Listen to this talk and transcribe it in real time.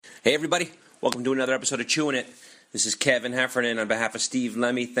Hey, everybody. Welcome to another episode of Chewing It. This is Kevin Heffernan on behalf of Steve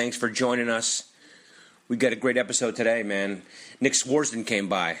Lemmy. Thanks for joining us. We got a great episode today, man. Nick Swardson came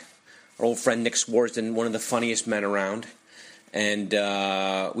by. Our old friend Nick Swardson, one of the funniest men around. And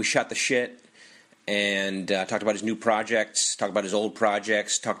we shot the shit and talked about his new projects, talked about his old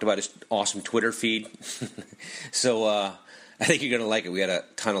projects, talked about his awesome Twitter feed. So I think you're going to like it. We had a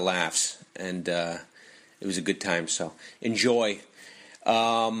ton of laughs, and it was a good time. So enjoy.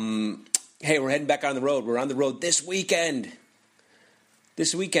 Hey, we're heading back on the road. We're on the road this weekend.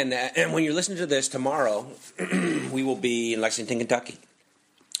 And when you're listening to this tomorrow, we will be in Lexington, Kentucky.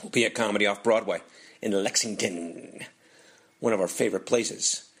 We'll be at Comedy Off Broadway in Lexington, one of our favorite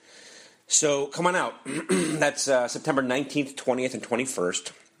places. So come on out. That's September 19th, 20th, and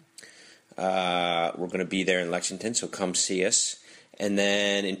 21st. We're going to be there in Lexington, so come see us. And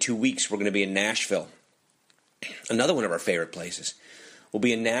then in 2 weeks, we're going to be in Nashville, another one of our favorite places. We'll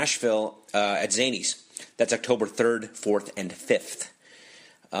be in Nashville at Zany's. That's October 3rd, 4th, and 5th.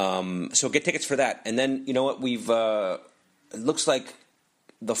 So get tickets for that. And then, you know what, it looks like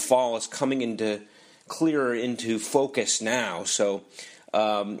the fall is coming clearer into focus now. So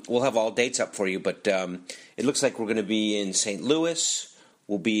we'll have all dates up for you. But it looks like we're going to be in St. Louis.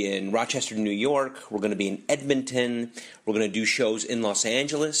 We'll be in Rochester, New York. We're going to be in Edmonton. We're going to do shows in Los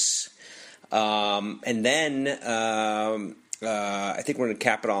Angeles. And then I think we're going to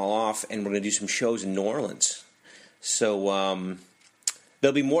cap it all off, and we're going to do some shows in New Orleans. So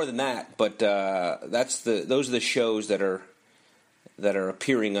there'll be more than that, but those are the shows that are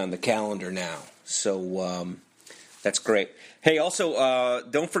appearing on the calendar now. So that's great. Hey, also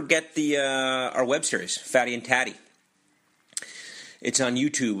don't forget our web series, Fatty and Tatty. It's on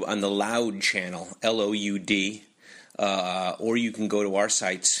YouTube on the Loud channel, Loud, or you can go to our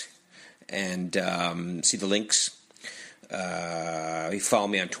sites and see the links. You follow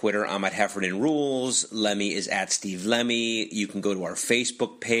me on Twitter. I'm at Heffernan Rules. Lemmy is at Steve Lemmy. You can go to our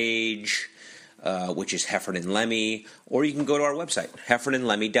Facebook page, which is Heffernan Lemmy, or you can go to our website,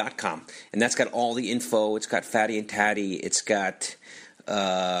 heffernanlemmy.com, and that's got all the info. It's got Fatty and Tatty. It's got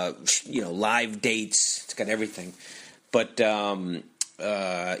live dates. It's got everything. But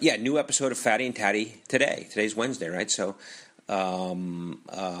new episode of Fatty and Tatty today. Today's Wednesday, right? So.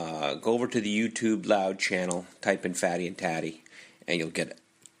 Go over to the YouTube Loud channel, type in Fatty and Tatty, and you'll get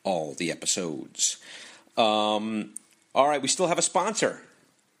all the episodes. All right, we still have a sponsor.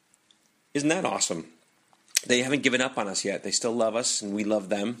 Isn't that awesome? They haven't given up on us yet. They still love us, and we love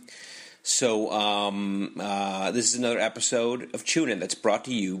them. So this is another episode of Tune In that's brought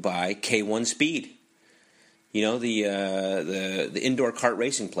to you by K1 Speed. You know, the indoor kart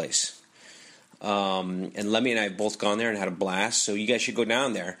racing place. And Lemmy and I have both gone there and had a blast, so you guys should go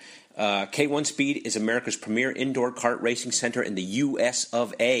down there. K1 Speed is America's premier indoor kart racing center in the U.S.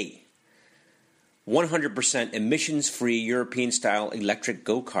 of A. 100% emissions-free European-style electric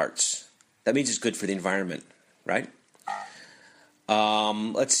go-karts. That means it's good for the environment, right?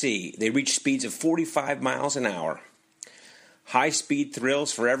 Let's see. They reach speeds of 45 miles an hour. High-speed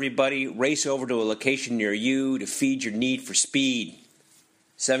thrills for everybody. Race over to a location near you to feed your need for speed.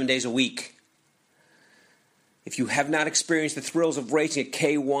 7 days a week. If you have not experienced the thrills of racing at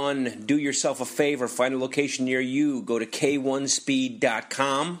K1, do yourself a favor. Find a location near you. Go to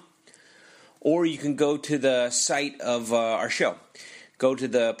k1speed.com, or you can go to the site of our show. Go to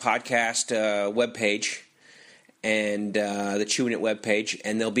the podcast webpage and the Chewing It webpage,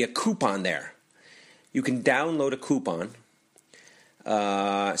 and there'll be a coupon there. You can download a coupon,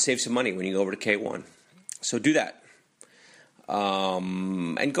 save some money when you go over to K1. So do that.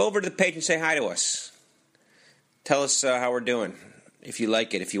 And go over to the page and say hi to us. Tell us how we're doing, if you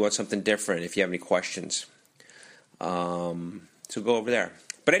like it, if you want something different, if you have any questions. So go over there.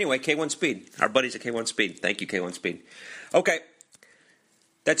 But anyway, K1 Speed. Our buddies at K1 Speed. Thank you, K1 Speed. Okay,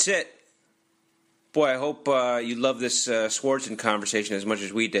 that's it. Boy, I hope you love this Swardson conversation as much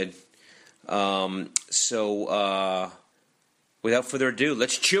as we did. So without further ado,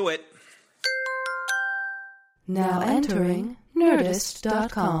 let's chew it. Now entering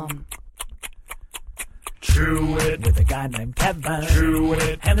Nerdist.com. Chewing it with a guy named Kevin. Chewing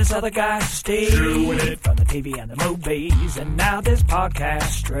it. And this other guy, Steve. Chewing it. From the TV and the movies. And now this podcast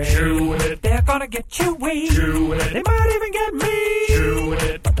straight. Chewing it. They're gonna get chewy. Chewing it. They might even get me. Chewing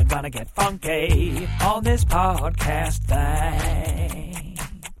it. But they're gonna get funky on this podcast thing.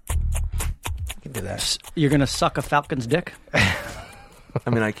 I can do that. You're gonna suck a falcon's dick? I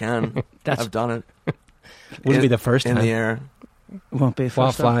mean, I can. I've done it. Wouldn't be the first in time. the air. Won't be the While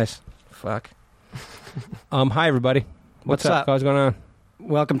first time. flies. Fuck. Hi everybody. What's up? What's going on?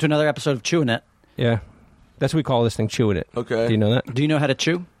 Welcome to another episode of Chewing It. Yeah, that's what we call this thing, chewing it. Okay. Do you know that? Do you know how to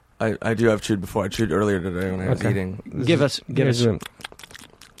chew? I do have chewed before. I chewed earlier today when I was eating. Give us. Here,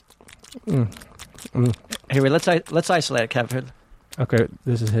 wait, let's isolate it, Kev. Okay,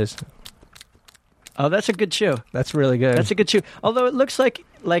 this is his. Oh, that's a good chew. That's really good. That's a good chew. Although it looks like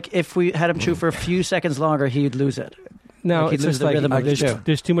if we had him chew for a few seconds longer, he'd lose it. No, like it's just the like rhythm of the chew.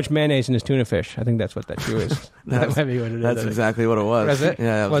 there's too much mayonnaise in his tuna fish. I think that's what that chew is. That might be what it is. That's exactly what it was. Was it?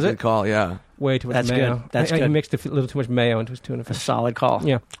 Yeah, that was a good call, yeah. Way too much That's mayo. good. That's He good. mixed a little too much mayo into his tuna A fish. solid call.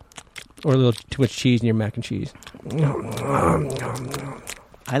 Yeah. Or a little too much cheese in your mac and cheese.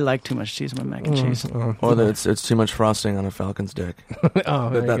 I like too much cheese in my mac and cheese. Or that it's too much frosting on a falcon's dick. Oh,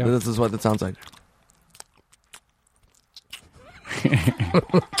 there you go. This is what it sounds like.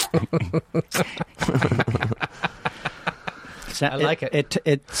 I like it.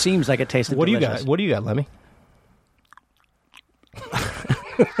 It seems like it tasted What do you delicious. got? What do you got, Lemmy?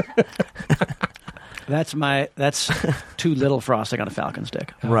 That's too little frosting on a falcon's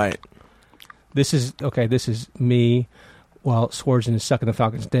dick. Right. This is me while Swardson is sucking the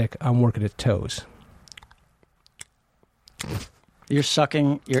falcon's dick. I'm working his toes. You're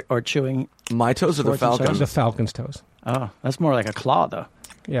sucking or chewing. My toes are the Swardson falcon's. The falcon's toes. Oh, that's more like a claw, though.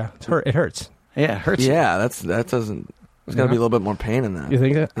 Yeah, it hurts. Yeah, it hurts. Yeah, that doesn't. There's got to be a little bit more pain in that. You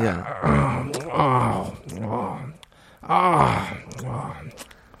think that? Yeah.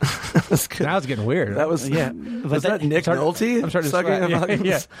 That's good. Now it's getting weird. That was Yeah. Was that Nick Nolte? I'm starting to sucking sweat. a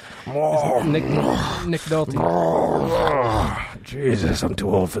falcon's- Yeah. Nick Nolte. Jesus, I'm too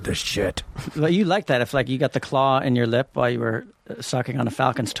old for this shit. Well, you like that if you got the claw in your lip while you were sucking on a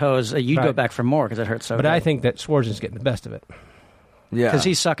falcon's toes, you'd go Right. back for more because it hurts so But good. I think that Swardson's getting the best of it. Yeah. Because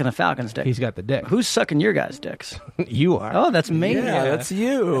he's sucking the falcon's dick. He's got the dick. Who's sucking your guys' dicks? You are. Oh, that's me. Yeah, that's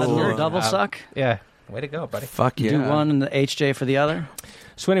you. A little double suck. Yeah. Way to go, buddy. Fuck yeah. Do one and the HJ for the other.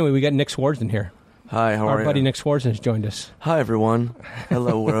 So anyway, we got Nick Swardson here. Hi, how are Our you? buddy Nick Swardson has joined us. Hi, everyone.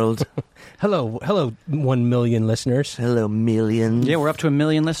 Hello, world. Hello, 1 million listeners. Hello, millions. Yeah, we're up to 1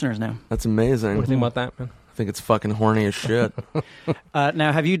 million listeners now. That's amazing. What do you think about that, man? I think it's fucking horny as shit.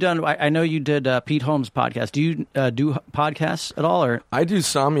 Now, have you done? I know you did Pete Holmes' podcast. Do you do podcasts at all, or I do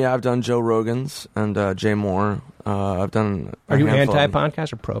some, yeah. I've done Joe Rogan's and Jay Moore. I've done. Are you handful.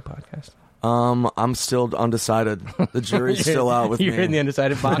 anti-podcast or pro-podcast? I'm still undecided. The jury's still out with You're me. in the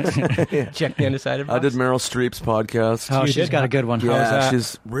undecided box. Check the undecided box. I did Meryl Streep's podcast. oh, You she's did? got a good one. How was Yeah, that?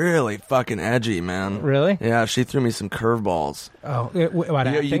 she's really fucking edgy, man. Really? Yeah, she threw me some curveballs. Oh, what, You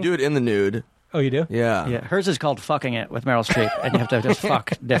acting? do it in the nude. Oh, you do? Yeah. Yeah, hers is called "Fucking It" with Meryl Streep, and you have to just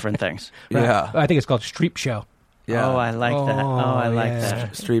fuck different things. Right. Yeah. I think it's called Streep Show. Yeah. Oh, I like that. Oh, I like yeah.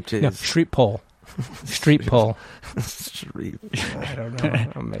 that. Streep tease. No, Streep Pole. Streep Pole. Streep. I don't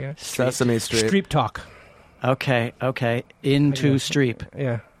know. I'm making it. Sesame Street. Streep Talk. Okay. Into Streep.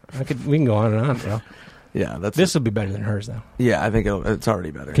 Yeah. We can go on and on, bro. Yeah, that's This will be better than hers, though. Yeah, I think it's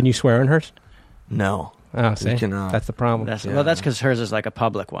already better. Can you swear in hers? No. Oh, see? cannot. That's the problem. Well, that's because hers is like a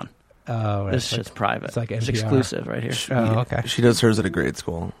public one. Oh, right. This It's like- shit's private. it's like It's NPR. exclusive right here. Oh, okay. She does hers at a grade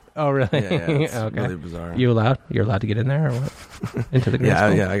school. Oh, really? Yeah, it's okay. really bizarre. You're allowed to get in there or what? Into the grade yeah,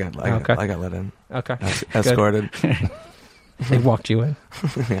 school? yeah, I got let in. Okay. Escorted. They walked you in.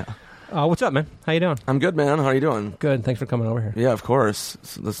 Yeah. What's up, man? How you doing? I'm good, man. How are you doing? Good. Thanks for coming over here. Yeah, of course.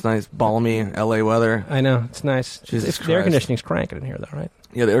 It's this nice, balmy LA weather. I know. It's nice. Jesus The air Christ. conditioning's cranking in here, though, right?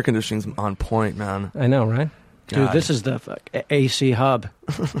 Yeah, the air conditioning's on point, man. I know, right? Dude, God. this is the AC hub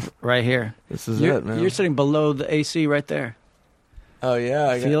right here. This is You're, it, man. you're sitting below the AC right there. Oh,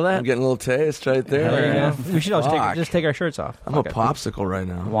 yeah. Feel that? I'm getting a little taste right there. There you Yeah. go. We should all Fuck. just take our shirts off. I'm Fuck a it. popsicle right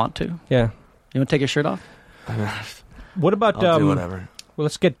now. Want to? Yeah. You want to take your shirt off? What about I'll do whatever. Well,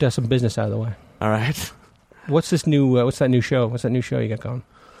 let's get some business out of the way. All right. What's this new? What's that new show? What's that new show you got going?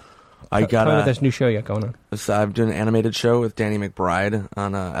 I Tell me about got this new show you got going on I'm doing an animated show with Danny McBride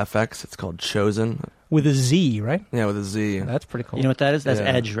on FX. It's called Chosen. with a Z, right? Yeah, with a Z. That's pretty cool. You know what that is? That's Yeah.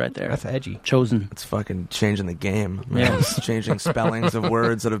 Edge right there. That's edgy. Chosen. It's fucking changing the game. Man. Yeah. It's changing spellings of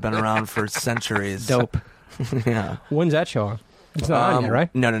words that have been around for centuries. Dope. Yeah. When's that show on? It's not on yet,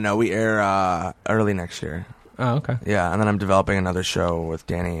 right? No. We air early next year. Oh, okay. Yeah, and then I'm developing another show with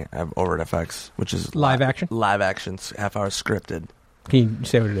Danny over at FX, which is Live action? Live action, half-hour scripted. Can you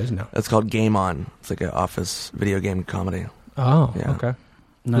say what it is now? It's called Game On. It's like an office video game comedy. Oh, Yeah. okay.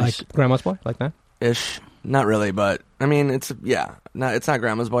 Nice. Like Grandma's Boy, like that? Ish. Not really, but I mean, it's not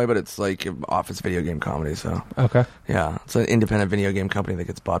Grandma's Boy, but it's like an office video game comedy. So Okay. yeah, it's an independent video game company that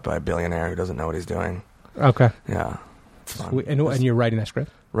gets bought by a billionaire who doesn't know what he's doing. Okay. Yeah, it's fun. Sweet. And you're writing that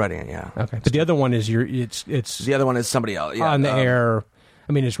script? Writing it, yeah. Okay. But the other one is it's The other one is somebody else. Yeah, on the air.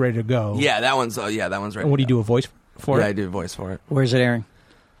 I mean, it's ready to go. Yeah, that one's right. And what do you do, a voice for Yeah, it? I do voice for it. Where's it airing?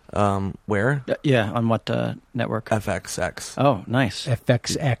 Where? Yeah, on what network? FXX. Oh, nice.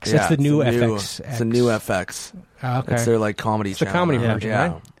 FXX. Yeah, It's the new it's FXX. It's the new FX. Oh, okay. It's their like comedy It's the channel. comedy now. version, Yeah.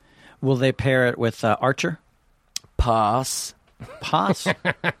 right? Will they pair it with Archer? Pass. Pass.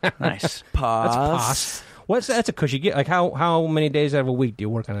 Nice. That's pos. That's a cushy get. Like how many days out of a week do you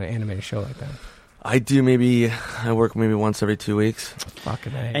work on an animated show like that? I work maybe once every 2 weeks.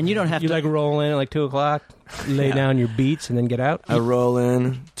 Fucking A. And you don't have you to like roll in at like 2 o'clock, lay down your beats, and then get out. I roll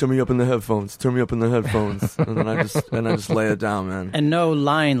in, turn me up in the headphones, and then I just lay it down, man. And no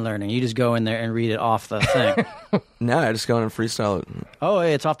line learning. You just go in there and read it off the thing. No, I just go in and freestyle it Oh,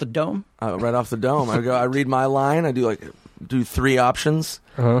 it's off the dome? right off the dome. I read my line. I do 3 options,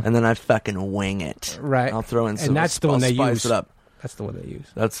 and then I fucking wing it. Right. I'll throw in some. And that's the one they spice use. it up. That's the one they use.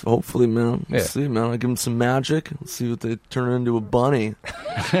 That's hopefully, man. Yeah. Let's see, man. I give them some magic. Let's see what they turn into a bunny.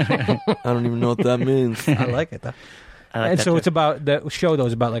 I don't even know what that means. I like it though. I like And that so too. it's about the show though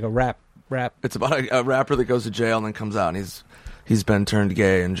is about like a rap. It's about a rapper that goes to jail and then comes out, and he's been turned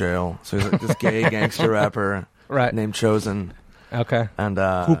gay in jail. So he's like this gay gangster rapper Right. named Chosen. Okay. And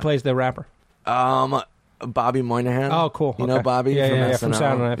Who plays the rapper? Bobby Moynihan. Oh, cool. You know Okay. Bobby Yeah, from yeah, SNL? from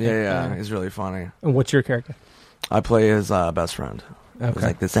Saturday Night. Yeah. He's really funny. And what's your character? I play his best friend. Okay. He's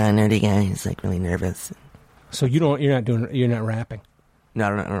like this nerdy guy. He's like really nervous. So you're not rapping. No,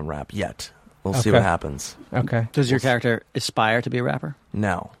 I don't rap yet. We'll see Okay. what happens. Okay. Does your character aspire to be a rapper?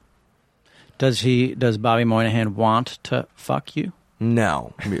 No. Does Bobby Moynihan want to fuck you?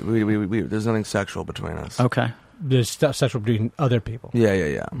 No. We there's nothing sexual between us. Okay. There's stuff sexual between other people,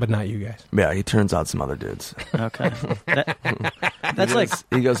 Yeah. but not you guys. Yeah, he turns out some other dudes. Okay. That's like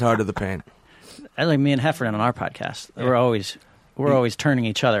He goes hard to the paint. me and Heffernan on our podcast. We're always turning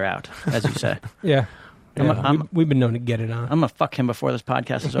each other out, as you say. Yeah. I'm- We've been known to get it on. I'm gonna fuck him before this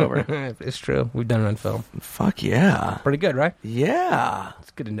podcast is over. It's true. We've done it on film. Fuck yeah. Pretty good, right? Yeah.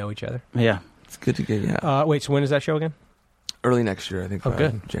 It's good to know each other. Yeah. It's good to get, yeah. Wait, so when is that show again? Early next year, I think. Oh,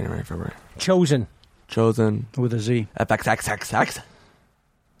 good. January, February. Chosen. Chosen. With a Z. FXXXX.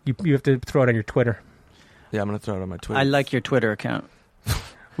 You have to throw it on your Twitter. Yeah, I'm going to throw it on my Twitter. I like your Twitter account.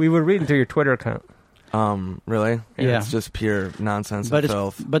 We were reading through your Twitter account. Really? Yeah. It's just pure nonsense But and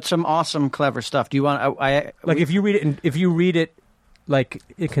filth. but some awesome, clever stuff. Do you want? If you read it like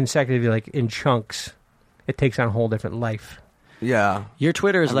consecutively, like in chunks, it takes on a whole different life. Yeah. your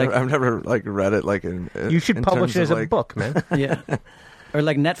Twitter is I've never like read it like in You should in publish terms it of, as a book, man. yeah, or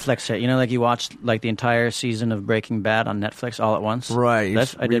like Netflix shit. You know, like you watched like the entire season of Breaking Bad on Netflix all at once. Right. You That's-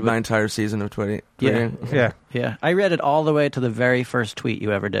 should I did read my with- entire season of tweeting. Yeah. Yeah, I read it all the way to the very first tweet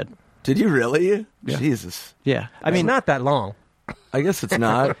you ever did. Did you really? Yeah. Jesus. Yeah, I It's mean, not that long. I guess it's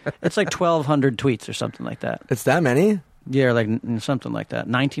not. it's like 1,200 tweets or something like that. It's that many? Yeah, or like something like that.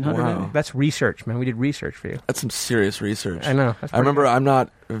 1,900 Wow. maybe. That's research, man. We did research for you. That's some serious research. I know. That's I remember pretty I'm not,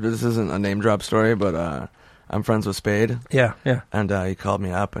 this isn't a name drop story, but I'm friends with Spade. good. Yeah. And he called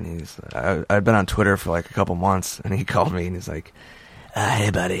me up, and I'd been on Twitter for like a couple months, and he called me, and he's like, "Hey,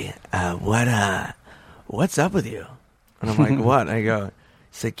 buddy, what's up with you?" And I'm like, "What?" And I go,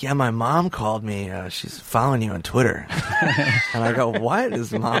 he's like, "Yeah, my mom called me. She's following you on Twitter." And I go, "What?"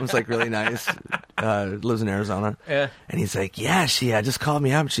 His mom's like really nice, lives in Arizona. Yeah. And he's like, "Yeah, she just called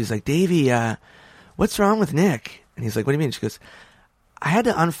me up. And she's like, Davey, what's wrong with Nick?" And he's like, "What do you mean?" She goes, "I had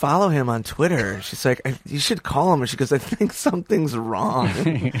to unfollow him on Twitter." She's like, "You should call him." And she goes, "I think something's wrong."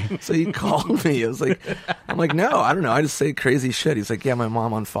 So he called me. I'm like, "No, I don't know. I just say crazy shit." He's like, "Yeah, my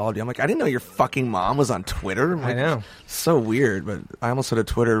mom unfollowed you." I'm like, "I didn't know your fucking mom was on Twitter." I'm like, I know. So weird, but I almost had a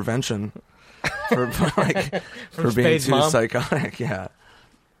Twitter intervention for being Spade's too mom? psychotic. Yeah.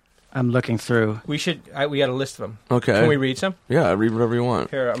 I'm looking through. We should. We got a list of them. Okay. Can we read some? Yeah, read whatever you want.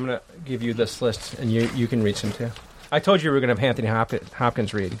 Here, I'm gonna give you this list, and you can read some too. I told you we were gonna have Anthony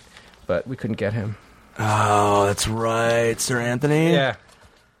Hopkins read, but we couldn't get him. Oh, that's right, Sir Anthony. Yeah.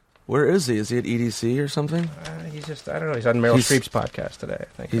 Where is he? Is he at EDC or something? He's just. I don't know. He's on Meryl Streep's podcast today. I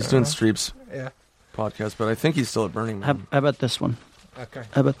think He's I doing don't Streep's know. Yeah. podcast, but I think he's still at Burning How Man. about this one? Okay.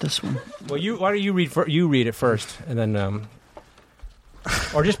 How about this one? Well, why don't you read? You read it first, and then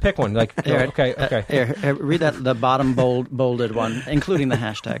or just pick one. Like Here, okay. Here, read the bottom bolded one, including the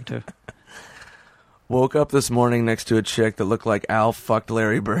hashtag too. Woke up this morning next to a chick that looked like Al fucked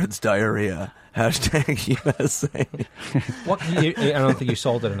Larry Bird's diarrhea. Hashtag USA. What? I don't think you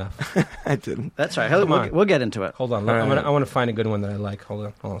sold it enough. I didn't. That's right. Come on. We'll get into it. Hold on. All right. I want to find a good one that I like.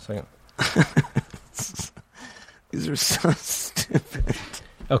 Hold on a second. These are so stupid.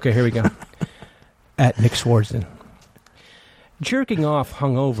 Okay, here we go. At Nick Swardson. Jerking off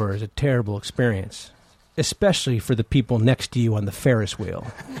hungover is a terrible experience, especially for the people next to you on the Ferris wheel.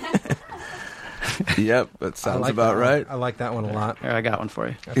 Yep, that sounds like about that right. I like that one a lot. Here, I got one for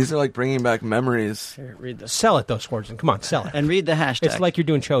you. These are like bringing back memories. Here, read this. Sell it, though, Swardson. Come on, sell it. And read the hashtag. It's like you're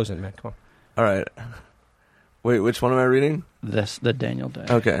doing Chosen, man. Come on. All right. Wait, which one am I reading? the Daniel Day.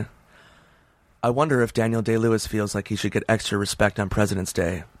 Okay. I wonder if Daniel Day-Lewis feels like he should get extra respect on President's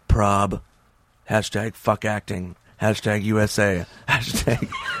Day. Prob. Hashtag fuck acting. Hashtag USA. Hashtag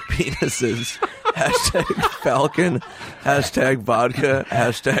penises. Hashtag Falcon. Hashtag vodka.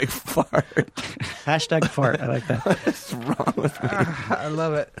 Hashtag fart. Hashtag fart. I like that. What's wrong with me? I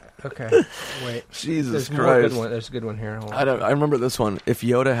love it. Okay. Wait. Jesus There's more Christ. good one. There's a good one here. Hold on. I remember this one. If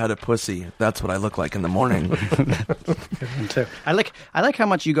Yoda had a pussy, that's what I look like in the morning. Good one too. I like how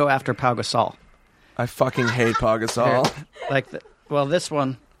much you go after Pau Gasol. I fucking hate Pau Gasol. Well, this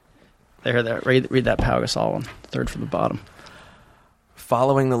one. There. Read that Pau Gasol one. Third from the bottom.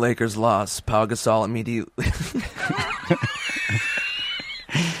 Following the Lakers' loss, Pau Gasol immediately...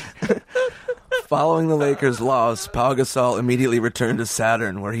 Following the Lakers' loss, Pau Gasol immediately returned to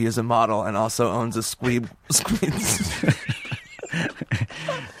Saturn, where he is a model and also owns a squeeb...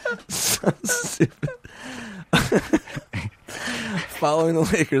 So stupid. Following the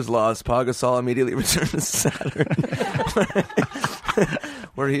Lakers' loss, Pau Gasol immediately returned to Saturn,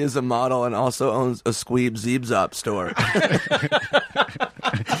 where he is a model and also owns a Squeeb Zeebzop store.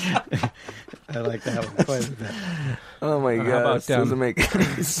 I like that one quite a bit. Oh my How god, about, this doesn't make any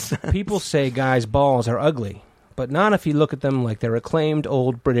sense. People say guys' balls are ugly, but not if you look at them like their acclaimed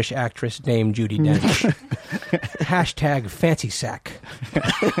old British actress named Judi Dench. Hashtag fancy sack.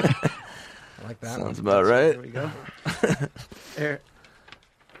 I like that Sounds one. about right. There we go. Here.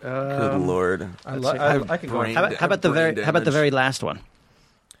 Good lord. I could go. How about the very last one?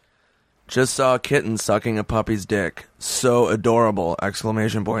 Just saw a kitten sucking a puppy's dick. So adorable!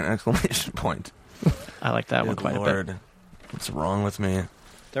 Exclamation point! Exclamation point! I like that one Good quite a lord. bit. What's wrong with me?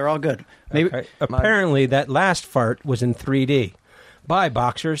 They're all good. Maybe Okay. Apparently, that last fart was in 3D. Bye,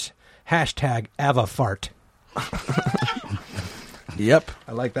 boxers. Hashtag Ava fart. Yep.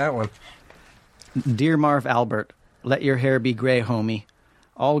 I like that one. Dear Marv Albert, let your hair be gray, homie.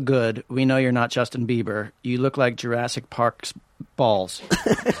 All good. We know you're not Justin Bieber. You look like Jurassic Park's balls.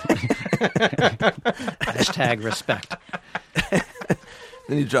 Hashtag respect.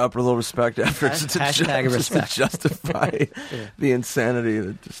 Then you drop a little respect after it's Hashtag just respect. to justify the insanity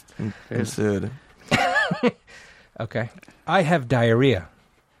that just ensued. Okay. I have diarrhea.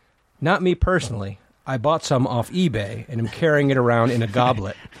 Not me personally. I bought some off eBay and am carrying it around in a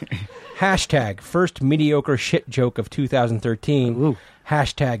goblet. Hashtag first mediocre shit joke of 2013. Ooh.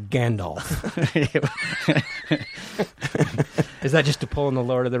 Hashtag Gandalf. Is that just to pull in the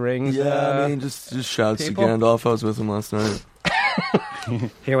Lord of the Rings? Yeah, I mean, just shouts people? to Gandalf. I was with him last night.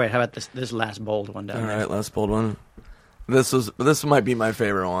 Here, wait. How about this last bold one down All there? right, last bold one. This might be my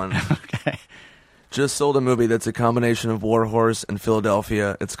favorite one. Okay. Just sold a movie that's a combination of War Horse and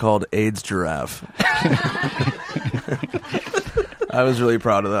Philadelphia. It's called AIDS Giraffe. I was really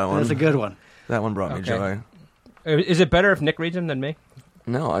proud of that one. That's a good one. That one brought me Okay. joy. Is it better if Nick reads them than me?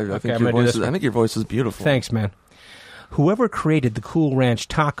 No, I Okay, think I'm your gonna do voice. this Is, one. I think your voice is beautiful. Thanks, man. Whoever created the Cool Ranch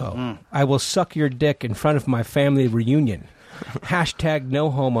taco, I will suck your dick in front of my family reunion. Hashtag no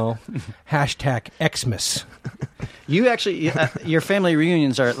homo. Hashtag Xmas. You actually, your family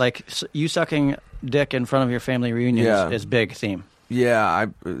reunions are like you sucking dick in front of your family reunions Yeah. is big theme. Yeah,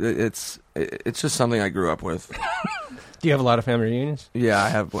 it's just something I grew up with. Do you have a lot of family reunions? Yeah, I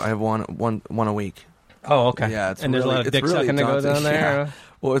have one a week. Oh, okay. Yeah, it's and there's really, a lot of it's dick really sucking that goes daunting. on there. Yeah.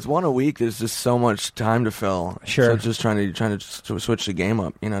 Well, it's one a week. There's just so much time to fill. Sure. So just trying to just switch the game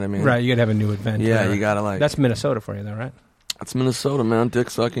up. You know what I mean? Right, you gotta have a new adventure. Yeah, you gotta like. That's Minnesota for you, though, right? That's Minnesota, man. Dick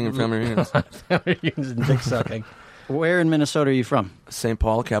sucking and family reunions. Family reunions and dick sucking. Where in Minnesota are you from? St.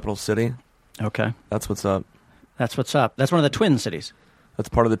 Paul, capital city. Okay, That's what's up. that's what's up. That's one of the Twin Cities. That's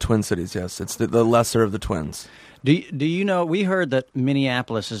part of the Twin Cities. Yes, it's the lesser of the twins. Do you know? We heard that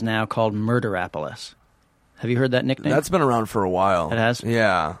Minneapolis is now called Murderapolis. Have you heard that nickname? That's been around for a while. It has?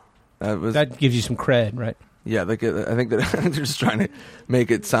 Yeah, that was. That gives you some cred, right? Yeah, I think that they're just trying to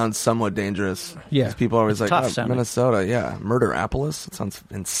make it sound somewhat dangerous. Yeah. 'Cause people are always It's like, tough oh, sounding. Minnesota, yeah, Murderapolis. It sounds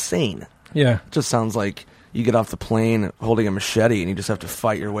insane. Yeah. It just sounds like you get off the plane holding a machete and you just have to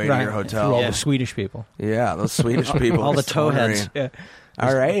fight your way to your Through hotel. all Yeah. the Swedish people. Yeah, those Swedish people. All the are so ornery. towheads. Yeah.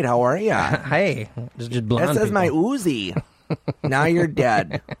 All right, how are ya? Hey, just blonde This is people. my Uzi. Now you're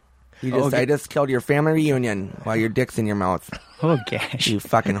dead. I just killed your family reunion while your dick's in your mouth. Oh gosh! You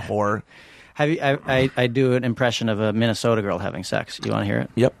fucking whore. Have you? I do an impression of a Minnesota girl having sex. You want to hear it?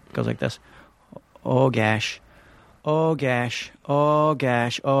 Yep. It goes like this. Oh gosh. Oh gosh. Oh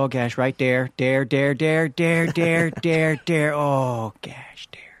gosh. Oh gosh. Right there. Dare. Oh gosh.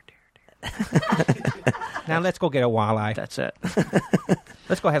 Dare. Now let's go get a walleye. That's it.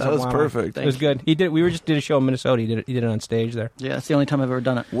 Let's go have That some was walleye. perfect. It was good. We just did a show in Minnesota. He did it on stage there. Yeah, that's the only time I've ever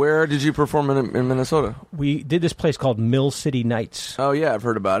done it. Where did you perform in Minnesota? We did this place called Mill City Nights. Oh yeah, I've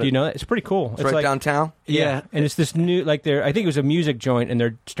heard about it. Do you know that? It's pretty cool. It's right like, downtown. Yeah. And it's this new, like, I think it was a music joint, and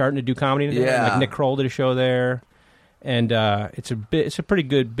they're starting to do comedy. In there. Yeah. Like Nick Kroll did a show there, and it's a pretty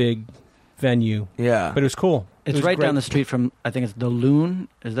good big venue. Yeah. But it was cool. It's It was right great. down the street from, I think it's the Loon.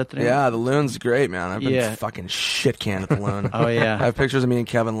 Is that the name? Yeah, the Loon's great, man. I've been Yeah. fucking shit canned at the Loon. Oh, yeah. I have pictures of me and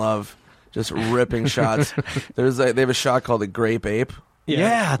Kevin Love just ripping shots. They have a shot called the Grape Ape.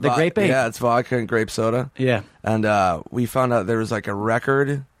 Yeah, the Grape Ape. Yeah, it's vodka and grape soda. Yeah. And we found out there was like a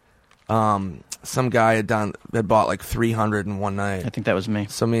record. Some guy had bought like 300 in one night. I think that was me.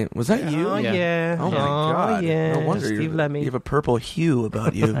 So I mean, was that you? Oh, Yeah. yeah. Oh my god! yeah. No wonder Steve Lemmy. you have a purple hue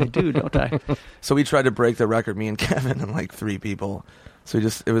about you. I do, don't I? So we tried to break the record, me and Kevin and like 3 people. So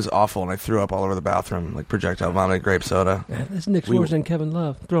it was awful, and I threw up all over the bathroom, like projectile vomit, grape soda. Yeah, this is Nick We- Swardson and Kevin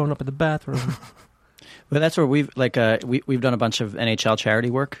Love throwing up in the bathroom. But that's where we've we've done a bunch of NHL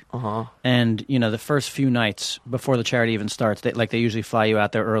charity work, and the first few nights before the charity even starts, they usually fly you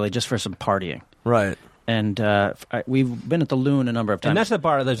out there early just for some partying. Right. And we've been at the Loon a number of times. And that's the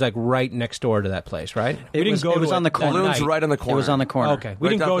bar that's like right next door to that place, right? It was on the that corner. Loon's night. right on the corner. It was on the corner. Okay, we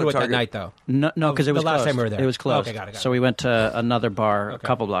Right didn't down go from to it that Target. night though. No, because it was the last closed. time we were there. It was closed. Okay, got it. So we went to another bar a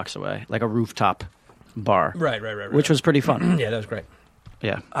couple blocks away, like a rooftop bar. Right. Which was pretty fun. Yeah, that was great.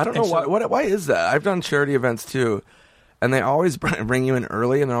 Yeah. I don't know why is that? I've done charity events too, and they always bring you in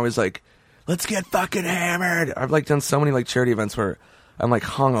early, and they're always like, "Let's get fucking hammered." I've like done so many like charity events where I'm like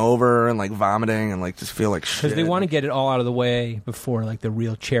hungover and like vomiting and like just feel like shit. Because they want to get it all out of the way before like the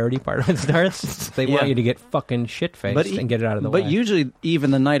real charity part of it starts. They want Yeah. you to get fucking shit-faced and get it out of the way. But usually, even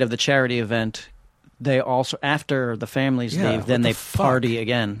the night of the charity event, they also, after the families Yeah, leave, then what they the fuck? party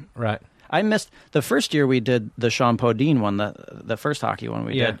again. Right. I missed the first year we did the Sean Podine one, the first hockey one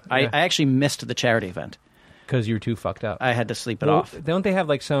we Yeah, did. yeah. I actually missed the charity event. Because you were too fucked up. I had to sleep it Well, off. Don't they have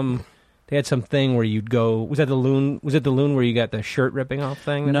like some... They had some thing where you'd go... Was that the Loon? Was it the Loon where you got the shirt ripping off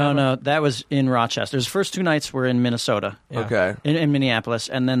thing? No, that was in Rochester. The first 2 nights were in Minnesota, Yeah. Okay. in Minneapolis,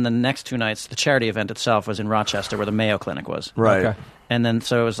 and then the next 2 nights, the charity event itself was in Rochester, where the Mayo Clinic was. Right. Okay. And then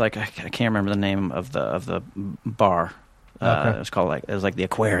so it was like I can't remember the name of the bar. Okay. It was like the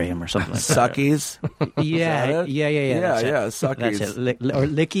aquarium or something like that. Suckies. Yeah, it? yeah. That's it. Suckies. That's it. Or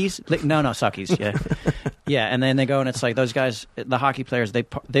Lickies? No, Suckies. Yeah, yeah. And then they go and it's like those guys, the hockey players, they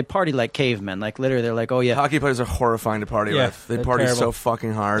party like cavemen. Like literally, they're like, oh yeah, Hockey players are horrifying to party Yeah, with. They they're party terrible. so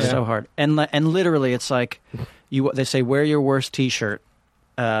fucking hard. so hard. And literally, it's like they say wear your worst T-shirt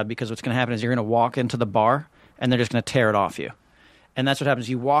because what's going to happen is you're going to walk into the bar and they're just going to tear it off you. And that's what happens.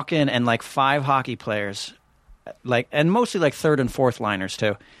 You walk in and like 5 hockey players, and mostly like 3rd and 4th liners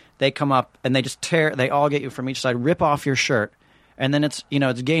too. They come up and they just tear. They all get you from each side, rip off your shirt, and then it's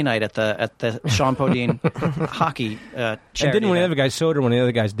gay night at the Sean Podine hockey charity. And didn't one of the event. other guys, Soder, one of the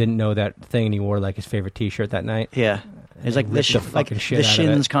other guys didn't know that thing and he wore like his favorite T-shirt that night? Yeah, it's like ripped the fucking shit out of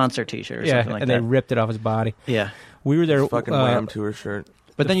Shins it. concert T-shirt or Yeah, something like and that. they ripped it off his body. Yeah. We were there... Fucking Wham tour shirt.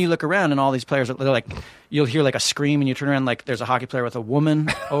 But then you look around and all these players, they're like, you'll hear like a scream and you turn around like there's a hockey player with a woman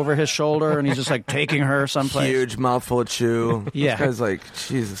over his shoulder and he's just like taking her someplace. Huge mouthful of chew. Yeah. This guy's like,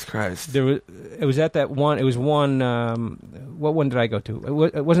 Jesus Christ. It was at that one... It was one... what one did I go to?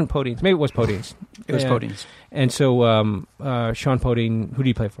 It wasn't Podine's. Maybe it was Podine's. It was Yeah. Podine's. And so Sean Podine... Who do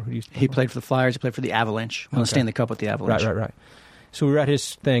you play for? Who do you He played for the Flyers. He played for the Avalanche. Won the Okay. Stanley Cup with the Avalanche. Right. So we were at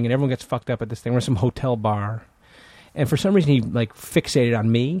his thing, and everyone gets fucked up at this thing. We're in some hotel bar, and for some reason he like fixated on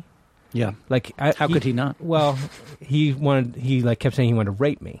me. Yeah. Like, How could he not? Well, he like kept saying he wanted to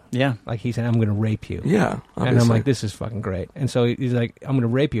rape me. Yeah. Like he said, "I'm going to rape you." Yeah. and I'm obviously. like, "This is fucking great." And so he's like, "I'm going to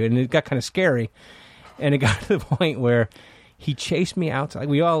rape you," and it got kind of scary, and it got to the point where he chased me outside.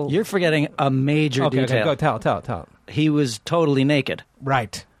 We all You're forgetting a major okay, detail. go tell. He was totally naked.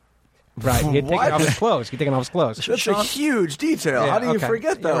 Right. He had taken What? off his clothes. He'd taken off his clothes. That's a huge detail. Yeah, How do you okay.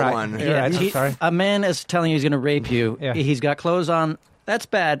 forget that You're right. one? You're right. I'm sorry. A man is telling you he's going to rape you. Yeah. He's got clothes on. That's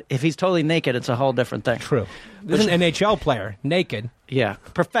bad. If he's totally naked, it's a whole different thing. True. This is an NHL player, naked. Yeah.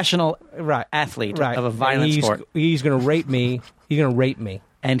 Professional Right. athlete Right. of a And violent sport. He's going to rape me. He's going to rape me.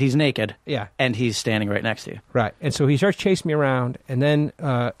 And he's naked. Yeah. And he's standing right next to you. Right. And so he starts chasing me around, and then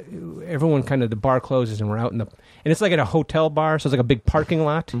everyone kind of, the bar closes, and we're out in the, and it's like at a hotel bar, so it's like a big parking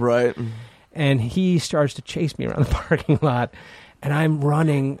lot. Right. And he starts to chase me around the parking lot, and I'm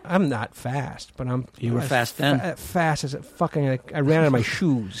running. I'm not fast, but I'm. You were as fast then. Fast as a fucking. Like, I ran out of my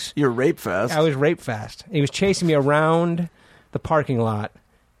shoes. You're rape fast. I was rape fast. He was chasing me around the parking lot,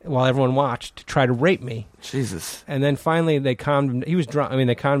 while everyone watched to try to rape me. Jesus. And then finally they calmed him. He was drunk. I mean,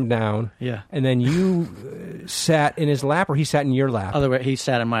 they calmed him down. Yeah. And then you sat in his lap, or he sat in your lap Other way, he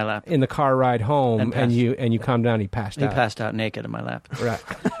sat in my lap. in the car ride home, And and you calmed down. He passed He out. passed out naked in my lap. Right.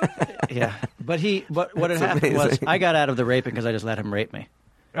 Yeah. But what had happened was I got out of the raping because I just let him rape me.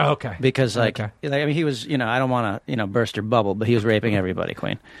 Okay. Because Okay. I mean, he was, I don't want to, burst your bubble, but he was raping everybody,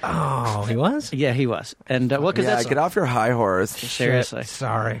 Queen. Oh, he was? Yeah, he was. And because Yeah, that's get off your high horse. seriously. Shit,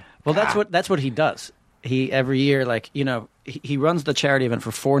 sorry. Well, that's what he does. He every year, he runs the charity event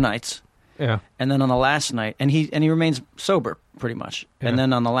for 4 nights, Yeah. and then on the last night, and he remains sober pretty much. Yeah. And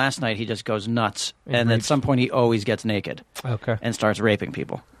then on the last night, he just goes nuts, and at rapes. some point, he always gets naked Okay. and starts raping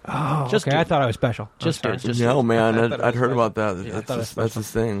people. Oh, Just okay. do I it. thought I was special. Just do I'm it. sorry. Just No, man, I thought I'd it heard was about that. Yeah, I thought it was That's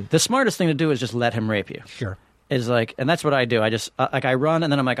his thing. the smartest thing to do is just let him rape you. Sure. Is and that's what I do. I just I run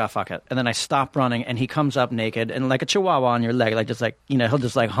and then I'm like, oh fuck it, and then I stop running and he comes up naked and like a chihuahua on your leg, he'll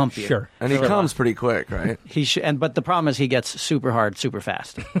just hump you. Sure. And he comes pretty quick, right? But the problem is he gets super hard, super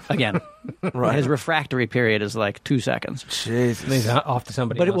fast. Again, Right. his refractory period is like 2 seconds. Jesus. And he's off to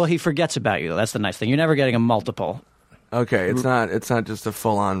somebody But else. he forgets about you though. That's the nice thing. You're never getting a multiple. Okay, it's not just a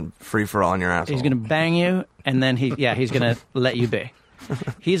full on free for all in your asshole. He's gonna bang you and then he's gonna let you be.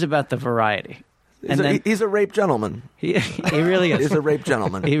 He's about the variety. He's a rape gentleman. He really is. He's a rape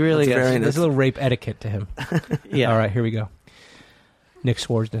gentleman. He really It's is. very There's a little rape etiquette to him. Yeah. All right, here we go. Nick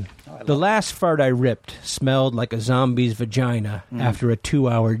Swardson. The last fart I ripped smelled like a zombie's vagina after a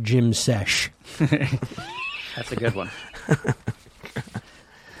 2-hour gym sesh. That's a good one.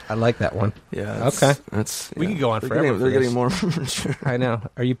 I like that one. Yeah. Okay. That's We yeah. could go on They're forever Getting, for they're this. getting more mature. I know.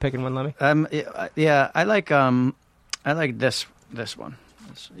 Are you picking one, Lemmy? Yeah, I like this one.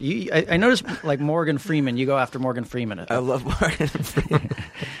 I noticed like Morgan Freeman. You go after Morgan Freeman. I love Morgan Freeman.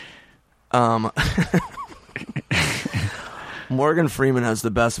 Morgan Freeman has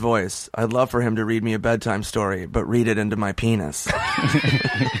the best voice. I'd love for him to read me a bedtime story, but read it into my penis.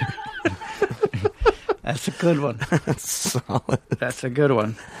 That's a good one. That's solid. That's a good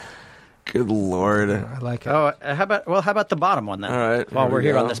one. Good Lord. I like it. Oh, how about the bottom one then? All right, While here we're we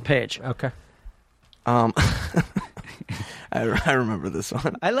here go. on this page, Okay. I remember this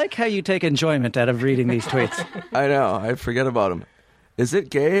one. I like how you take enjoyment out of reading these tweets. I know. I forget about him. Is it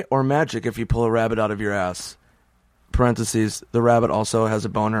gay or magic if you pull a rabbit out of your ass? Parentheses, the rabbit also has a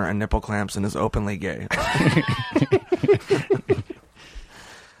boner and nipple clamps and is openly gay.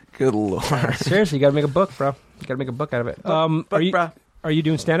 Good Lord. Seriously, you got to make a book, bro. You got to make a book out of it. Are you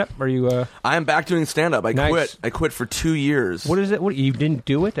doing stand up? Are you I am back doing stand-up. I Nice. quit. I quit for 2 years. What is it? What you didn't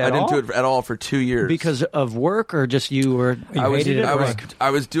do it at all? I didn't do it at all for 2 years. Because of work, or just you were? You I was, hated it, I or was, what?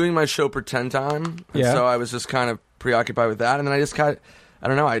 I was doing my show pretend time, and Yeah. so I was just kind of preoccupied with that, and then I just kind of, I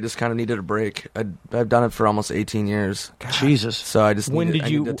don't know, I just kind of needed a break. I've done it for almost 18 years, Jesus. so I just When needed, did I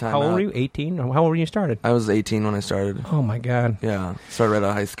you? needed time How old out. were you? 18? How old were you when you started? I was 18 when I started. Oh my God! Yeah, started right out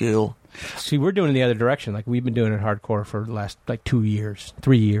of high school. See, we're doing it the other direction. Like we've been doing it hardcore for the last 2 years,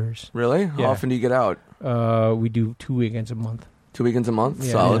 3 years. Really? How Yeah. often do you get out? We do 2 weekends a month. 2 weekends a month?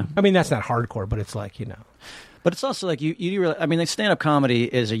 Yeah. Solid. I mean, that's not hardcore, but it's like But it's also like you really. I mean, like stand-up comedy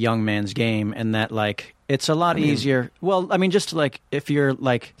is a young man's game, and that like it's a lot easier. Well, I mean, just like if you're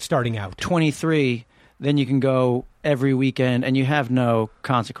like starting out. 23, then you can go every weekend and you have no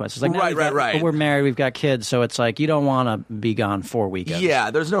consequences. Like now Right. we're married, we've got kids, so it's like you don't want to be gone 4 weekends. Yeah,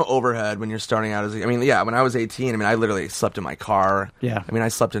 there's no overhead when you're starting out. When I was 18, I literally slept in my car. Yeah. I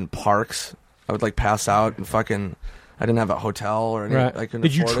slept in parks. I would pass out and fucking. I didn't have a hotel or anything. Right. I couldn't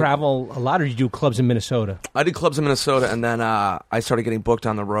Did you afford it. travel a lot, or did you do clubs in Minnesota? I did clubs in Minnesota, and then I started getting booked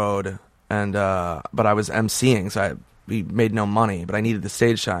on the road. And but I was emceeing, so we made no money, but I needed the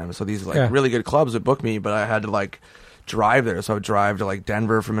stage time. So these really good clubs would book me, but I had to drive there. So I would drive to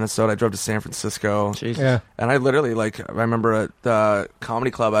Denver from Minnesota. I drove to San Francisco. Jesus. Yeah. And I literally I remember at the comedy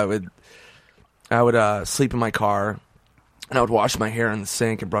club I would sleep in my car, and I would wash my hair in the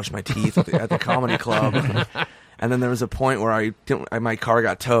sink and brush my teeth at the comedy club. And then there was a point where my car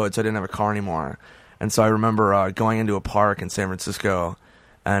got towed, so I didn't have a car anymore. And so I remember going into a park in San Francisco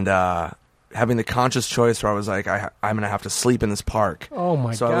and having the conscious choice where I was like, I'm going to have to sleep in this park. Oh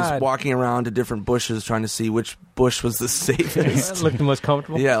my So God! I was walking around to different bushes trying to see which bush was the safest. Looked the most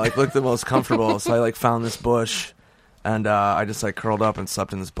comfortable. Yeah, looked the most comfortable. So I found this bush, and I just curled up and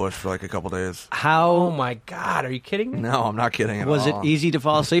slept in this bush for a couple days. Oh How my God! Are you kidding me? No, I'm not kidding at was it all. easy to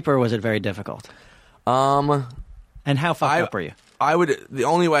fall asleep, or was it very difficult? And how fucked up were you? The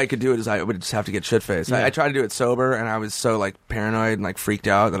only way I could do it is I would just have to get shit faced. Yeah. I tried to do it sober, and I was so paranoid and freaked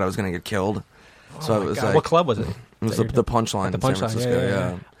out that I was going to get killed. So it was God. What club was it? It was the Punchline The in San Punchline, Francisco.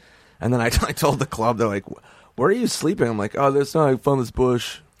 yeah. And then I told the club, they're like, "Where are you sleeping?" I'm like, "Oh, there's no. I found this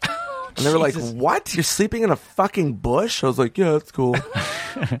bush." And they were like, what? You're sleeping in a fucking bush? I was like, yeah, that's cool.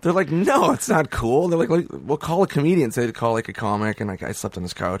 They're like, no, it's not cool. They're like we'll call a comedian. So they'd call like a comic, and like I slept on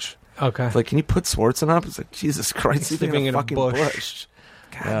his couch. Okay. It's like, can you put Swardson up? It's like, Jesus Christ, sleeping in a fucking bush.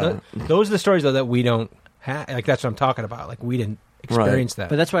 God, those are the stories, though, that we don't have. Like, that's what I'm talking about. Like, we didn't experience that.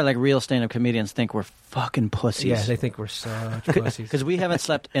 But that's why, like, real stand-up comedians think we're fucking pussies. Yeah, they think we're such pussies. Because we haven't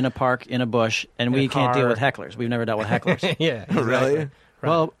slept in a park, in a bush, and we can't deal with hecklers. We've never dealt with hecklers. Yeah. Exactly. Really? Right.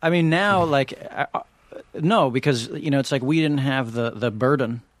 Well, I mean, now, like, no, because, it's like we didn't have the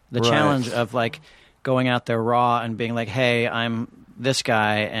burden, the challenge of, like, going out there raw and being like, hey, I'm this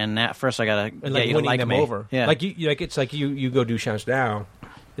guy, and at first I gotta get you to like them me. over. Yeah. Like it's like you go do Shounts Down.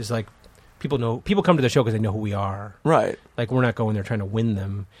 It's like people come to the show because they know who we are. Right. Like we're not going there trying to win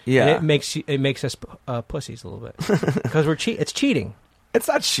them. Yeah. And it makes us pussies a little bit because it's cheating. It's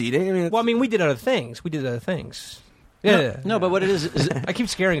not cheating. I mean, we did other things. Yeah. No, but what it is I keep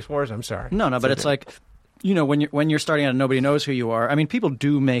scaring Swardson. I'm sorry. No, but it's like, when you're starting out and nobody knows who you are. I mean, people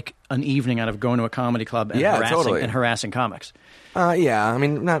do make an evening out of going to a comedy club and harassing comics. Yeah. I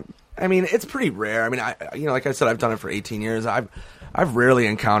mean, it's pretty rare. I mean, like I said, I've done it for 18 years. I've rarely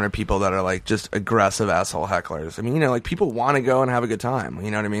encountered people that are like just aggressive asshole hecklers. I mean, like people want to go and have a good time. You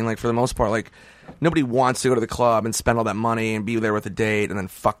know what I mean? Like for the most part, like nobody wants to go to the club and spend all that money and be there with a date and then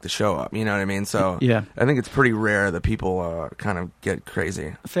fuck the show up. You know what I mean? So yeah. I think it's pretty rare that people kind of get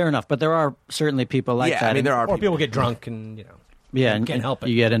crazy. Fair enough, but there are certainly people like that. I mean, there are people get drunk and and can't help it.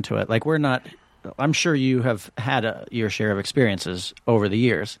 You get into it. Like we're not. I'm sure you have had your share of experiences over the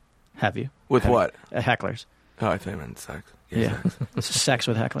years. Have you? With what? Hecklers. Oh, I think I meant sex. Yeah. Sex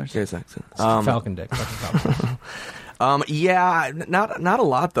with hecklers. Gay sex. Falcon dick. Yeah, not a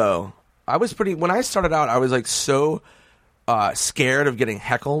lot though. I was when I started out, I was like so scared of getting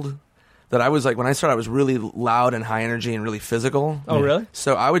heckled that I was like, when I started, I was really loud and high energy and really physical. Oh, really?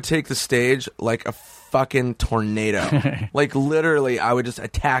 So I would take the stage like a fucking tornado. Like literally, I would just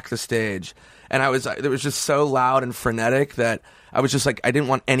attack the stage. And it was just so loud and frenetic that I was just like, I didn't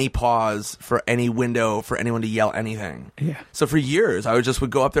want any pause for any window for anyone to yell anything. Yeah. So for years, I would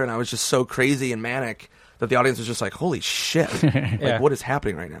go up there and I was just so crazy and manic that the audience was just like, holy shit. Like, what is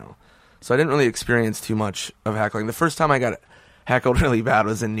happening right now? So I didn't really experience too much of heckling. The first time I got heckled really bad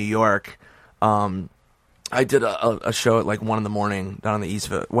was in New York. I did a show at like 1 a.m. down in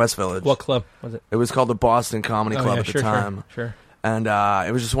the West Village. What club was it? It was called the Boston Comedy Club at the time. Sure. And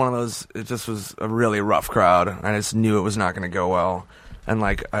it was just one of those. It just was a really rough crowd. I just knew it was not going to go well. And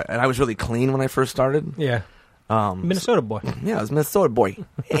like, I was really clean when I first started. Yeah. Minnesota boy. Yeah, I was Minnesota boy.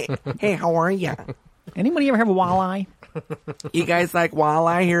 Hey, how are you? Anybody ever have a walleye? You guys like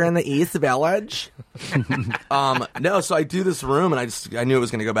walleye here in the East Village? No. So I do this room, and I knew it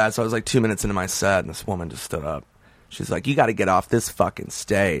was going to go bad. So I was like 2 minutes into my set, and this woman just stood up. She's like, you got to get off this fucking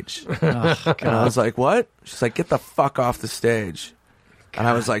stage. And I was like, what? She's like, get the fuck off the stage. God. And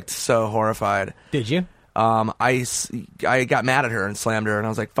I was like so horrified. Did you? I got mad at her and slammed her, and I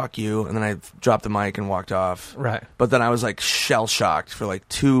was like, fuck you. And then I dropped the mic and walked off. Right. But then I was like shell-shocked for like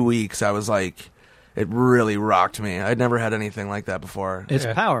 2 weeks. I was like, it really rocked me. I'd never had anything like that before. It's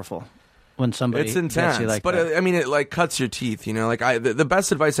powerful when somebody It's intense. gets you like but that. I mean, it like cuts your teeth, you know? Like the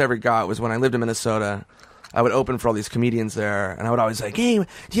best advice I ever got was when I lived in Minnesota. I would open for all these comedians there, and I would always like, hey,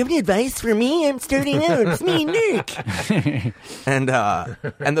 do you have any advice for me? I'm starting out. It's me, Nick. And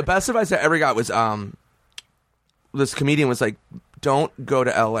the best advice I ever got was this comedian was like, don't go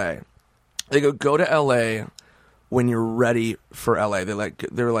to L.A. They go to L.A. when you're ready for L.A.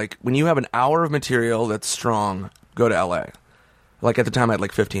 They're like, when you have an hour of material that's strong, go to L.A. Like at the time, I had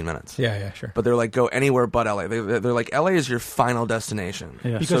like 15 minutes. Yeah, sure. But they're like, go anywhere but LA. They're like, LA is your final destination.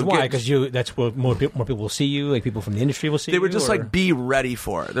 Yeah. Because so why? Because that's where more people will see you. Like people from the industry will see you. They would just like be ready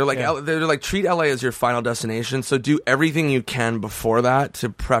for it. They're like, treat LA as your final destination. So do everything you can before that to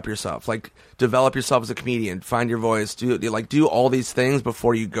prep yourself. Like develop yourself as a comedian, find your voice, do all these things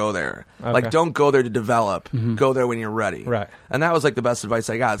before you go there. Okay. Like don't go there to develop. Mm-hmm. Go there when you're ready. Right. And that was like the best advice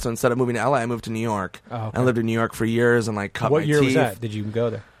I got. So instead of moving to LA, I moved to New York. Oh, okay. I lived in New York for years and like cut my teeth. What year was that? Did you go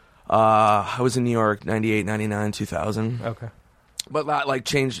there? I was in New York 98, 99, 2000. Okay. But that like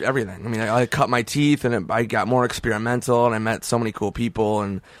changed everything. I mean, I cut my teeth and I got more experimental and I met so many cool people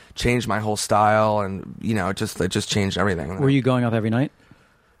and changed my whole style and it just changed everything. Were you going up every night?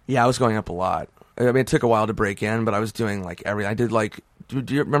 Yeah, I was going up a lot. I mean, it took a while to break in, but I was doing like everything. I did like,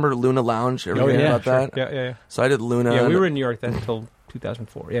 do you remember Luna Lounge? Ever hear about that? Yeah. So I did Luna. Yeah, we were in New York then until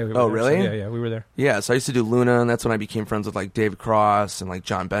 2004. Yeah. We were there. Really? So, yeah, we were there. Yeah, so I used to do Luna, and that's when I became friends with like Dave Cross and like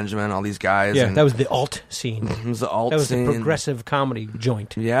John Benjamin, all these guys. Yeah, and that was the alt scene. It was the alt scene. That was the progressive comedy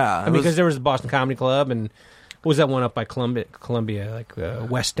joint. Yeah. I mean, because there was the Boston Comedy Club, and What was that one up by Columbia, like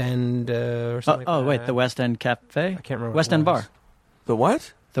West End or something? Oh, like wait, that? the West End Cafe. I can't remember. West what it End was. Bar. The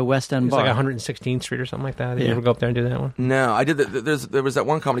what? The West End It's Bar. like 116th Street or something like that. Did Yeah. you ever go up there and do that one? No, I did. There was that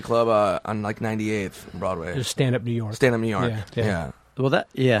one comedy club on like 98th Broadway. Just Stand Up New York. Stand Up New York. Yeah. Well,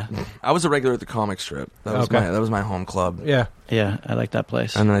 I was a regular at the Comic Strip. That was my home club. Yeah. Yeah, I like that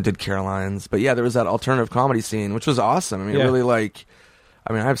place. And then I did Caroline's. But yeah, there was that alternative comedy scene, which was awesome. I mean, Yeah.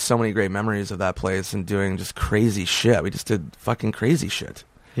 I have so many great memories of that place and doing just crazy shit. We just did fucking crazy shit.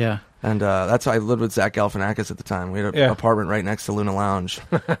 Yeah. And that's how I lived with Zach Galifianakis at the time. We had an apartment right next to Luna Lounge.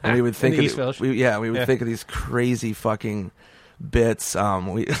 And we would think In the East Village? we would think of these crazy fucking bits.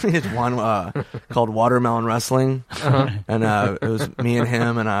 We had one called Watermelon Wrestling, and it was me and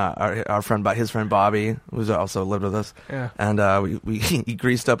him and our friend, his friend Bobby, who's also lived with us. Yeah. And he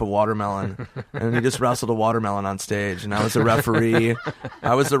greased up a watermelon, and he just wrestled a watermelon on stage. And I was the referee.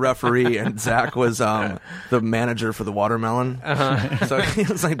 And Zach was the manager for the watermelon. So he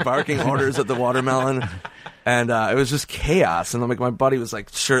was like barking orders at the watermelon. And it was just chaos. And like my buddy was like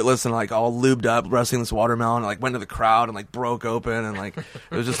shirtless and like all lubed up wrestling this watermelon. And, like went to the crowd and like broke open and like it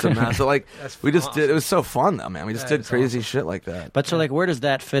was just a mess. So like we just did. It was so fun though, man. We just did crazy shit like that. But so, like, where does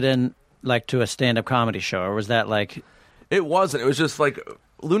that fit in, like, to a stand-up comedy show, or was that like? It wasn't. It was just like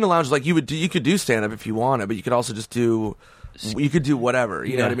Luna Lounge. Like you could do stand up if you wanted, but you could also just do. You could do whatever.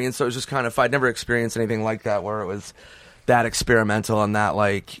 You know what I mean? So it was just kind of. I'd never experienced anything like that where it was that experimental and that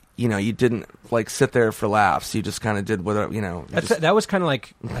like you didn't like sit there for laughs. You just kind of did whatever That was kind of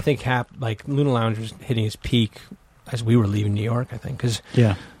like I think like Luna Lounge was hitting its peak as we were leaving New York. I think because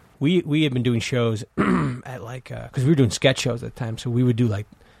we had been doing shows at like because we were doing sketch shows at the time, so we would do like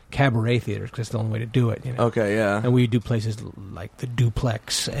cabaret theaters because that's the only way to do it. Okay, yeah. And we would do places like the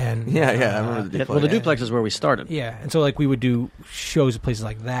Duplex and I remember the Duplex. Well, the Duplex is where we started. Yeah, and so like we would do shows at places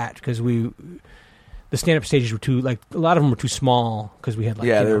like that because the stand-up stages were a lot of them were too small because we had like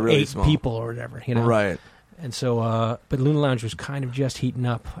they were really 8 small. people or whatever, Right. And so, but Luna Lounge was kind of just heating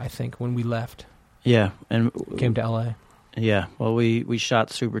up, I think, when we left. Yeah, and Came to L.A. Yeah, well, we shot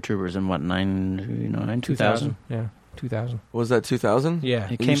Super Troopers in what 2000? Yeah, 2000. Was that 2000? Yeah,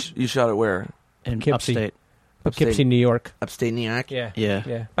 It came You shot it where? in Poughkeepsie. upstate. Poughkeepsie, New York. Upstate New York. Yeah,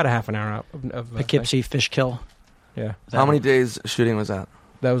 Yeah. About a half an hour out of Poughkeepsie Fishkill. Yeah, How many days shooting was that?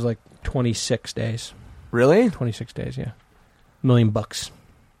 that was like 26 days. Really? 26 days. Yeah, $1 million. $1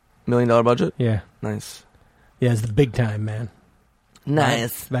 million budget? Yeah, Nice. yeah, it's the big time, man.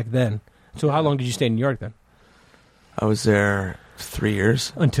 Nice. Back then. So how long did you stay in New York then? I was there 3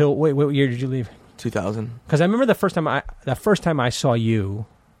 years. Until what year did you leave? 2000. Because I remember the first time I saw you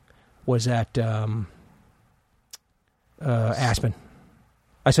was at Aspen.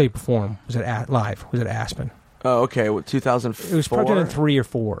 I saw you perform. Was it live? Was it Aspen? Oh, okay. 2004. It was probably 3 or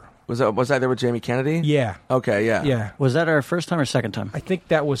 4. Was I there with Jamie Kennedy? Yeah. Okay, yeah. Yeah. Was that our first time or second time? I think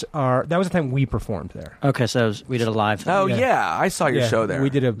that was the time we performed there. Okay, so we did a live thing. Oh, Yeah. yeah. I saw your show there. We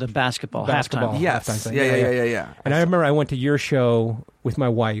did The basketball Basketball. halftime. Yes. halftime thing. Yeah. And I remember I went to your show with my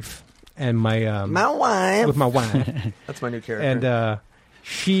wife and my wife. with my wife, That's my new character. and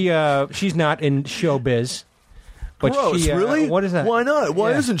she's not in showbiz. But Gross, she, really? What is that? Why not?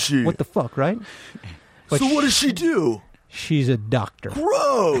 Why Yeah. isn't she? What the fuck, right? But so what does she do? She's a doctor.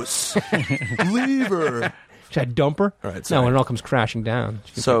 Gross. Leave her. Should I dump her? All right, No, sorry. when it all comes crashing down.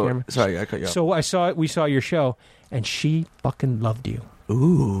 She can take care of me. Sorry, I cut you off. So we saw your show, and she fucking loved you.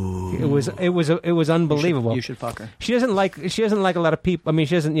 Ooh. It was unbelievable. You should fuck her. She doesn't like a lot of people. I mean,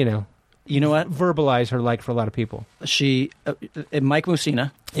 she doesn't You know what? verbalize her like for a lot of people. She, Mike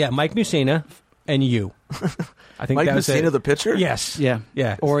Musina. Yeah, Mike Musina and you. I think Mike that was Messina, it. the pitcher? Yes. Yeah.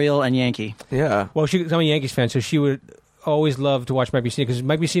 Yeah. Oriole and Yankee. Yeah. Well, I'm a Yankees fan, so she would always love to watch Mike Mussina because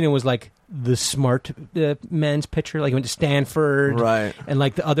Mike Mussina was like the smart men's pitcher. Like he went to Stanford, Right. And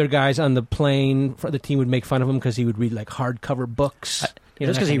like the other guys on the plane for the team would make fun of him because he would read like hardcover books.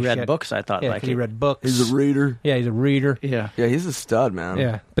 Just because he read books. books, I thought. Yeah, like 'cause he read books. He's a reader. Yeah, he's a reader. Yeah. Yeah, he's a stud, man.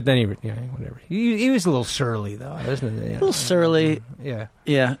 Yeah, but then whatever. He was a little surly though, isn't he? A little surly. Yeah,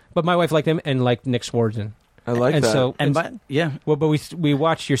 Yeah. but my wife liked him and liked Nick Swardson. I like and that. So Yeah. well, but we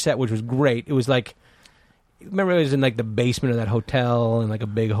watched your set, which was great. It was like. Remember, it was in like the basement of that hotel, and like a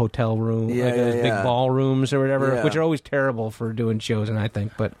big hotel room, Yeah, like those yeah, big yeah. ballrooms or whatever, Yeah. which are always terrible for doing shows. And I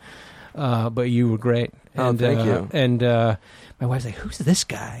think, but you were great. Oh, And, thank you. And my wife's like, "Who's this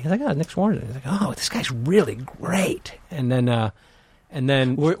guy?" He's like, "Oh, Nick Swardson." He's like, "Oh, this guy's really great." And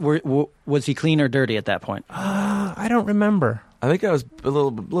then Was he clean or dirty at that point? I don't remember. I think I was a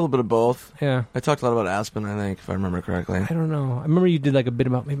little bit of both. Yeah, I talked a lot about Aspen, I think, if I remember correctly. I don't know. I remember you did like a bit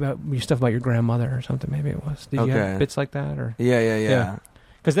about maybe about your stuff about your grandmother or something. Maybe it was. Did you Okay. have bits like that or? Yeah. Yeah.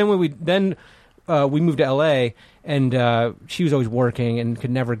 Because then we moved to L.A. and she was always working and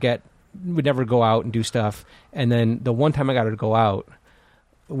would never go out and do stuff. And then the one time I got her to go out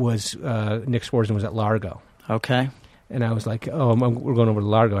was Nick Swardson was at Largo. Okay. And I was like, we're going over to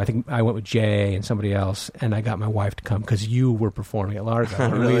Largo. I think I went with Jay and somebody else, and I got my wife to come because you were performing at Largo.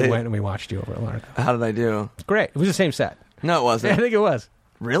 Really? We went and we watched you over at Largo. How did I do? Great. It was the same set. No, it wasn't. I think it was.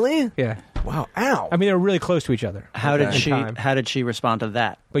 Really? Yeah. Wow. Ow. I mean, they were really close to each other. How Okay. did she respond to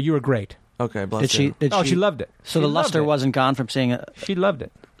that? But you were great. Okay, bless you. She loved it. So She the loved luster it. wasn't gone from seeing a She loved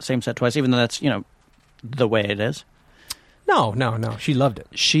it. same set twice, even though that's the way it is. No. She loved it.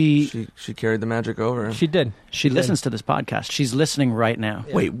 She She carried the magic over. She did. listens to this podcast. She's listening right now.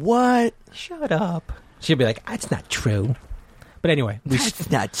 Wait, what? Shut up. She'd be like, that's not true. But anyway,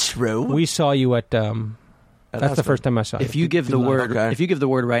 That's not true. we saw you at... that's the first time I saw you. If you give the word, Okay. if you give the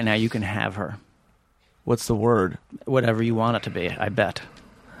word right now, you can have her. What's the word? Whatever you want it to be, I bet.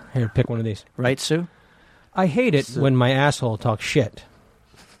 Here, pick one of these. Right, Sue? I hate it when my asshole talks shit.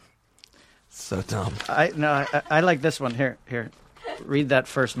 So dumb. I like this one. Here. Read that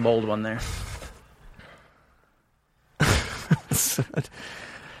first bold one there.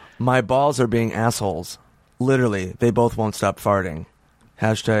 My balls are being assholes. Literally, they both won't stop farting.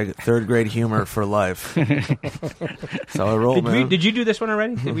 Hashtag third grade humor for life. So I roll, man. Did you do this one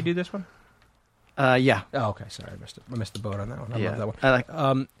already? Did we do this one? Yeah. Oh, okay. Sorry, I missed the boat on that one. I love that one. I like.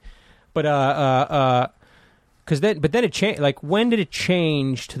 But then it changed. Like, when did it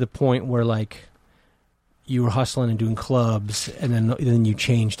change to the point where like you were hustling and doing clubs, and then you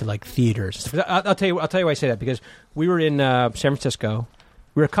changed to like theaters? I'll tell you why I say that, because we were in San Francisco.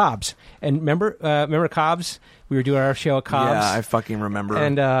 We were at Cobb's, and remember Cobb's? We were doing our show at Cobb's. Yeah, I fucking remember.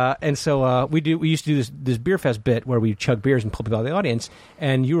 And so we used to do this beer fest bit where we chug beers and pull people out of the audience.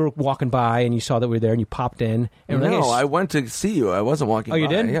 And you were walking by and you saw that we were there and you popped in. And we're like, No, "Hey, I went to see you. I wasn't walking by. Oh, you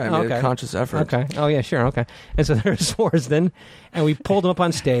did? Yeah, I made Okay. a conscious effort. Okay. Oh, yeah, sure. Okay. And so there was Swardson, and we pulled him up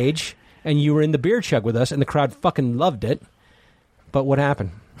on stage, and you were in the beer chug with us, and the crowd fucking loved it. But what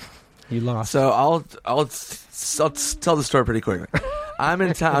happened? You lost. So I'll tell the story pretty quickly. I'm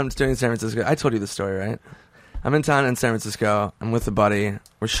in town doing San Francisco. I told you the story, right? I'm in town in San Francisco. I'm with a buddy.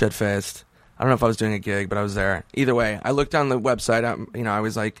 We're shit-faced. I don't know if I was doing a gig, but I was there. Either way, I looked on the website. I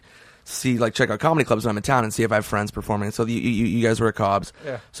was like, check out comedy clubs when I'm in town and see if I have friends performing. So you guys were at Cobb's.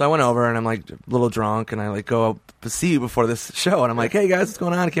 Yeah. So I went over and I'm like a little drunk and I like go up to see you before this show and I'm like, hey guys, what's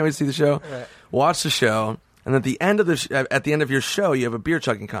going on? I can't wait to see the show. Right. Watch the show. And at the end of your show, you have a beer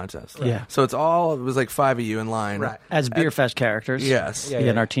chugging contest. Right. Yeah. So it was like 5 of you in line. Right. As Beer Fest characters. Yes.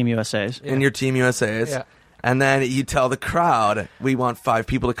 In our Team USAs. In your Team USAs. Yeah. And then you tell the crowd, we want 5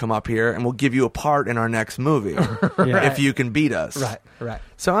 people to come up here and we'll give you a part in our next movie if you can beat us. Right.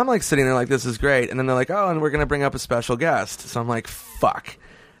 So I'm like sitting there like, this is great. And then they're like, oh, and we're going to bring up a special guest. So I'm like, fuck.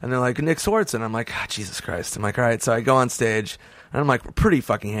 And they're like, Nick Swardson. I'm like, Jesus Christ. I'm like, all right. So I go on stage and I'm like pretty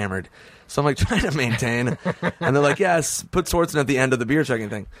fucking hammered. So I'm like trying to maintain. And they're like, yes, put Swardson at the end of the beer chugging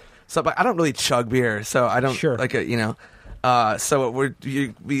thing. So but I don't really chug beer. So I don't so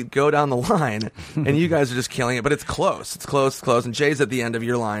we go down the line, and you guys are just killing it, but it's close. It's close, and Jay's at the end of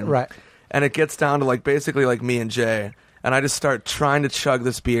your line. Right. And it gets down to like basically like me and Jay, and I just start trying to chug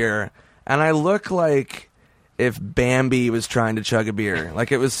this beer, and I look like if Bambi was trying to chug a beer.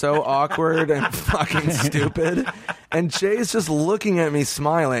 Like, it was so awkward and fucking stupid. And Jay's just looking at me,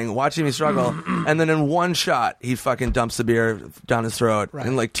 smiling, watching me struggle, and then in one shot, he fucking dumps the beer down his throat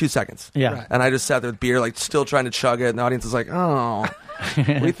in like 2 seconds. Yeah. Right. And I just sat there with beer, like, still trying to chug it, and the audience was like, oh.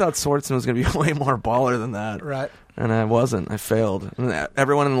 We thought Swardson was going to be way more baller than that. Right. And I wasn't. I failed. And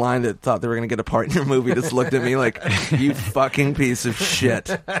everyone in line that thought they were going to get a part in your movie just looked at me like, you fucking piece of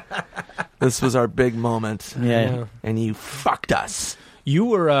shit. This was our big moment. Yeah. And you fucked us. You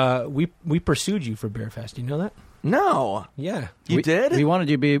were, we pursued you for Beer Fest. Do you know that? No. Yeah. You did? We wanted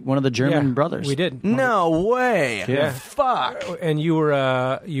you to be one of the German Yeah, brothers. We did. No way. Yeah. Fuck. And you were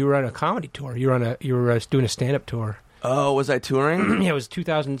on a comedy tour. You were doing a stand-up tour. Oh, was I touring? Yeah, it was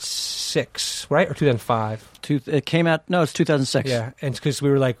 2006, right? Or 2005. It came out, no, it's 2006. Yeah, and it's because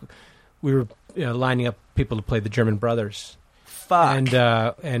we were lining up people to play the German Brothers. Fuck.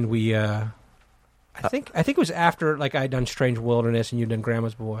 And we, I think it was after, like, I'd done Strange Wilderness and you'd done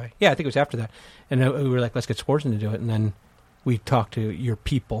Grandma's Boy. Yeah, I think it was after that. And we were like, let's get Swardson to do it. And then we talked to your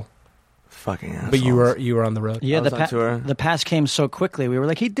people. Fucking assholes. But you were on the road. Yeah, I was on tour. the pass came so quickly. We were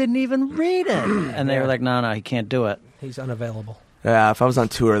like, he didn't even read it. And they were like, no, he can't do it. He's unavailable. Yeah, if I was on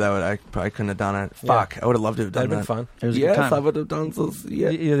tour, I probably couldn't have done it. Fuck, I would have loved to have done That'd have been fun. It was a Yes, good time. I would have done so. Yeah.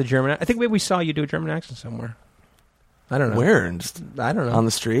 You're the German. I think maybe we saw you do a German accent somewhere. I don't know. Where? Just I don't know. on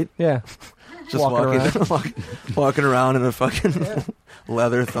the street? Yeah. Just walking around in a fucking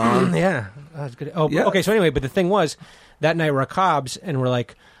leather thong. Yeah, that's good. Oh, Yeah. okay. So anyway, but the thing was, that night we're at Cobb's and we're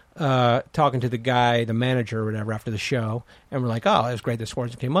like talking to the guy, the manager or whatever, after the show, and we're like, "Oh, it was great that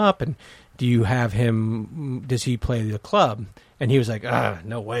Swardson came up, and do you have him? Does he play the club?" And he was like,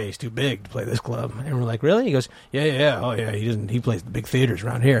 "No way, he's too big to play this club." And we're like, "Really?" He goes, "Yeah, oh yeah, he doesn't. He plays the big theaters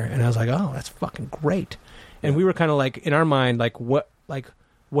around here." And I was like, "Oh, that's fucking great." And we were kind of like in our mind, like, what, like.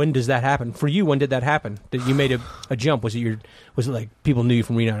 When does that happen for you? When did that happen? That you made a jump? Was it like people knew you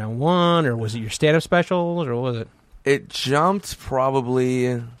from Reno 911, or was it your stand-up specials, or what was it? It jumped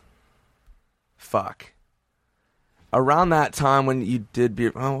probably, around that time when you did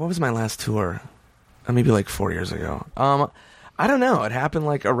what was my last tour? Maybe like 4 years ago. I don't know. It happened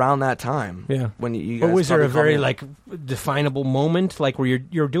like around that time. Yeah. When you guys But was there a probably very called me. like definable moment, like where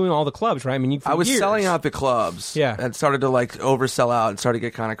you're doing all the clubs, right? I mean, I was years. selling out the clubs. Yeah. And started to like oversell out and started to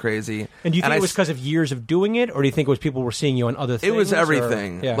get kind of crazy. And do you think I it was because of years of doing it, or do you think it was people were seeing you on other things? It was or-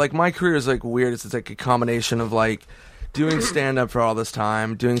 everything. Yeah. Like my career is like weird. It's like a combination of like doing stand up for all this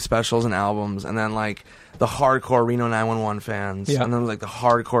time, doing specials and albums, and then like the hardcore Reno 911 fans, Yeah. and then like the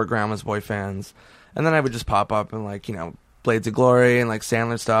hardcore Grandma's Boy fans, and then I would just pop up and like Blades of Glory and like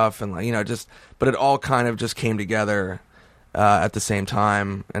Sandler stuff and like just, but it all kind of just came together at the same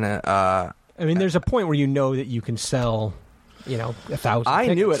time, and I mean, there's a point where you know that you can sell, 1,000. I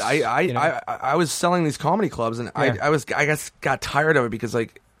knew it. tickets, I was selling these comedy clubs, and Yeah. I guess got tired of it because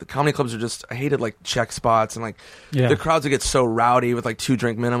like the comedy clubs are just, I hated like check spots, and like Yeah. the crowds would get so rowdy with like 2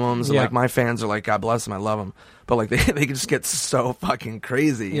 drink minimums, and Yeah. like my fans are like, God bless them, I love them, but like they can just get so fucking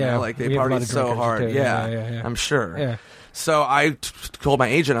crazy. You Yeah. know? Like they We have a lot party of so drinkers, hard. too. Yeah. I'm sure. Yeah. So I told my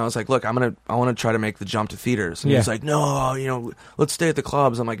agent, I was like, look, I want to try to make the jump to theaters. And Yeah. he's like, no, let's stay at the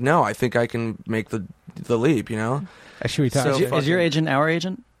clubs. I'm like, no, I think I can make the leap, Actually, we talked. So Is your agent our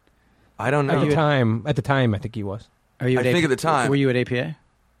agent? I don't know. at the time, I think he was. Are you? I think at the time. Were you at APA?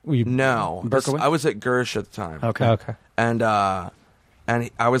 Were you, No. Berkowitz? I was at Gersh at the time. Okay. Okay. And I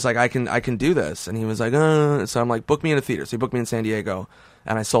was like, I can do this. And he was like, so I'm like, book me in a theater. So he booked me in San Diego,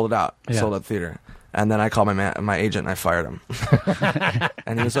 and I sold it out. I Yeah. sold out the theater. And then I called my agent, and I fired him.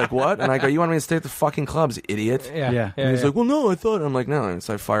 And he was like, what? And I go, you want me to stay at the fucking clubs, idiot? Yeah. Yeah. And he's like, well, no, I thought. I'm like, no. And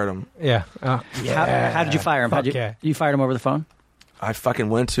so I fired him. yeah. How did you fire him? Fuck You, yeah. you fired him over the phone? I fucking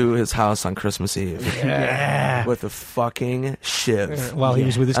went to his house on Christmas Eve with a fucking shiv. While he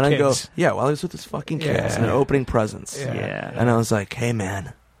was with his And I go, kids. yeah, while he was with his fucking kids, Yeah. and they're opening presents. Yeah. And I was like, hey,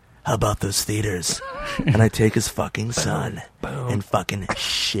 man, how about those theaters? And I take his fucking son and fucking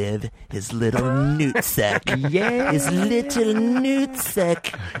shiv his little nutsack. Yeah. His little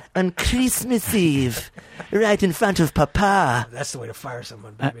nutsack on Christmas Eve, right in front of Papa. That's the way to fire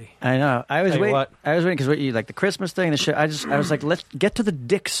someone, baby. I know. I was Tell you waiting. what. I was waiting because you like the Christmas thing. The shit. I was like, let's get to the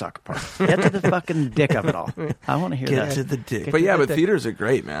dick suck part. Get to the fucking dick of it all. I want to hear Get that. to the dick. Get But to yeah, the but dick. theaters are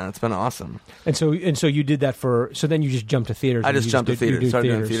great, man. It's been awesome. And so you did that so then you just jumped to theaters. I and just you jumped to you theaters, do started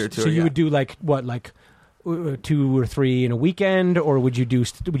doing theater tour, So you yeah. would do like what, like 2 or 3 in a weekend, or would you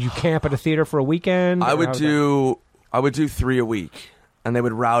camp at a theater for a weekend? I or would how I would do 3 a week, and they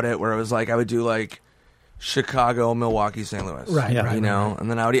would route it where it was like I would do like Chicago, Milwaukee, St. Louis, Right, Yeah. right, you know,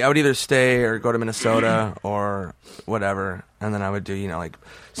 and then I would either stay or go to Minnesota or whatever, and then I would do like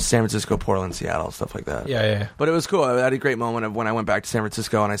San Francisco, Portland, Seattle, stuff like that. Yeah. But it was cool. I had a great moment of when I went back to San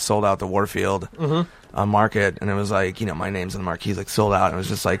Francisco and I sold out the Warfield market, and it was like my name's in the marquee, like sold out. And it was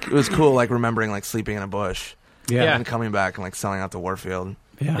just like it was cool, like remembering like sleeping in a bush, Yeah. and coming back and like selling out the Warfield.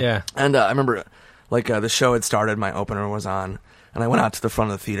 Yeah. And I remember, like, the show had started, my opener was on, and I went out to the front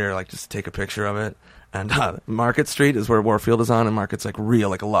of the theater, like, just to take a picture of it. And Market Street is where Warfield is on, and Market's, like, real,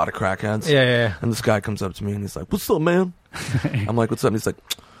 like, a lot of crackheads. Yeah. And this guy comes up to me, and he's like, what's up, man? I'm like, what's up? And he's like,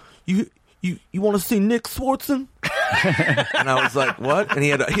 you want to see Nick Swardson? And I was like, what? And he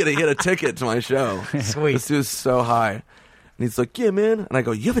had a ticket to my show. Sweet. This dude was so high. And he's like, yeah, man. And I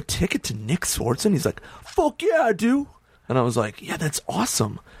go, you have a ticket to Nick Swardson? He's like, fuck yeah, I do. And I was like, yeah, that's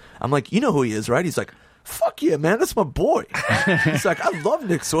awesome. I'm like, you know who he is, right? He's like, fuck yeah, man, that's my boy. He's like, I love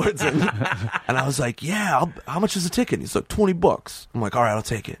Nick Swardson. And I was like, yeah, how much is the ticket? And he's like, $20. I'm like, all right, I'll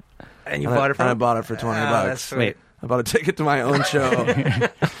take it. And you And bought it for I bought it for $20. that's sweet. Wait, I bought a ticket to my own show.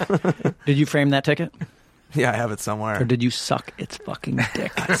 did you frame that ticket, Yeah, I have it or somewhere. did you suck its fucking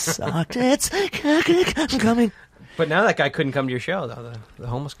dick? I sucked it. I'm coming. But now that guy couldn't come to your show, though. The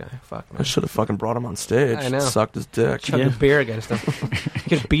homeless guy. Fuck, I man. should have fucking brought him on stage. I know. Sucked his dick. Chug Yeah. a beer against him. You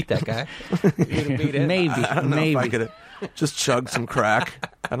could have beat that guy. You could have beat him. Maybe, I don't know maybe. if I could have just chugged some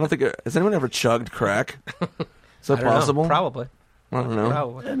crack. I don't think... Has anyone ever chugged crack? Is that I don't know. possible? Probably. I don't know.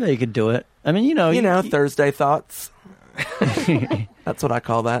 Probably. I know you could do it. I mean, you know, Thursday thoughts. That's what I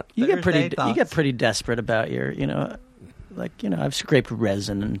call that. You get Thursday pretty thoughts. desperate about your, I've scraped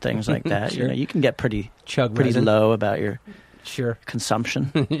resin and things like that. Sure. You can get pretty Chug pretty resin. low about your Sure.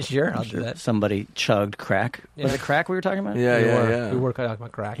 consumption. Sure, I'll do that. Somebody chugged crack. Was Yeah. it crack we were talking about? Yeah, we yeah, were. yeah. We were talking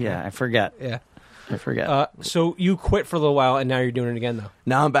about crack. Yeah, I forget. Yeah. I forget. So you quit for a little while, and now you're doing it again, though.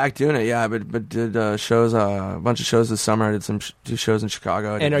 Now I'm back doing it. Yeah, but did shows, a bunch of shows this summer. I did two shows in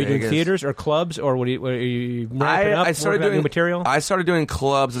Chicago. I did And are you Vegas. doing theaters or clubs, or what are you ramping up? I started working on doing new material. I started doing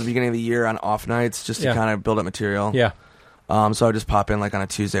clubs at the beginning of the year on off nights just to Yeah. kind of build up material. Yeah, So I would just pop in like on a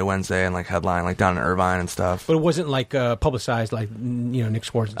Tuesday, Wednesday, and like headline like down in Irvine and stuff. but it wasn't like publicized, like Nick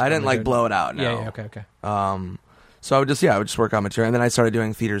Swardson. I didn't like blow it out. No. Yeah, okay. So I would just work on material, and then I started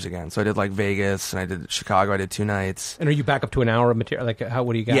doing theaters again. So I did like Vegas, and I did Chicago. I did 2 nights. And are you back up to an hour of material? Like,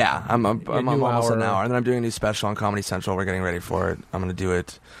 what do you got? Yeah, I'm new almost an hour. hour, and then I'm doing a new special on Comedy Central. We're getting ready for it. I'm going to do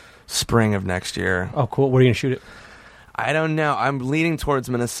it spring of next year. Oh, cool. Where are you gonna shoot it? I don't know. I'm leaning towards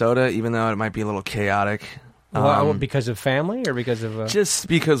Minnesota, even though it might be a little chaotic. Because of family or because of Just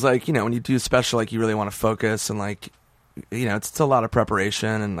because, like, when you do a special, like, you really want to focus, and like, it's a lot of preparation,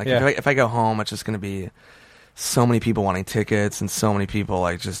 and like, Yeah. if I go home, it's just going to be so many people wanting tickets, and so many people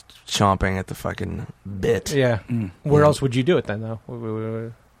like just chomping at the fucking bit. Yeah. Where else would you do it then,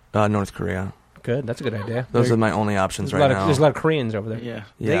 though? North Korea. Good. That's a good idea. Those are my only options There's right a lot now. of, there's a lot of Koreans over there. yeah.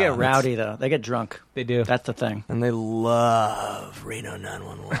 Yeah, They get that's- rowdy, though. They get drunk. They do. That's the thing. And they love Reno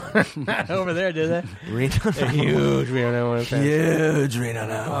 911. over there, do they? Reno, A huge Reno fan. huge Reno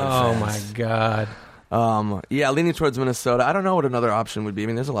 911. Oh my God. Yeah, leaning towards Minnesota. I don't know what another option would be. I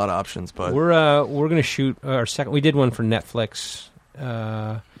mean, there's a lot of options, but We're gonna shoot our second. We did one for Netflix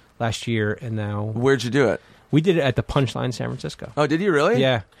last year, and now where'd you do it? we did it at the Punchline, San Francisco. Oh, did you really?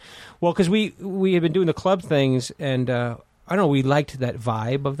 Yeah. Well, because we had been doing the club things, and I don't know, we liked that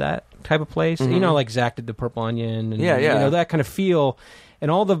vibe of that type of place. Mhm. You know, like Zach did the Purple Onion, and Yeah, yeah. you know, that kind of feel. And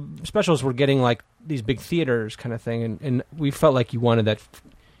all the specials were getting like these big theaters kind of thing, and we felt like you wanted that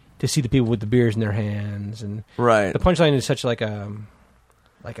to see the people with the beers in their hands, and Right. the Punchline is such like a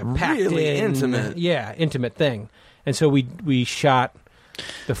packed Really in, intimate. intimate thing. And so we shot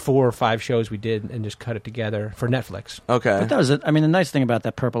the 4 or 5 shows we did and just cut it together for Netflix. Okay. But that was it. I mean, the nice thing about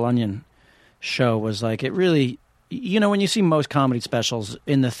that Purple Onion show was like it really, when you see most comedy specials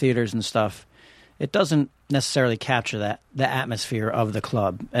in the theaters and stuff, it doesn't necessarily capture the atmosphere of the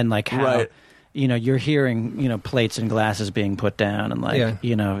club and like how Right. you're hearing plates and glasses being put down and like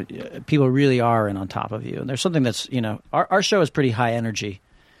Yeah. people really are in on top of you. And there's something that's our show is pretty high energy,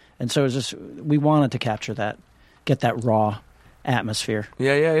 and so it's just we wanted to capture that, get that raw atmosphere.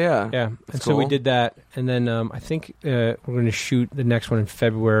 Yeah. Yeah, and That's so we cool. did that, and then I think we're going to shoot the next one in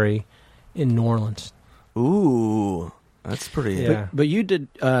February in New Orleans. Ooh, that's pretty. Yeah. But you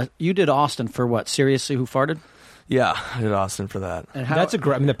did Austin for what? Seriously, Who Farted? Yeah, I did Austin for that. And how, That's a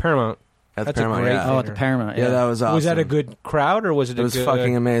great. I mean, the Paramount. At That's the a Paramount, great yeah. Oh, at the Paramount. Yeah, that was awesome. Was that a good crowd, or was it? It was a good,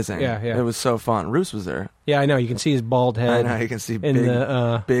 fucking amazing. Yeah, yeah. It was so fun. Roos was there. Yeah, I know. You can see his bald I head know you can see in big,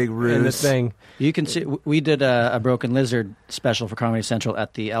 the big in the Roos. thing. You can see we did a Broken Lizard special for Comedy Central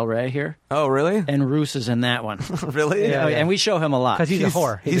at the El Rey here, Oh, really? and Roos is in that one. Really? Yeah, yeah. And we show him a lot. Because he's a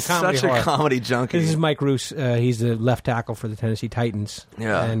whore. He's a comedy such whore. a comedy junkie. This is Mike Roos. He's the left tackle for the Tennessee Titans.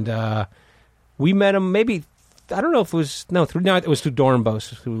 Yeah. And we met him maybe, I don't know if it was, it was through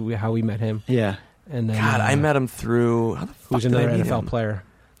Dornbos, how we met him. Yeah. And then, God, I met him through. How the fuck who's did I another meet NFL him? player.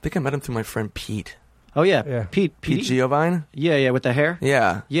 I think I met him through my friend Pete. Oh yeah. Yeah. Pete. Pete Giovine? Yeah, with the hair.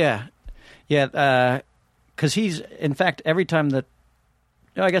 Yeah. Yeah. Because he's in fact every time that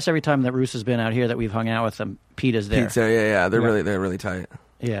Roos has been out here that we've hung out with him, Pete is there. Pete's there. Yeah. They're Yeah. really tight.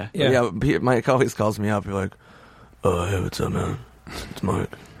 Yeah. Yeah. Yeah. Pete, Mike always calls me up. He's like, "Hey, what's up, man? It's Mike.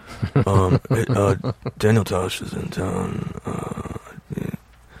 Daniel Tosh is in town.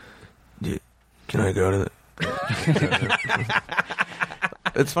 Can I go to the?"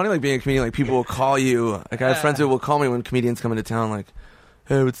 It's funny, like being a comedian. Like people will call you. Like I have friends who will call me when comedians come into town. Like,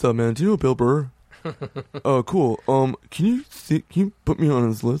 "Hey, what's up, man? Do you know Bill Burr?" Oh, cool. Can you put me on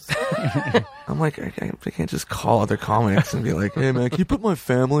his list? I'm like, I can't just call other comics and be like, "Hey, man, can you put my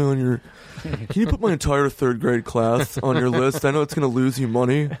family on your? Can you put my entire 3rd grade class on your list? I know it's going to lose you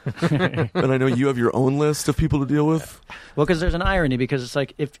money, and I know you have your own list of people to deal with." Well, because there's an irony, because it's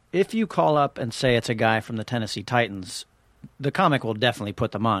like if you call up and say it's a guy from the Tennessee Titans, the comic will definitely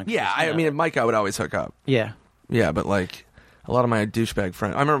put them on. Yeah, I mean, Mike, I would always hook up. Yeah. Yeah, but like a lot of my douchebag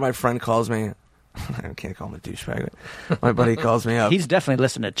friends. I remember my friend calls me. I can't call him a douchebag. But my buddy calls me up. He's definitely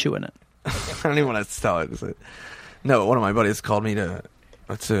listening to Chewing It. I don't even want to tell it. No, one of my buddies called me to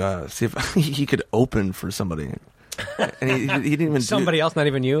see if he could open for somebody. And he didn't even Somebody else, not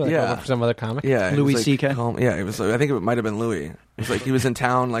even you. Like Yeah. over for some other comic. Yeah, Louis like, C.K.? Yeah, it was. Like, I think it might have been Louis. It was like he was in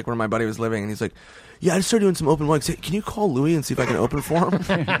town, like where my buddy was living, and he's like, "Yeah, I just started doing some open mics. Hey, can you call Louis and see if I can open for him?"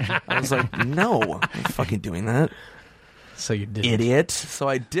 I was like, "No, I'm not fucking doing that, So you did. idiot." So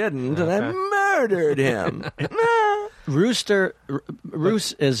I didn't, and I murdered him. Roos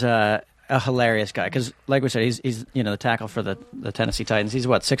is a hilarious guy because, like we said, he's the tackle for the Tennessee Titans. He's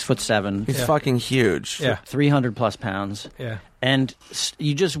what, 6'7", He's fucking huge. Yeah. 300 plus pounds. Yeah. And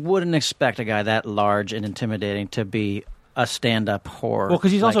you just wouldn't expect a guy that large and intimidating to be a stand-up whore. Well,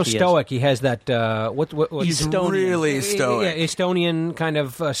 because he's like also he is. stoic. He has that what He's Estonian. Really stoic. Yeah, Estonian kind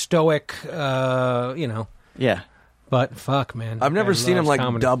of stoic. Yeah. But fuck, man, I've never Guy seen him loves like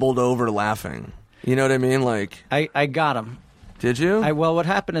comedy. doubled over laughing. You know what I mean? Like, I got him. did you? Well, what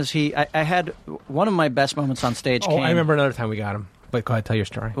happened is I had one of my best moments on stage. Oh, I remember another time we got him. But go ahead, tell your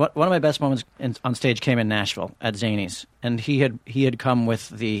story. One of my best moments on stage came in Nashville at Zany's, and he had come with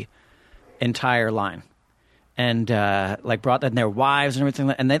the entire line, and brought their wives and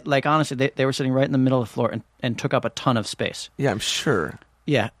everything, and they honestly they were sitting right in the middle of the floor and took up a ton of space. Yeah, I'm sure.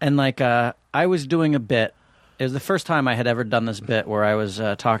 Yeah, and I was doing a bit. It was the first time I had ever done this bit where I was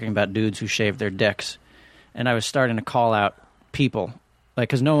talking about dudes who shaved their dicks, and I was starting to call out people.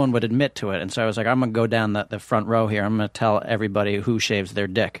 Because no one would admit to it. And so I was like, I'm going to go down the front row here. I'm going to tell everybody who shaves their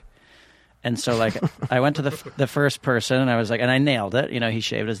dick. And so, I went to the first person, and I was like, and I nailed it. He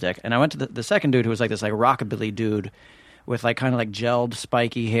shaved his dick. And I went to the second dude who was like this rockabilly dude with kind of gelled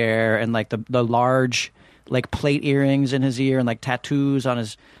spiky hair and the large plate earrings in his ear and tattoos on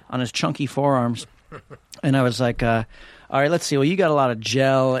his chunky forearms. And I was like, all right, let's see. Well, you got a lot of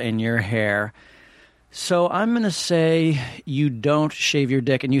gel in your hair. So I'm going to say you don't shave your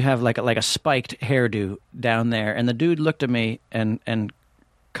dick and you have like a spiked hairdo down there. And the dude looked at me and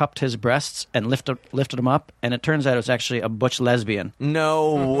cupped his breasts and lifted them up. And it turns out it was actually a butch lesbian.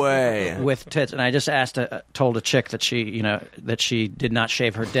 No way. With tits. And I just told a chick that she did not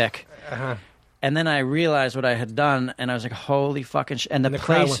shave her dick. Uh-huh. And then I realized what I had done, and I was like, holy fucking shit. And the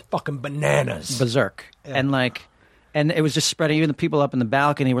crowd place went fucking bananas. berserk. Yeah. And it was just spreading. Even the people up in the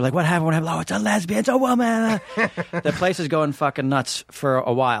balcony were like, what happened? What happened? Oh, it's a lesbian. It's a woman. The place is going fucking nuts for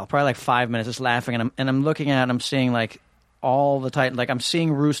a while. Probably 5 minutes just laughing. And I'm looking at it and I'm seeing all the Titan. I'm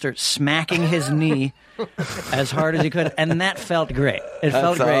seeing Rooster smacking his knee as hard as he could. And that felt great. It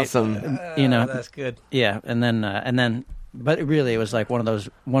felt great. Awesome. That's good. Yeah. And then, but really it was one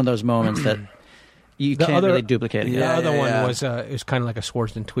of those moments that you can't really duplicate it. The other one was it was kind of like a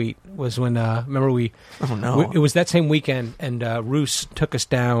Swardson tweet. Was when remember we? Oh no! It was that same weekend, and Roos took us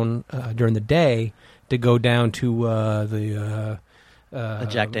down during the day to go down to the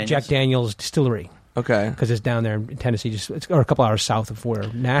Jack Daniel's distillery. Okay. Because it's down there in Tennessee, or a couple hours south of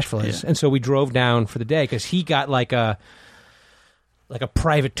where Nashville is, and so we drove down for the day because he got like a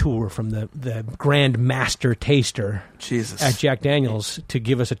private tour from the Grand Master Taster at Jack Daniel's to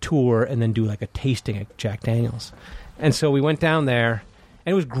give us a tour and then do a tasting at Jack Daniel's. And so we went down there,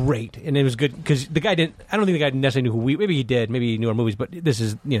 and it was great, and it was good because the guy didn't. I don't think the guy necessarily knew maybe he did, maybe he knew our movies, but this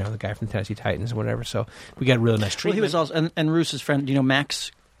is the guy from Tennessee Titans or whatever. So we got a really nice treatment. Well, he was also and Roos's friend,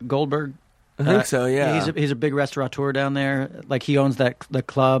 Max Goldberg. I think so, yeah. He's a big restaurateur down there. He owns the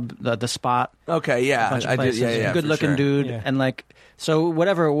club, the Spot. Okay, yeah, I did. Yeah, good looking dude, yeah. and so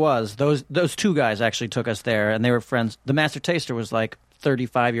whatever it was, those two guys actually took us there, and they were friends. The Master Taster was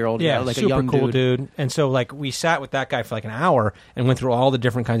 35-year-old, super a young cool dude. And so we sat with that guy for an hour and went through all the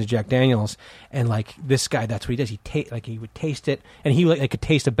different kinds of Jack Daniels. And this guy, that's what he does. He would taste it, and he could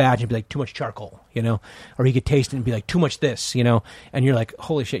taste a batch and be too much charcoal, or he could taste it and be too much this, and you're like,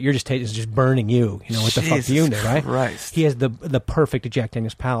 holy shit, you're just tasting, it's just burning you, what the fuck do you know, right? Christ. He has the perfect Jack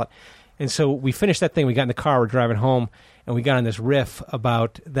Daniels palate. And so we finished that thing. We got in the car. We're driving home, and we got on this riff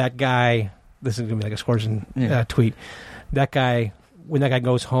about that guy. This is going to be a Swardson tweet. That guy, when that guy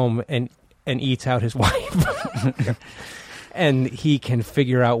goes home and eats out his wife, and he can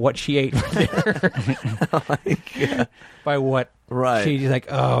figure out what she ate there. Oh my God. By what? Right. She's like,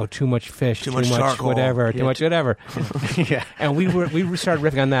 oh, too much fish, too much charcoal. whatever, too much whatever. Yeah. And we started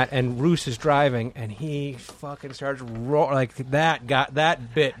riffing on that, and Roos is driving, and he fucking starts roaring.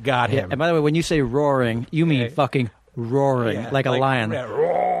 That bit got him. And by the way, when you say roaring, you mean fucking roaring like a lion. Yeah,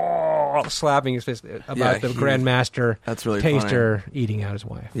 roar, slapping his fist about the Grandmaster That's really Taster eating out his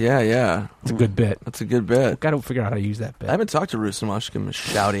wife. Yeah. It's a good bit. That's a good bit. Got to figure out how to use that bit. I haven't talked to Roos in a while. I should give him a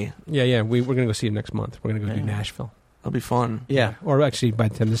shouty. Yeah. We're going to go see him next month. We're going to go do Nashville. That'll be fun. Yeah. Or actually, by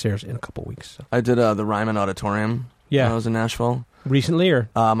the time this airs, in a couple weeks. So. I did the Ryman Auditorium. Yeah. When I was in Nashville. Recently, or?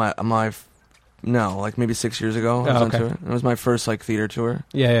 No, maybe 6 years ago. I was into it. It was my first theater tour.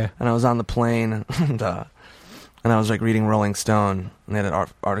 Yeah. And I was on the plane, and and I was like reading Rolling Stone, and they had an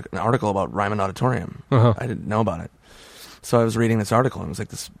article about Ryman Auditorium. Uh-huh. I didn't know about it. So I was reading this article, and it was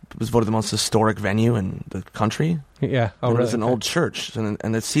like it was voted the most historic venue in the country. Yeah. Oh, and really? It was an old church, and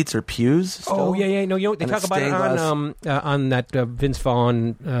the seats are pews. Still. Oh, yeah. No, they And talk it's about it stained on that Vince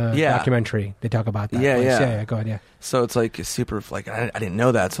Vaughn documentary. They talk about that. Yeah, place. yeah. Yeah, go ahead, yeah. So it's like super, like, I didn't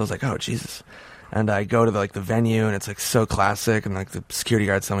know that, so I was like, oh, Jesus. And I go to the venue, and it's like so classic, and like the security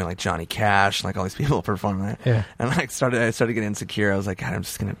guards tell me like Johnny Cash, and like all these people perform there. Yeah. And I started getting insecure. I was like, God, I'm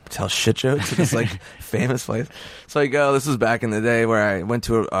just gonna tell shit jokes at this like famous place. So I go. This was back in the day where I went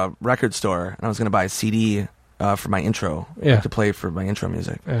to a record store, and I was gonna buy a CD for my intro, to play for my intro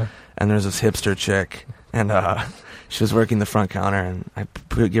music. Yeah. And there's this hipster chick, and she was working the front counter, and I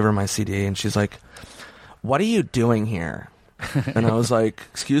give her my CD, and she's like, "What are you doing here?" And I was like,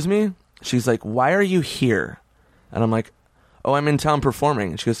 "Excuse me?" She's like, "Why are you here?" And I'm like, "Oh, I'm in town performing."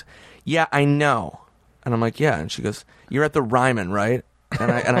 And she goes, "Yeah, I know." And I'm like, "Yeah." And she goes, "You're at the Ryman, right?"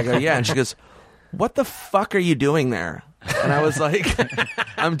 And I go, "Yeah." And she goes, "What the fuck are you doing there?" And I was like,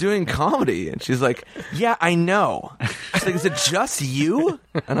 "I'm doing comedy." And she's like, "Yeah, I know." She's like, "Is it just you?"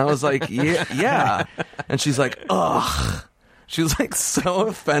 And I was like, "Yeah." And she's like, "Ugh." She was like so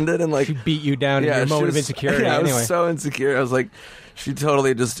offended and like She beat you down in your moment of insecurity. Yeah, anyway. I was so insecure. I was like, she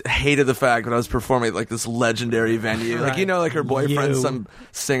totally just hated the fact that I was performing at like this legendary venue. Like, you know, like her boyfriend's You. some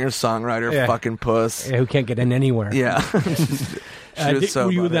singer-songwriter Yeah. fucking puss. Yeah, who can't get in anywhere. Yeah. She was so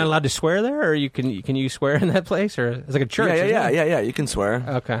were you buttered. not allowed to swear there, or can you swear in that place, or it's like a church? Yeah, isn't it? yeah. You can swear.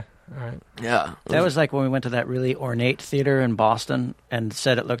 Okay, all right. Yeah. That was like when we went to that really ornate theater in Boston and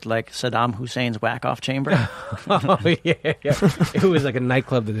said it looked like Saddam Hussein's whack-off chamber. Oh yeah. It was like a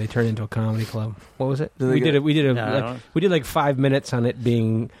nightclub that they turned into a comedy club. What was it? Did they We get- did like 5 minutes on it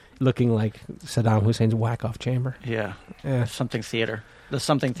looking like Saddam Hussein's whack-off chamber. Yeah. Yeah, Something theater. The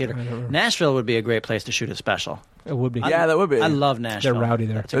Something Theater. I don't remember. Nashville would be a great place to shoot a special. it would be. Yeah, that would be. I love Nashville. They're rowdy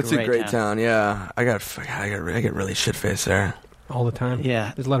there. It's a great town. Yeah. I get really shit-faced there. all the time.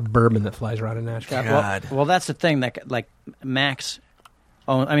 Yeah. There's a lot of bourbon that flies around in Nashville. God. Well, that's the thing that like Max.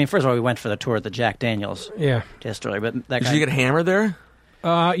 I mean, first of all, we went for the tour at the Jack Daniels Yeah. distillery, but that Did guy, you get hammered there?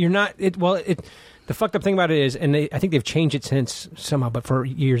 You're not. The fucked up thing about it is, and I think they've changed it since somehow, but for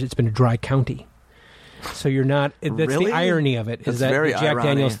years it's been a dry county. So you're not. That's Really? the irony of it. That's Is that very the Jack irony.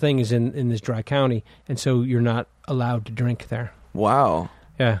 Daniels thing is in this dry county, and so you're not allowed to drink there. Wow.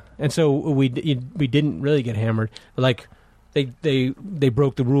 Yeah, and so we didn't really get hammered. Like they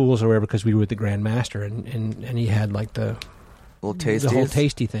broke the rules or whatever because we were with the Grand Master, and he had like the whole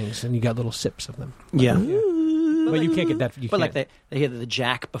tasty things, and you got little sips of them. yeah. But you can't get that. But like they hit the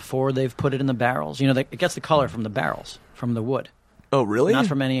Jack before they've put it in the barrels. You know, it gets the color from the barrels, from the wood, Oh, really? not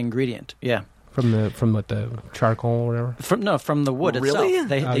from any ingredient. Yeah. from the charcoal or whatever. From the wood Really? itself.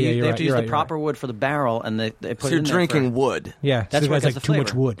 They you're have to right, use you're the right, proper wood for the barrel, and they put So it you're in there drinking for, wood. Yeah, That's so where it it's gets like the too flavor.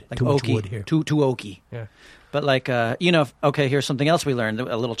 much wood. Like Too much oaky, wood here. Too oaky. Yeah. But like here's something else we learned,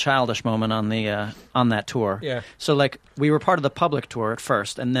 a little childish moment on the on that tour. Yeah. So like we were part of the public tour at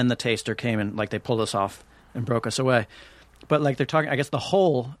first, and then the taster came and like they pulled us off and broke us away. But like they're talking, I guess the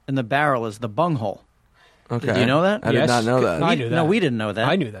hole in the barrel is the bung hole. Okay. Did you know that? I did Yes. not know that. I knew that. No, we didn't know that.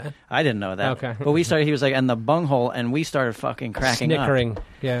 I knew that. I didn't know that. Okay. But we started. He was like, and the bung hole, and we started fucking cracking Snickering. up.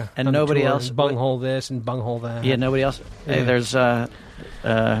 Yeah. And on the nobody tour, else- and bunghole this and bunghole that. Yeah, nobody else. Yeah. Hey, there's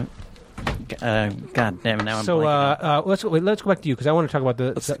God damn it! Now I'm So blanking out. let's go back to you because I want to talk about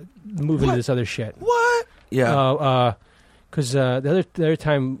move into this other shit. What? Yeah. Because the other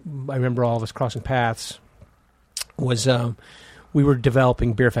time I remember all of us crossing paths was we were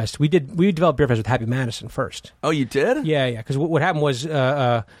developing Beer Fest. We developed Beer Fest with Happy Madison first. Oh, you did? Yeah. Because what happened was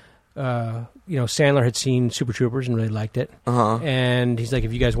Sandler had seen Super Troopers and really liked it. Uh-huh. And he's like,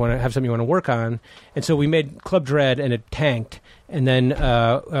 if you guys want to have something you want to work on. And so we made Club Dread and it tanked. And then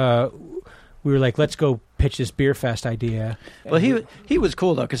we were like, let's go pitch this Beer Fest idea. Well, he was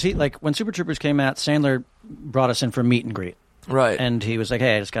cool though, because he like when Super Troopers came out, Sandler brought us in for a meet and greet, Right. and he was like,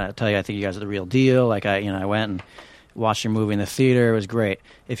 "Hey, I just gotta tell you, I think you guys are the real deal." Like I went and watched your movie in the theater. It was great.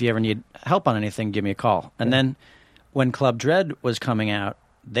 If you ever need help on anything, give me a call. And then when Club Dread was coming out,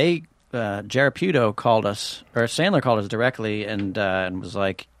 Jared Puto called us, or Sandler called us directly, and was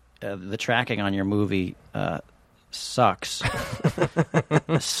like, "The tracking on your movie sucks."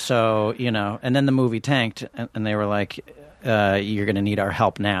 So and then the movie tanked, and they were like, "You're going to need our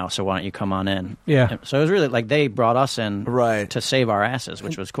help now, so why don't you come on in?" Yeah. And so it was really like they brought us in Right. to save our asses,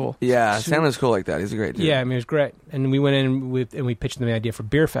 which was cool. Yeah, Sam was cool like that. He's a great dude. Yeah, I mean, it was great. And we went in and we pitched them the idea for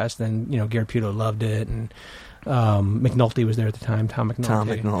Beer Fest. And, Gary Puto loved it. And McNulty was there at the time, Tom McNulty. Tom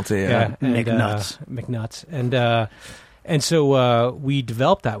McNulty, yeah. And, McNuts. McNuts. And so we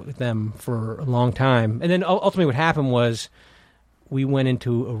developed that with them for a long time. And then ultimately what happened was we went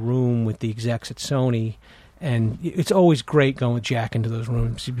into a room with the execs at Sony, and it's always great going with Jack into those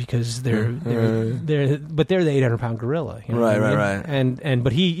rooms because they're the 800-pound gorilla. You know what I mean? Right.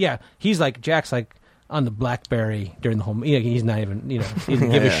 But he's like, Jack's like on the BlackBerry during the whole, he's not even, he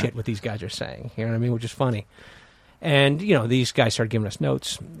doesn't give a shit what these guys are saying. You know what I mean? Which is funny. And, these guys started giving us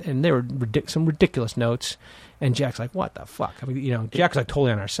notes, and they were some ridiculous notes. And Jack's like, what the fuck? I mean, Jack's like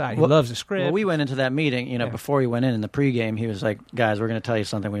totally on our side. He loves the script. Well, we went into that meeting, before we went in the pregame, he was like, guys, we're going to tell you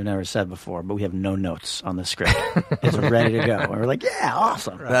something we've never said before, but we have no notes on the script. It's ready to go. And we're like, yeah,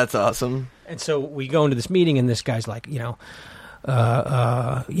 awesome. Right. That's awesome. And so we go into this meeting, and this guy's like,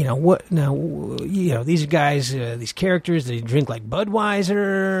 what now? These guys, these characters, they drink like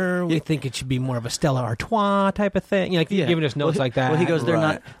Budweiser. We think it should be more of a Stella Artois type of thing. Giving us notes like that. Well, he goes, they're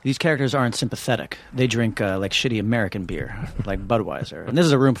not. These characters aren't sympathetic. They drink like shitty American beer, like Budweiser. And this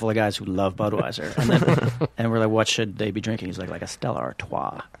is a room full of guys who love Budweiser. And we're like, what should they be drinking? He's like a Stella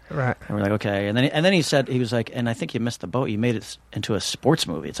Artois. Right. And we're like, okay. And then he said, he was like, and I think you missed the boat. You made it into a sports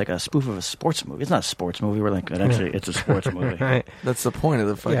movie. It's like a spoof of a sports movie. It's not a sports movie. We're like, actually, it's a sports movie. Right. That's the point of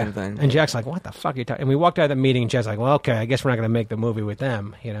the fucking thing. And Jack's like, what the fuck are you talking? And we walked out of the meeting, and Jack's like, well, okay, I guess we're not going to make the movie with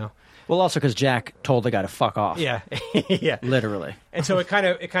them, Well, also because Jack told the guy to fuck off. Yeah. Yeah. Literally. And so it kind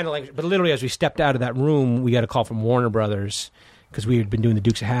of like, but literally as we stepped out of that room, we got a call from Warner Brothers because we had been doing the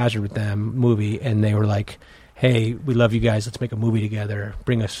Dukes of Hazzard with them movie, and they were like, hey, we love you guys. Let's make a movie together.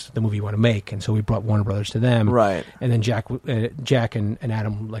 Bring us the movie you want to make. And so we brought Warner Brothers to them. Right. And then Jack and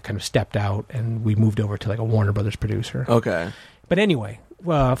Adam like kind of stepped out, and we moved over to like a Warner Brothers producer. Okay. But anyway,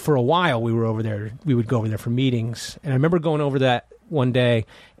 for a while we were over there. We would go over there for meetings. And I remember going over that one day,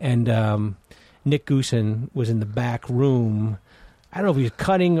 and Nick Goosen was in the back room. I don't know if he was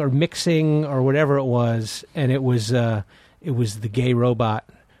cutting or mixing or whatever it was. And it was the gay robot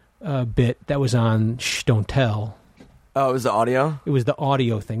bit that was on Shh, Don't Tell. Oh, it was the audio? It was the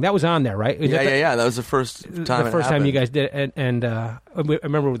audio thing. That was on there, right? Yeah. That was the first time the first time you guys did it. And I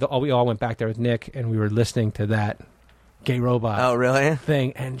remember we all went back there with Nick, and we were listening to that gay robot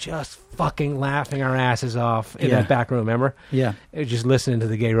thing and just fucking laughing our asses off in that back room, remember? Yeah. It was just listening to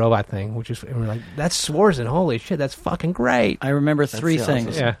the gay robot thing, and we're like, that's Swardson. Holy shit, that's fucking great. I remember three things.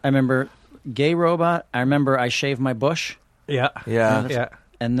 Awesome. Yeah. I remember gay robot. I remember I shaved my bush. Yeah. Yeah.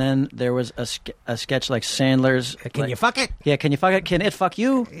 And then there was a sketch like Sandler's. Can you fuck it? Yeah, can you fuck it? Can it fuck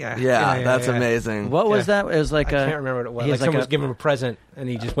you? Yeah, that's amazing. What was that? It was like I can't remember what it was. Like someone was giving him a present, and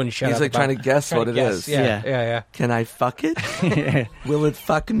he just wouldn't shut up. He's like trying to guess what it is. Yeah. Can I fuck it? Will it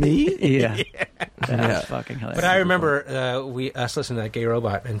fuck me? Yeah. That's fucking hilarious. But I remember us listening to that gay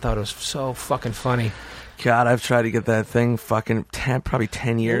robot and thought it was so fucking funny. God, I've tried to get that thing fucking probably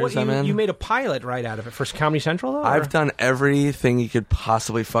 10 years. You made a pilot right out of it for Comedy Central, though? I've done everything you could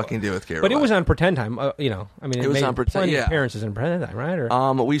possibly fucking do with gay robot. But it was on Pretend Time, I mean, it was on Pretend. Plenty of appearances in Pretend Time, right?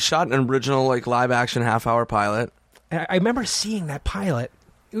 Or? We shot an original like live action half-hour pilot. I remember seeing that pilot.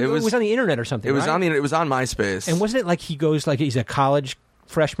 It was on the internet or something. It was right? on the. It was on MySpace. And wasn't it like he goes like he's a college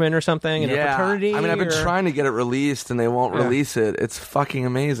freshman or something in a fraternity? I mean, I've been trying to get it released, and they won't release it. It's fucking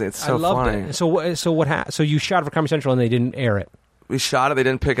amazing. It's so funny. It. So what happened? So you shot it for Comedy Central, and they didn't air it. We shot it. They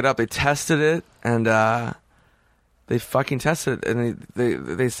didn't pick it up. They tested it, and they fucking tested it, and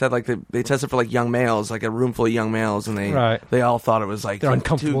they said like they tested for like young males, like a room full of young males, and they all thought it was like they're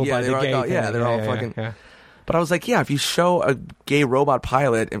uncomfortable by the gay thing. They're all fucking. Yeah. But I was like, if you show a gay robot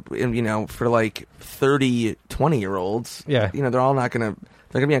pilot, for like 30, 20-year-olds, they're all not going to.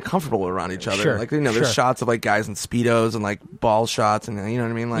 They're going to be uncomfortable around each other. Sure, like, there's shots of like guys in Speedos and like ball shots, and you know what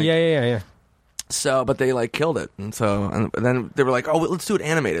I mean? Like, yeah. So, but they like killed it, and then they were like, "Oh, let's do it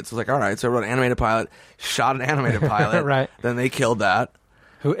animated." So I was like, "All right." So I wrote an animated pilot, shot an animated pilot, Right. Then they killed that.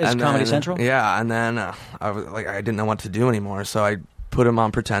 Who is Comedy Central? Yeah, and then I was like, I didn't know what to do anymore, so I put him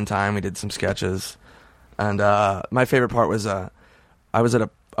on Pretend Time. We did some sketches, and my favorite part was I was at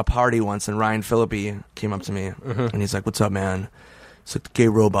a party once, and Ryan Phillippe came up to me, and he's like, "What's up, man?" It's like, the gay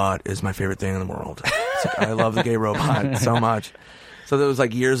robot is my favorite thing in the world. It's like, I love the gay robot so much. So that was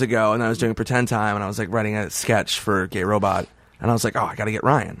like years ago, and I was doing Pretend Time, and I was like writing a sketch for Gay Robot, and I was like, I got to get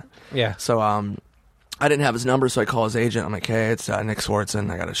Ryan. Yeah. So I didn't have his number, so I call his agent. I'm like, hey, it's Nick Swardson.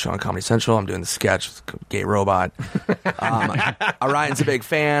 I got a show on Comedy Central. I'm doing the sketch with Gay Robot. Ryan's a big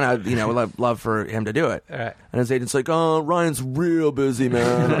fan. I would love for him to do it. Right. And his agent's like, Ryan's real busy,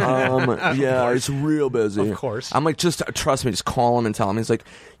 man. Yeah, he's real busy. Of course. I'm like, just trust me. Just call him and tell him. He's like,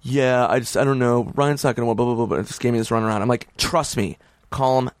 yeah, I don't know. Ryan's not going to want blah, blah, blah, blah. Just gave me this runaround. I'm like, trust me.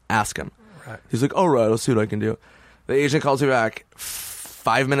 Call him. Ask him. Right. He's like, all right, I'll see what I can do. The agent calls me back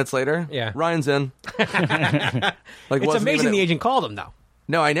 5 minutes later, Yeah. Ryan's in. Like, It's wasn't amazing even the agent called him, though.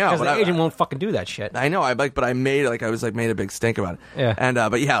 No, I know. Because But the agent won't fucking do that shit. I know. But I made made a big stink about it. Yeah. And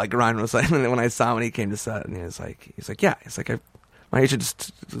but yeah, like Ryan was like, when I saw him when he came to set, and he's like, yeah, he's like, my agent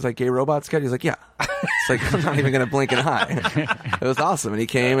just was like, gay robot sketch. He's like, yeah. It's like, I'm not even gonna blink an eye. It was awesome, and he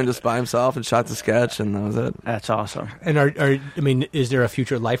came and just by himself and shot the sketch, and that was it. That's awesome. And is there a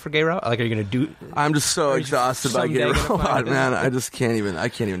future life for gay robot? Like, are you going to do? I'm just so exhausted by gay someday gonna robot, find man. I just can't even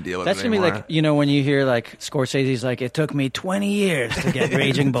deal with That's it gonna be anymore. like, when you hear like Scorsese's like, it took me 20 years to get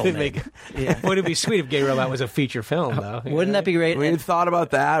Raging Bull made. Yeah. Would it be sweet if Gay Robot was a feature film, though? Wouldn't that be great? We thought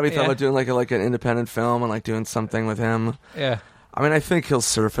about that. We thought Yeah. about doing like an independent film and like doing something with him. Yeah. I mean, I think he'll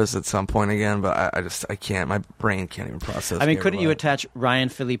surface at some point again, but I can't. My brain can't even process. I mean, Gay couldn't you Robot. attach Ryan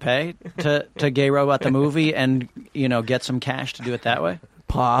Felipe to Gay Robot the movie and get some cash to do it that way?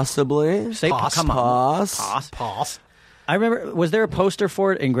 Possibly. Say, come on. Pause. I remember. Was there a poster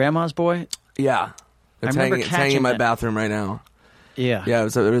for it in Grandma's Boy? Yeah. It's remember hanging in catching my that. bathroom right now. Yeah. Yeah,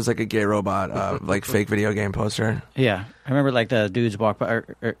 it was like a gay robot, like fake video game poster. Yeah. I remember like the dudes walk by.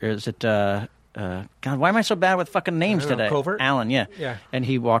 Or is it? God, why am I so bad with fucking names I don't know, today? Covert? Alan, yeah. Yeah. And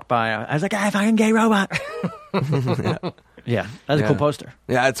he walked by. I was like, fucking Gay Robot. Yeah, that's a cool poster.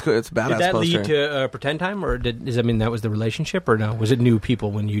 Yeah, it's cool. It's a badass Did that poster. lead to Pretend Time, or that was the relationship, or no? Was it new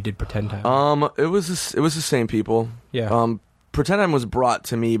people when you did Pretend Time? It was the same people. Yeah. Pretend Time was brought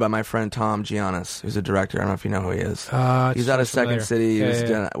to me by my friend Tom Giannis, who's a director. I don't know if you know who he is. He's out of Second City. He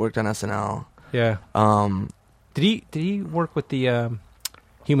worked on SNL. Yeah. Did he work with the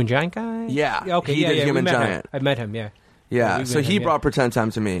Human Giant guy? Yeah. Okay. He did we Human met him. Giant. I met him. Yeah. Yeah, we so met he him, brought Pretend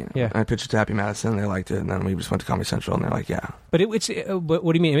Time to me. Yeah. I pitched it to Happy Madison. They liked it, and then we just went to Comedy Central, and they're like, "Yeah." But what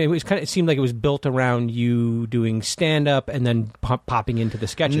do you mean? It seemed like it was built around you doing stand up and then popping into the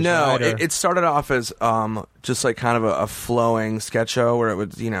sketches. No, right? it started off as just like kind of a flowing sketch show where it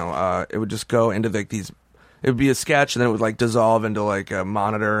would it would just go into like these. It would be a sketch, and then it would like dissolve into like a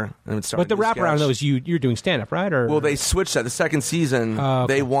monitor, and it would start. But the a wraparound sketch. though is you're doing stand up, right? Or Well, they switched that. The second season,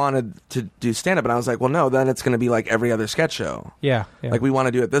 Okay. they wanted to do stand up, and I was like, well, no, then it's going to be like every other sketch show. yeah. Like we want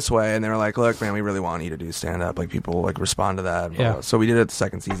to do it this way, and they were like, "Look, man, we really want you to do stand up. Like people like respond to that." Yeah. So we did it the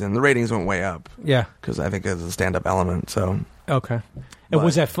second season. The ratings went way up Yeah. because I think there's a stand up element. So Okay. And But-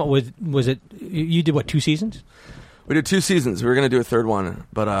 was that fun? Was it? You did what? 2 seasons? we did 2 seasons. We were going to do a third one,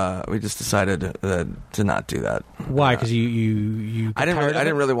 but we just decided to not do that. Why? Because you. I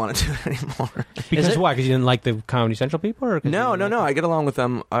didn't really want to do it anymore. Because why? Because you didn't like the Comedy Central people, or 'cause No. you didn't like I get along with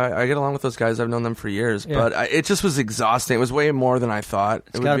them. I get along with those guys. I've known them for years, Yeah. but it just was exhausting. It was way more than I thought.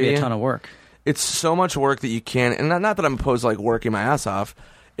 It's got to be a ton of work. It's so much work that you can't, and not that I'm opposed to like working my ass off.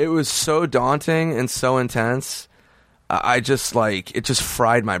 It was so daunting and so intense. I just it just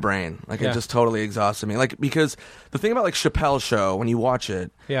fried my brain. Like Yeah. it just totally exhausted me. Like because the thing about like Chappelle's show, when you watch it,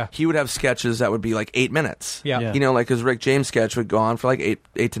 Yeah. he would have sketches that would be like 8 minutes. Yeah. Yeah. You know, like his Rick James sketch would go on for like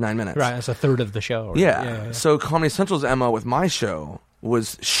 8 to 9 minutes. Right, that's a third of the show. Yeah. So Comedy Central's MO with my show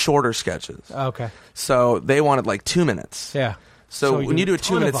was shorter sketches. Okay. So they wanted like 2 minutes. Yeah. So you when you do a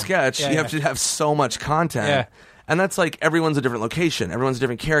ton of 2-minute them. sketch, Yeah, you have to have so much content. Yeah. And that's like everyone's a different location, everyone's a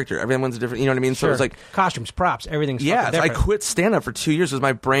different character, everyone's a different, you know what I mean? So Sure. it's like, costumes, props, everything's yeah, fucking I different. quit stand up for 2 years because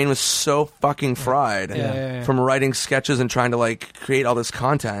my brain was so fucking fried Yeah. from writing sketches and trying to like create all this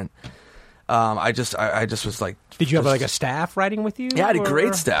content. I just was like, Did you have just- like a staff writing with you? yeah, I had a or-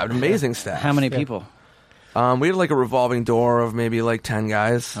 great staff, amazing staff. How many people? We had like a revolving door of maybe like 10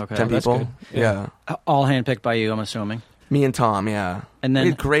 guys, Okay. 10 That's people. good. Yeah. All handpicked by you, I'm assuming. Me and Tom, yeah. And then- we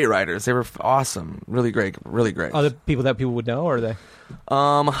had great writers. They were awesome. Really great. Really great. Other people that people would know, or are they?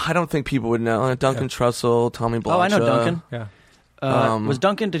 I don't think people would know. Duncan Trussell, Tommy Blacha. Oh, I know Duncan. Yeah. Was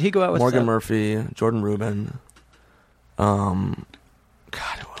Duncan? Did he go out with Morgan Murphy, Jordan Rubin. God,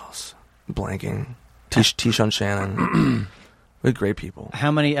 who else? Blanking. T-Shun Shannon. We had great people.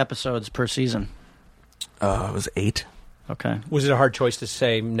 How many episodes per season? It was 8. Okay. Was it a hard choice to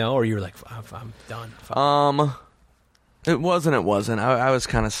say no, or you were like, I'm done? It wasn't. I was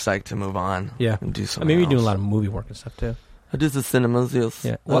kind of psyched to move on. Yeah. And do I something mean, you're doing a else. lot of movie work and stuff too. I do the cinemas, yes.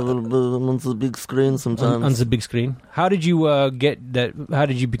 Yeah. I'm on the big screen sometimes. On the big screen. How did you get that? How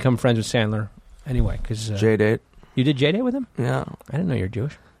did you become friends with Sandler? Anyway, because J-Date. you did J-Date with him. Yeah. I didn't know you're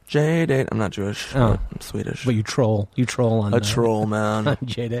Jewish. J-Date. I'm not Jewish. Oh. I'm Swedish. But you troll. You troll on a troll, man. on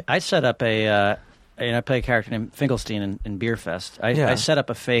J-Date. I set up I play a character named Finkelstein in Beer Fest. I set up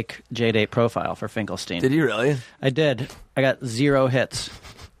a fake J-Date profile for Finkelstein. Did you really? I did. I got 0 hits.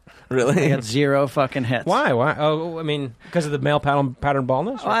 Really? I got 0 fucking hits. Why? Oh, I mean, because of the male pattern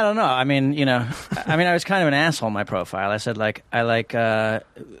baldness? Well, I don't know. I mean, I was kind of an asshole in my profile. I said, I like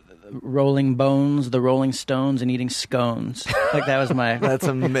rolling bones, the Rolling Stones, and eating scones. Like that was my. That's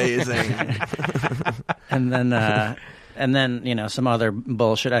amazing. And then some other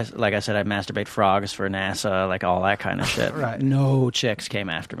bullshit. Like I said, I masturbate frogs for NASA, like all that kind of shit. Right. No chicks came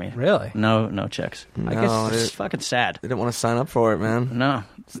after me. Really? No chicks. I guess it's fucking sad. They didn't want to sign up for it, man. No.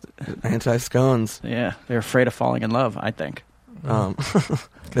 Anti-scones. Yeah, they're afraid of falling in love, I think.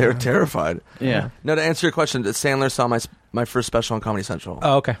 They were terrified. Yeah. No, to answer your question, Sandler saw my first special on Comedy Central.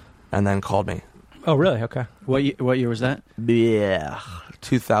 Oh, okay. And then called me. Oh, really? Okay. What year was that? Yeah.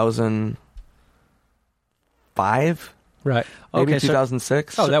 2005? Right. Maybe Okay,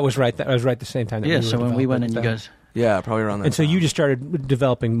 2006? Oh, that was right. That was right the same time. That Yeah, we were so when we went developing and you stuff. guys... Yeah, probably around that And so time. you just started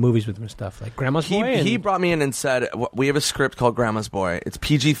developing movies with him and stuff, like Grandma's Boy? He brought me in and said, we have a script called Grandma's Boy. It's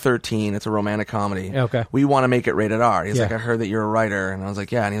PG-13. It's a romantic comedy. Okay. We want to make it rated R. He's Yeah. like, I heard that you're a writer. And I was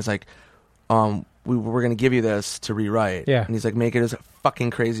like, yeah. And he's like, we're going to give you this to rewrite. Yeah. And he's like, make it as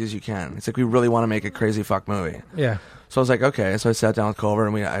fucking crazy as you can. He's like, we really want to make a crazy fuck movie. Yeah. So I was like, okay. So I sat down with Culver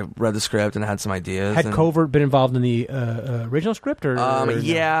and I read the script and had some ideas. Had and, Covert been involved in the original script? or no?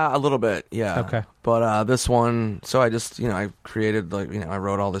 yeah, a little bit. Yeah. Okay. But this one, so I just, I created I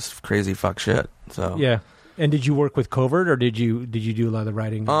wrote all this crazy fuck shit. So Yeah. And did you work with Covert, or did you do a lot of the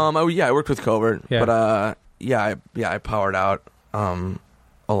writing? Yeah, I worked with Covert. Yeah. But I powered out a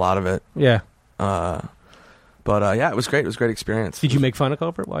lot of it. Yeah. But yeah, it was great. It was a great experience. Did you make fun of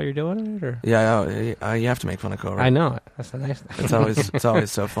Covert while you're doing it, or? Yeah, you have to make fun of Covert. I know it. That's a nice thing. It's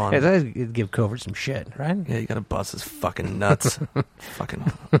always so fun. Yeah, that give Covert some shit, right? Yeah, you gotta bust his fucking nuts.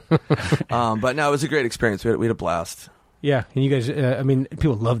 Fucking. But no, it was a great experience. We had a blast. Yeah, and you guys,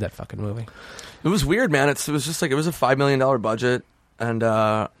 people love that fucking movie. It was weird, man. It was just like it was a $5 million budget, and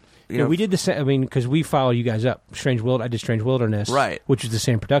we did the same. I mean, because we follow you guys up. I did Strange Wilderness, right? Which was the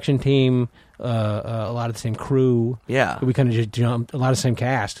same production team, a lot of the same crew. Yeah, we kind of just jumped. A lot of the same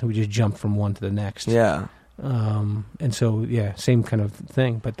cast. We just jumped from one to the next. Yeah, and so same kind of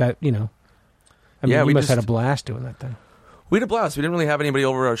thing. But that you must have had a blast doing that thing. We had a blast. We didn't really have anybody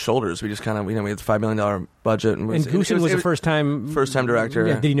over our shoulders. We just kind of, we had the $5 million budget. And Goosen was a first-time director.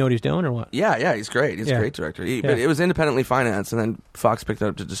 Yeah, did he know what he was doing or what? Yeah, he's great. He's a great director. But it was independently financed, and then Fox picked it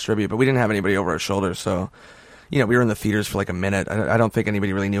up to distribute. But we didn't have anybody over our shoulders, so we were in the theaters for like a minute. I don't think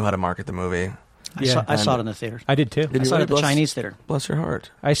anybody really knew how to market the movie. I saw it in the theater. I did too. I saw it at the Chinese theater. Bless your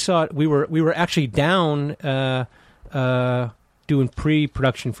heart. I saw it. We were actually down doing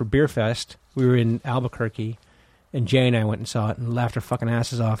pre-production for Beer Fest. We were in Albuquerque. And Jay and I went and saw it and laughed our fucking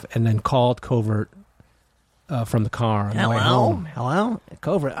asses off, and then called Covert from the car on the way home. Hello?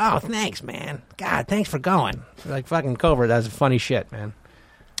 Covert. Oh, thanks, man. God, thanks for going. Like, fucking Covert, that's funny shit, man.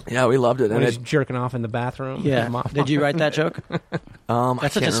 Yeah, we loved it. When he's jerking off in the bathroom. Yeah. Did you write that joke?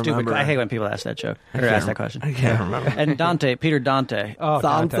 That's such a stupid. I hate when people ask that joke or ask that question. I can't remember. And Peter Dante. Oh,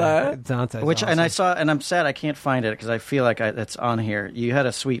 Dante. Which, awesome. and I saw, and I'm sad I can't find it because I feel like it's on here. You had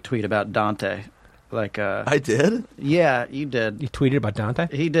a sweet tweet about Dante. Like I did? Yeah, you did. You tweeted about Dante?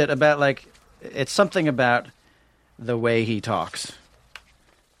 He did, about it's something about the way he talks.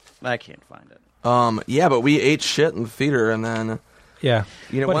 I can't find it. Yeah, but we ate shit in the theater, and then but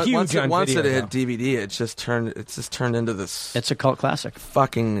once video, it hit DVD, it's just turned into this. It's a cult classic.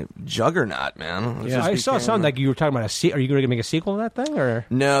 Fucking juggernaut, man. I saw something like you were talking about are you going to make a sequel to that thing, or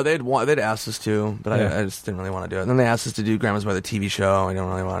no? They'd asked us to, but I just didn't really want to do it. And then they asked us to do Grandma's Boy, the TV show. I didn't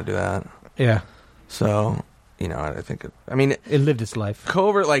really want to do that. Yeah. So, I think it lived its life.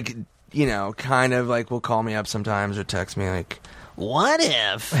 Covert, kind of will call me up sometimes or text me what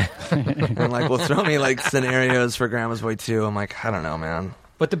if? And will throw me scenarios for Grandma's Boy 2. I'm like, I don't know, man.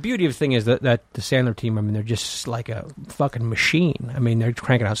 But the beauty of the thing is that the Sandler team, they're just like a fucking machine. They're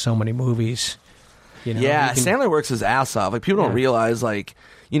cranking out so many movies. Yeah, Sandler works his ass off. People don't realize,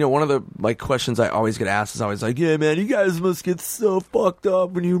 one of the questions I always get asked is always yeah, man, you guys must get so fucked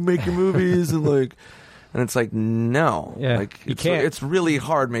up when you make your movies and and it's no, you can't. It's really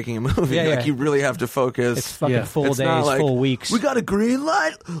hard making a movie. You really have to focus. It's fucking full days, full weeks. We got a green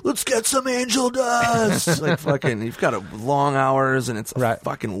light. Let's get some angel dust. You've got long hours and it's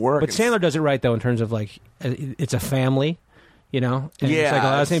fucking work. But Sandler does it right though, in terms of it's a family. And it's a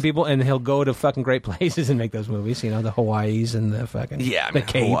lot of same people, and he'll go to fucking great places and make those movies. The Hawaiis and the fucking the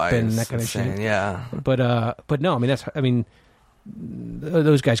Cape Hawaii and that kind of shit. Yeah, but no,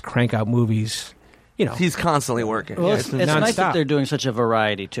 those guys crank out movies. He's constantly working. Well, it's nice that they're doing such a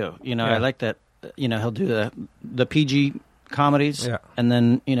variety too. I like that. He'll do the PG comedies, and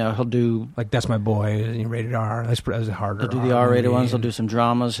then he'll do That's My Boy, rated R. That's a harder. He'll do the R-rated ones. He'll do some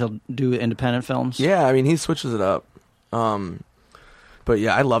dramas. He'll do independent films. Yeah, he switches it up. But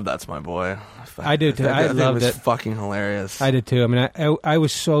yeah, I love That's My Boy. I do too. I think loved it was it. fucking hilarious. I did too. I mean, I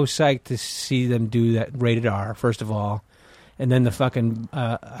was so psyched to see them do that rated R, first of all. And then the fucking,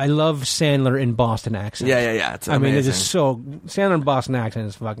 I love Sandler in Boston accent. Yeah. It's I mean, amazing. it is so, Sandler in Boston accent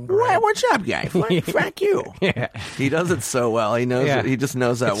is fucking great. Right, what's up, guy? Fuck you. Yeah. He does it so well. He knows it. He just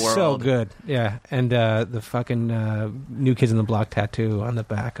knows that It's world. so good. Yeah. And the fucking New Kids on the Block tattoo on the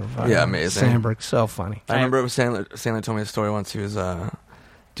back of amazing. Sandberg. So funny. I remember Sandler told me a story once. He was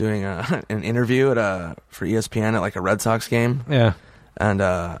doing an interview for ESPN at like a Red Sox game. Yeah.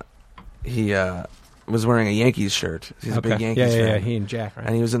 And he was wearing a Yankees shirt. He's a big Yankees fan. Yeah, he and Jack, right?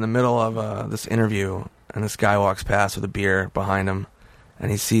 And he was in the middle of this interview, and this guy walks past with a beer behind him,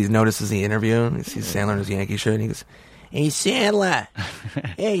 and notices the interview, and he sees Sandler in his Yankee shirt, and he goes, "Hey, Sandler!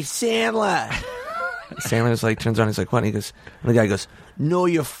 Hey, Sandler!" Sandler just like turns around, he's like, "What?" And he goes, and the guy goes, "Know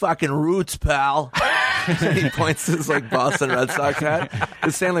your fucking roots, pal." And he points to his like Boston Red Sox hat.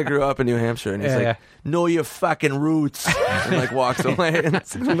 Because Sandler grew up in New Hampshire, and he's like, "Know your fucking roots," and like walks away. And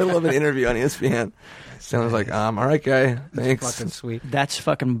it's in the middle of an interview on ESPN. Sandler's like, all right, guy, thanks. Fucking sweet. That's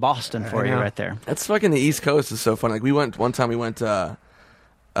fucking Boston for you right there. That's fucking the East Coast is so funny. Like we went to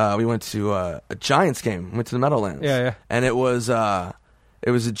a Giants game. We went to the Meadowlands. Yeah. And it was a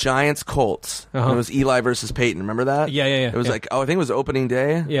Giants Colts. Uh-huh. And it was Eli versus Peyton. Remember that? Yeah. It was like, I think it was opening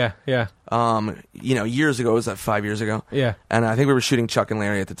day. Yeah. Years ago. Was that 5 years ago? Yeah. And I think we were shooting Chuck and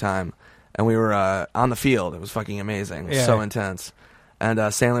Larry at the time. And we were on the field. It was fucking amazing. It was so intense. And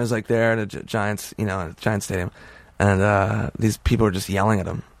Sandler's like there at a Giants, Giants Stadium. And these people are just yelling at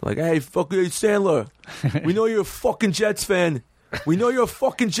him. Like, hey, Sandler, we know you're a fucking Jets fan. We know you're a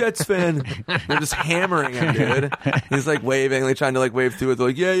fucking Jets fan. They're just hammering him, dude. He's like waving, like trying to like wave through it. They're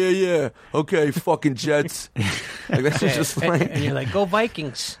like, yeah. Okay, fucking Jets. Like that's just like. And you're like, go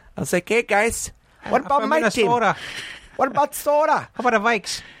Vikings. I was like, hey guys, what about my team? Minnesota. What about soda? How about the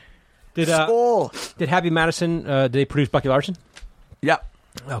Vikes? Skull. Did Happy Madison? Did they produce Bucky Larson? Yeah.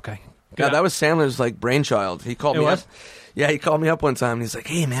 Okay. Yeah, that was Sandler's like brainchild. He called me was? up. Yeah, he called me up one time and he's like,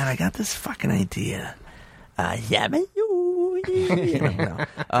 hey man, I got this fucking idea. He's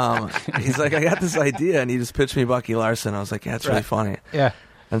like, I got this idea, and he just pitched me Bucky Larson. I was like, yeah, it's really funny. Yeah.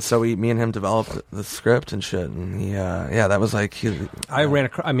 And so me and him developed the script and shit, and he, that was like. I ran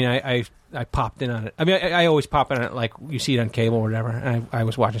across. I mean, I popped in on it. I mean, I always pop in on it, like you see it on cable or whatever. And I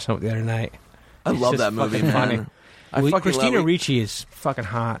was watching something the other night. I love that movie, man. Funny. I fucking Christina love it. Ricci is fucking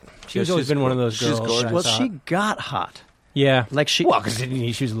hot. She's always been one of those girls. She's gorgeous. Well, she got hot. Yeah. Like she. Well, because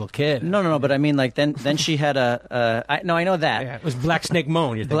she was a little kid. No. But I mean, like then she had I know that. Yeah, it was Black Snake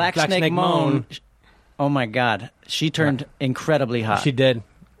Moan. You're thinking. Black Snake Moan. Oh my God, she turned incredibly hot. She did.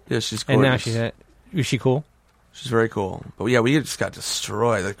 Yeah, she's gorgeous. And now she's it. Is she cool? She's very cool. But yeah, we just got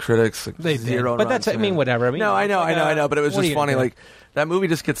destroyed. The critics, like, They zero. did. But that's, I mean, whatever. I mean, no, I know. But it was what are just you funny. gonna do? Like that movie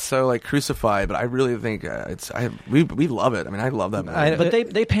just gets so like crucified. But I really think we love it. I mean, I love that movie.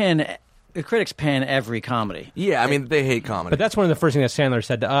 But they pan. The critics pan every comedy. Yeah, I mean, they hate comedy. But that's one of the first things that Sandler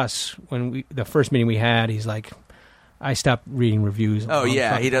said to us when the first meeting we had. He's like, I stopped reading reviews. Oh,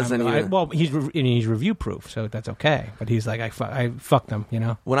 yeah, he doesn't even... Well, he's review proof, so that's okay. But he's like, I fucked them, you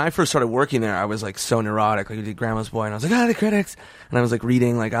know? When I first started working there, I was like so neurotic. Like we did Grandma's Boy, and I was like, the critics. And I was like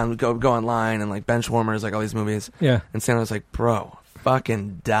reading, like go online and like Benchwarmers, like all these movies. Yeah. And Sandler was like, bro,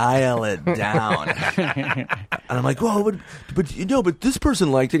 fucking dial it down. And I'm like, whoa, but this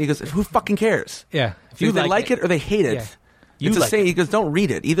person liked it. And he goes, who fucking cares? Yeah. If they like it or they hate it. Yeah. It's the same. He goes, don't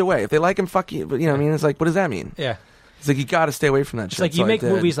read it. Either way. If they like him, fuck you. But you know what I mean? It's like, what does that mean? Yeah. It's like, you got to stay away from that shit. It's like you make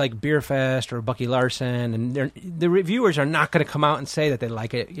movies like Beer Fest or Bucky Larson, and the reviewers are not going to come out and say that they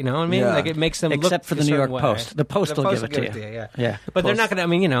like it. You know what I mean? Yeah. Like it makes them Except look for the a New certain York way. Post. The Post will give it to you. Yeah. Yeah. But they're not going to, I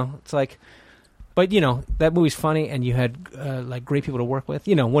mean, you know, it's like, but, you know, that movie's funny, and you had, like, great people to work with.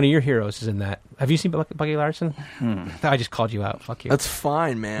 You know, one of your heroes is in that. Have you seen Bucky Larson? I just called you out. Fuck you. That's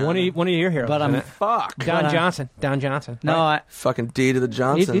fine, man. One of your heroes. But is in it. Fuck. Don Johnson. No, right? Fucking D to the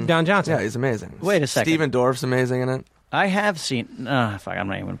Johnson. Don Johnson. Yeah, he's amazing. Wait a second. Steven Dorff's amazing in it. I have seen. Fuck, I'm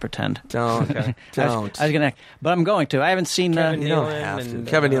not even going to pretend. Don't. Don't. I was going to, but I'm going to. I haven't seen. Kevin You don't Nealon have to. and,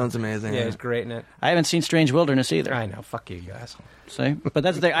 Kevin Nealon's amazing. Yeah, he's great in it. I haven't seen Strange Wilderness either. I know. Fuck you guys. See, but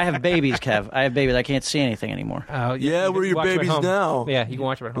that's the thing. I have babies, Kev. I have babies. I can't see anything anymore. Yeah, you where can are your watch them at babies home. now? Yeah, you can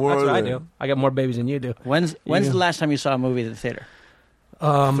watch them at home. Where That's what are I they? do. I got more babies than you do. When's the last time you saw a movie at the theater?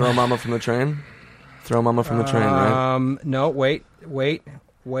 Throw Mama from the Train? Throw Mama from the Train, right? No, wait.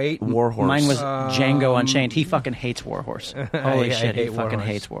 Warhorse. Mine was Django Unchained. He fucking hates Warhorse. Holy I shit, he hate fucking Warhorse.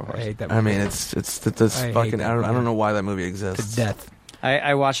 hates Warhorse. I hate that I movie. mean, it's this I hate fucking... that I don't movie. know why that movie exists. to death.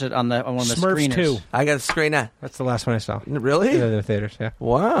 I watched it on one of the Smurfs screeners. 2. I got a screener. That's the last one I saw. Really? In the theaters, yeah.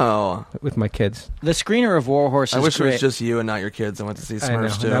 Wow. With my kids. The screener of Warhorse is I wish great. it was just you and not your kids. I went to see I know,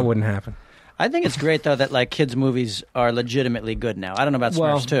 Smurfs too. that wouldn't happen. I think it's great though that like kids movies are legitimately good now. I don't know about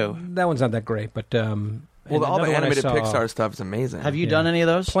Smurfs too. That one's not that great, but Well, all the another one I animated saw- Pixar stuff is amazing. Have you done any of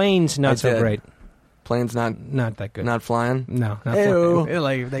those? Planes not I so did. great. Planes not That good. not flying? No, not Ew.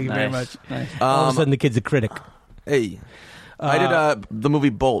 flying. Thank you very much. Nice. All of a sudden, the kid's a critic. Hey, I did the movie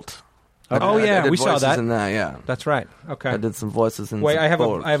Bolt. Oh, I yeah, did we saw voices that. in that. Yeah, That's right. Okay. I did some voices in. Wait, some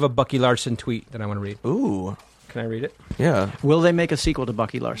Bolt. I have a Bucky Larson tweet that I want to read. Ooh, Can I read it? yeah, Will they make a sequel to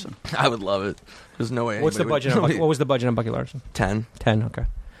Bucky Larson? I would love it. There's no way. What's the budget? Would, What was the budget on Bucky Larson? 10. 10. Okay.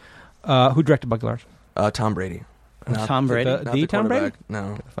 Who directed Bucky Larson? Tom Brady. Not Tom Brady? The not the Tom Brady? quarterback.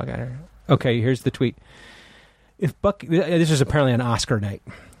 No. Get the fuck out of here. Okay, here's the tweet. If Bucky, this is apparently an Oscar night.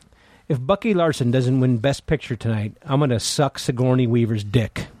 If Bucky Larson doesn't win Best Picture tonight, I'm gonna suck Sigourney Weaver's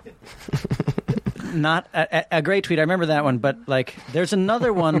dick. Not a great tweet. I remember that one, but like, there's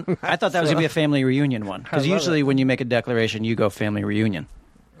another one. I thought that was gonna be a family reunion one because usually when you make a declaration, you go family reunion.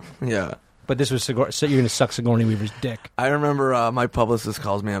 Yeah. But this was so you're gonna suck Sigourney Weaver's dick. I remember my publicist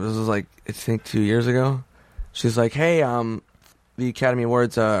calls me up. This was like I think 2 years ago. She's like, "Hey, the Academy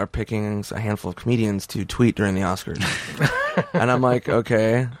Awards are picking a handful of comedians to tweet during the Oscars," and I'm like,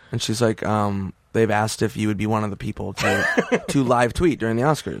 "Okay." And she's like, "They've asked if you would be one of the people to live tweet during the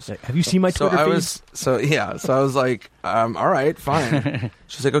Oscars." Have you seen my So Twitter I feed? was like, all right, fine.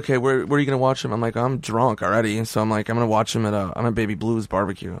 She's like, okay, where are you gonna watch him? I'm like, I'm drunk already, so I'm like, I'm gonna watch him I'm a Baby Blues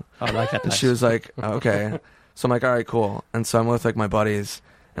barbecue. Oh, I like that. And she was like, okay. So I'm like, all right, cool. And so I'm with like my buddies,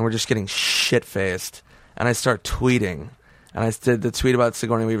 and we're just getting shit faced, and I start tweeting. And I did the tweet about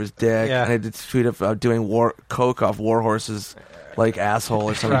Sigourney Weaver's dick, Yeah. and I did the tweet about doing coke off Warhorse's like asshole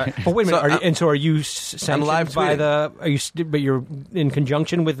or something. Right. But wait a minute. So are you sanctioned live by tweeting. the? Are you? But you're in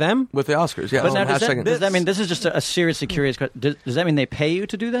conjunction with them? With the Oscars, yeah. But now, Hashtag- does that mean this is just a seriously curious question? Does that mean they pay you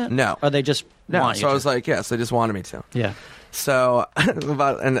to do that? No. Or they just No, want you so I to? was like, yes, they just wanted me to. Yeah. So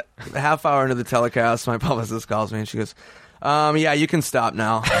about a half hour into the telecast, my publicist calls me and she goes, yeah, you can stop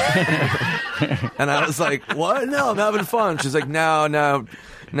now. And I was like, what? No, I'm having fun. She's like, no,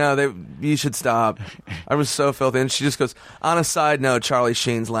 you should stop. I was so filthy. And she just goes, on a side note, Charlie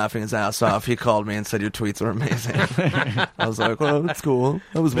Sheen's laughing his ass off. He called me and said your tweets were amazing. I was like, well, that's cool.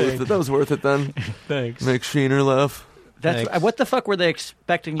 That was worth it. That was worth it then. Thanks. Make Sheener laugh. That's what the fuck were they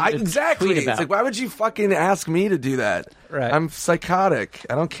expecting you to Exactly. tweet It's about? like, why would you fucking ask me to do that? Right. I'm psychotic.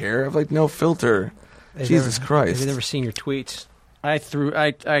 I don't care. I have like no filter. Jesus Christ. Have you never seen your tweets?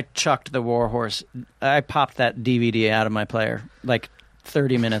 I chucked the Warhorse. I popped that DVD out of my player like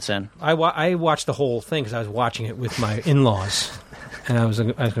 30 minutes in. I watched the whole thing because I was watching it with my in-laws, and I was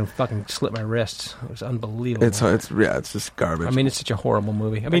gonna fucking slit my wrists. It was unbelievable. It's just garbage. I mean, it's such a horrible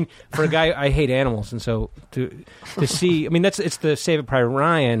movie. I mean, for a guy, I hate animals, and so to see, I mean, it's the Saving Private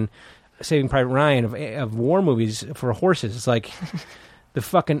Ryan of war movies for horses. It's like the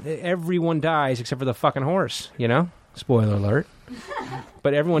fucking everyone dies except for the fucking horse. You know, spoiler alert.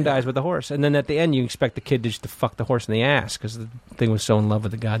 But everyone dies with the horse, and then at the end, you expect the kid to fuck the horse in the ass because the thing was so in love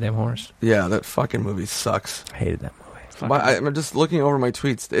with the goddamn horse. yeah, that fucking movie sucks. I hated that movie. I'm just looking over my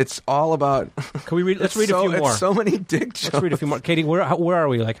tweets. It's all about. Can we read? Let's read a few more. It's so many dick jokes. Let's read a few more. Katie, where are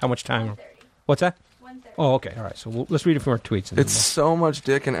we? Like, how much time? What's that? 1:30. Oh, okay. All right. So let's read a few more tweets. It's so much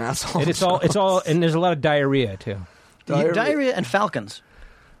dick and asshole. and it's all, and there's a lot of diarrhea too. Diarrhea and falcons.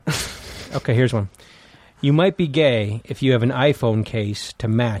 Okay, here's one. You might be gay if you have an iPhone case to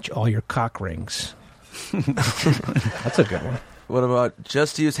match all your cock rings. That's a good one. What about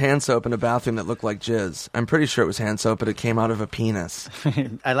just use hand soap in a bathroom that looked like jizz? I'm pretty sure it was hand soap, but it came out of a penis.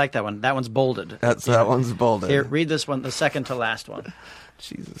 I like that one. That one's bolded. That one's bolded. Here, read this one, the second to last one.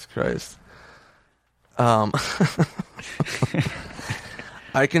 Jesus Christ.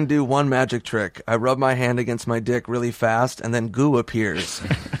 I can do one magic trick. I rub my hand against my dick really fast, and then goo appears.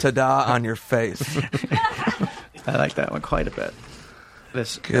 Ta-da on your face. I like that one quite a bit.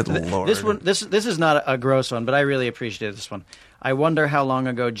 Good Lord. This one, this is not a gross one, but I really appreciated this one. I wonder how long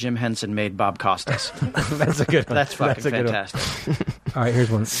ago Jim Henson made Bob Costas. That's a good one. That's fucking a good one. fantastic. All right,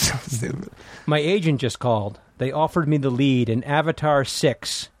 here's one. So stupid. My agent just called. They offered me the lead in Avatar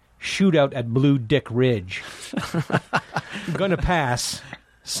 6, Shootout at Blue Dick Ridge. Gonna pass.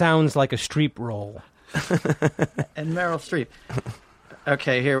 Sounds like a street roll. And Meryl Streep.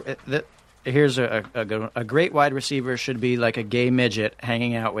 Okay, here's a good one. A great wide receiver should be like a gay midget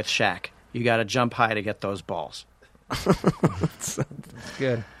hanging out with Shaq. You got to jump high to get those balls.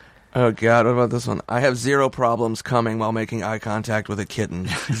 Good. Oh, God, what about this one? I have zero problems coming while making eye contact with a kitten.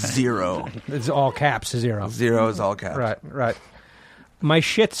 Zero. It's all caps, 0. Zero is all caps. Right. My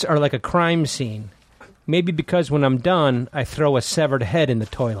shits are like a crime scene. Maybe because when I'm done, I throw a severed head in the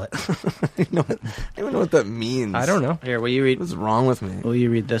toilet. I don't even know what that means. I don't know. Here, will you read? What's wrong with me? Will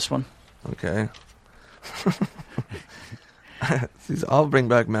you read this one? Okay. These all bring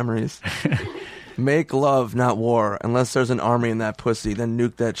back memories. Make love, not war. Unless there's an army in that pussy, then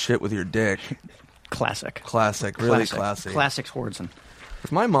nuke that shit with your dick. Classic. Really classic. Classic Swardson.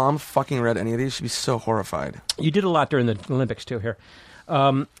 If my mom fucking read any of these, she'd be so horrified. You did a lot during the Olympics, too, here.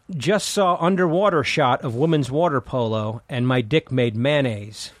 Just saw underwater shot of women's water polo, and my dick made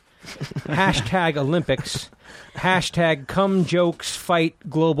mayonnaise. Hashtag Olympics. Hashtag come jokes fight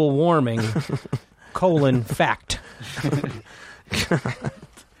global warming. Fact.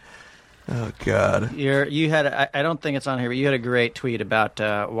 Oh, God. You had. I don't think it's on here, but you had a great tweet about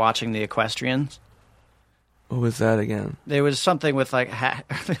watching the equestrians. What was that again? There was something with like,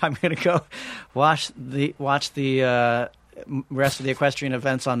 I'm going to go watch the rest of the equestrian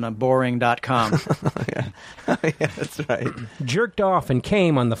events on boring.com. Yeah, that's right. Jerked off and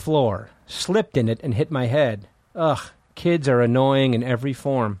came on the floor. Slipped in it and hit my head. Ugh, kids are annoying in every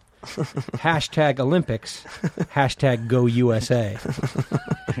form. Hashtag Olympics. Hashtag Go USA.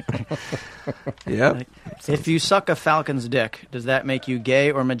 Yep. If you suck a falcon's dick, does that make you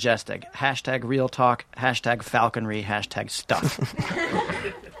gay or majestic? Hashtag real talk. Hashtag falconry. Hashtag stuff.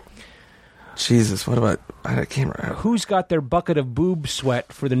 Jesus, what about... I can't remember. Who's got their bucket of boob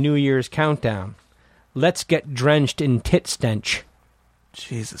sweat for the New Year's countdown? Let's get drenched in tit stench.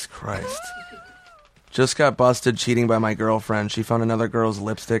 Jesus Christ. Just got busted cheating by my girlfriend. She found another girl's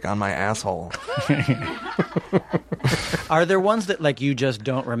lipstick on my asshole. Are there ones that like you just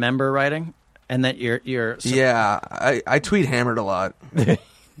don't remember writing? And that you're Yeah, I tweet hammered a lot.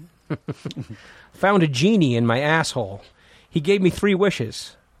 Found a genie in my asshole. He gave me 3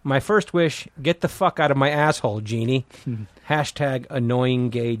 wishes. My first wish, get the fuck out of my asshole, genie. Hashtag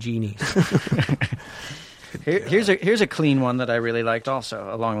annoying gay genies. Here's a clean one that I really liked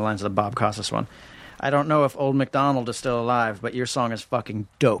also, along the lines of the Bob Costas one. I don't know if Old MacDonald is still alive, but your song is fucking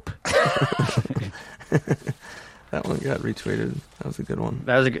dope. That one got retweeted. That was a good one.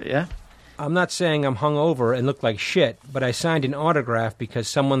 That was a good, yeah? I'm not saying I'm hungover and look like shit, but I signed an autograph because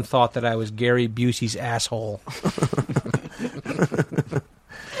someone thought that I was Gary Busey's asshole.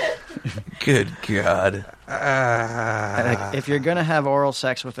 Good God. If you're going to have oral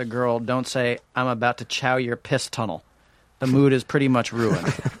sex with a girl, don't say, I'm about to chow your piss tunnel. The mood is pretty much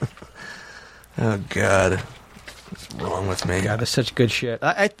ruined. Oh, God. What's wrong with me? God, that's such good shit.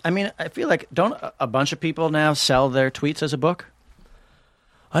 I mean, I feel like, don't a bunch of people now sell their tweets as a book?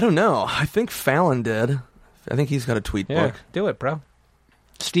 I don't know. I think Fallon did. I think he's got a tweet book. Do it, bro.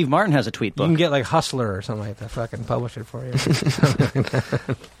 Steve Martin has a tweet book. You can get like Hustler or something like that. Fucking publish it for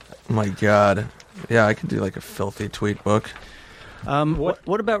you. My God. Yeah, I could do like a filthy tweet book.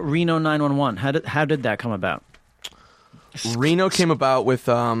 What about Reno 911? How did that come about? Reno came about with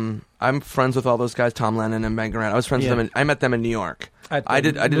I'm friends with all those guys, Tom Lennon and Meg Garant. I was friends with them. I met them in New York. I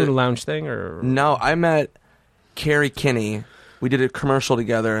did a lounge thing, or no? I met Carrie Kinney. We did a commercial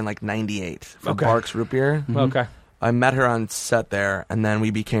together in like '98 for Barks Root Beer. Mm-hmm. Okay. I met her on set there, and then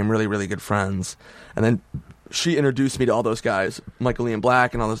we became really, really good friends. And then she introduced me to all those guys, Michael Ian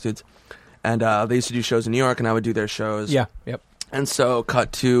Black and all those dudes. And they used to do shows in New York, and I would do their shows. Yeah, yep. And so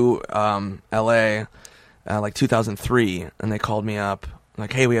cut to L.A., like 2003, and they called me up,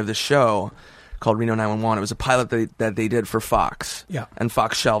 like, hey, we have this show called Reno 911. It was a pilot that they did for Fox. Yeah. And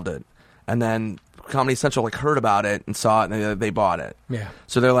Fox shelved it. And then Comedy Central like heard about it and saw it, and they bought it. Yeah.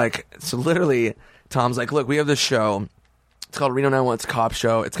 So they're like, so literally, Tom's like, look, we have this show. It's called Reno 911. It's a cop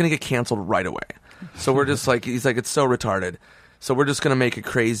show. It's going to get canceled right away. So we're just like, he's like, it's so retarded. So we're just going to make it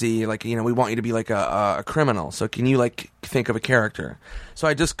crazy. Like, you know, we want you to be like a criminal. So can you like think of a character? So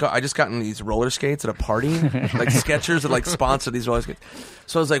I just got in these roller skates at a party, like Skechers that like sponsor these roller skates.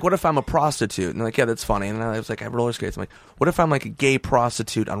 So I was like, what if I'm a prostitute? And they're like, yeah, that's funny. And then I was like, I have roller skates. I'm like, what if I'm like a gay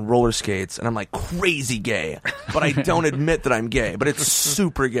prostitute on roller skates? And I'm like crazy gay, but I don't admit that I'm gay, but it's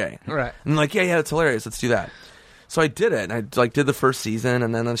super gay. Right. And I'm like, yeah, that's hilarious. Let's do that. So I did it, and I like did the first season,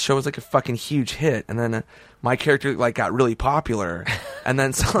 and then the show was like a fucking huge hit, and then my character like got really popular, and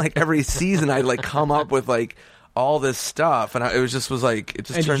then so like every season I'd like come up with like all this stuff, and it just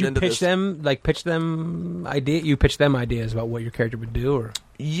turned into this. Did you pitch them ideas about what your character would do, or?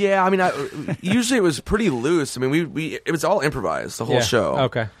 Yeah, I mean, usually it was pretty loose. I mean, it was all improvised the whole show.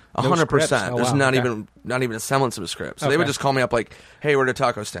 Okay. 100%. There's not even a semblance of a script. So they would just call me up like, hey, we're at a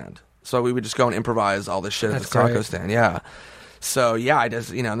taco stand. So we would just go and improvise all this shit at the taco stand. Yeah. So yeah, I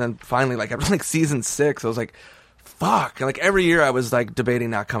just, and then finally, like after like season 6, I was like, fuck. And like every year I was like debating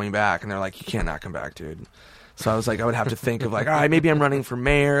not coming back, and they're like, you can't not come back, dude. So I was like, I would have to think of like, all right, maybe I'm running for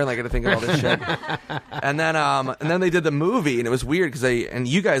mayor, and I got to think of all this shit. And then they did the movie, and it was weird because and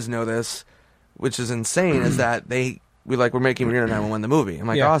you guys know this, which is insane, is that we're making Reno 911 the movie. I'm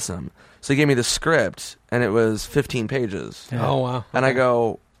like, awesome. So he gave me the script, and it was 15 pages. Yeah. Oh wow! And I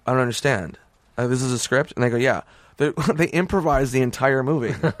go, I don't understand. This is a script, and they go, yeah. They improvised the entire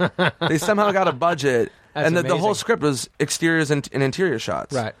movie. They somehow got a budget. That's and the whole script was exteriors and interior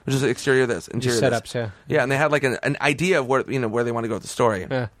shots, right? Which is exterior this, interior setups, this. Yeah, and they had like an idea of where they want to go with the story,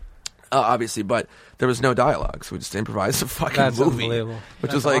 obviously, but there was no dialogue, so we just improvised a fucking movie,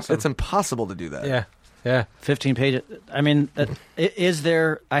 which is like awesome. It's impossible to do that. Yeah, 15 pages. I mean, is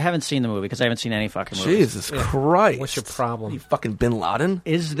there? I haven't seen the movie because I haven't seen any fucking movie. Jesus Christ! What's your problem? You fucking Bin Laden?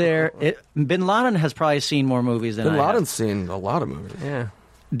 Is there? Bin Laden has probably seen more movies than Bin Laden's seen a lot of movies. Yeah.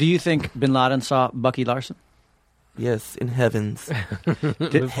 Do you think Bin Laden saw Bucky Larson? Yes, in heavens.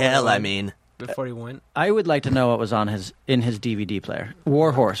 Hell, I mean. Before he went? I would like to know what was in his DVD player.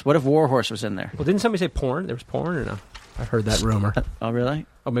 Warhorse. What if Warhorse was in there? Well, didn't somebody say porn? There was porn or no? I heard that rumor. Oh, really?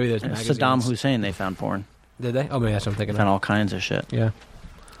 Oh, maybe there's magazines. Saddam Hussein, they found porn. Did they? Oh, maybe that's what I'm thinking. Found all kinds of shit. Yeah.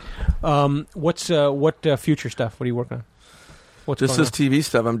 What future stuff? What are you working on? Just this TV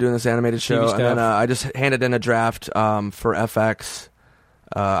stuff. I'm doing this animated show. stuff. And then I just handed in a draft for FX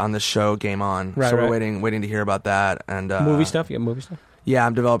on this show, Game On. Right, so we're waiting to hear about that. And movie stuff? You got movie stuff? Yeah,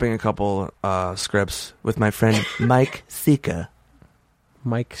 I'm developing a couple scripts with my friend Mike Sika.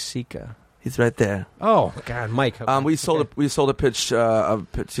 Mike Sika. He's right there. Oh God, Mike. Okay. We sold a pitch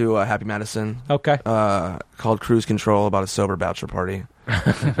to Happy Madison. Okay. Called Cruise Control, about a sober bachelor party.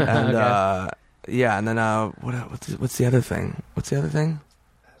 And and then what's the other thing?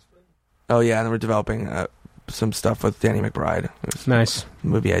 Oh yeah, and then we're developing some stuff with Danny McBride. Nice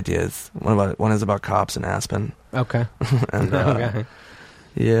movie ideas. One is about cops in Aspen. Okay. And okay.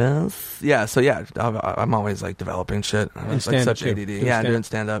 Yes. Yeah. So yeah, I'm always like developing shit. I'm like such ADD. Yeah, I'm doing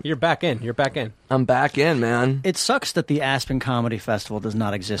stand up. You're back in. I'm back in, man. It sucks that the Aspen Comedy Festival does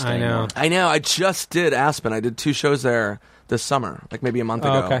not exist anymore. I know. I just did Aspen. I did 2 shows there this summer, like maybe a month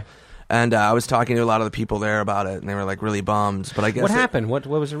ago. Okay. And I was talking to a lot of the people there about it, and they were like really bummed. But I guess what happened? What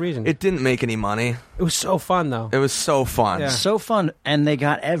was the reason? It didn't make any money. It was so fun, though. It was so fun. Yeah. So fun, and they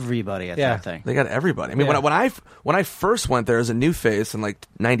got everybody at that thing. They got everybody. I mean, when I first went there as a new face in like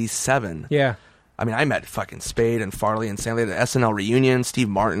 '97. Yeah. I mean, I met fucking Spade and Farley and Stanley at the SNL reunion. Steve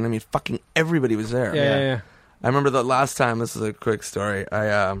Martin. I mean, fucking everybody was there. Yeah. I remember the last time. This is a quick story.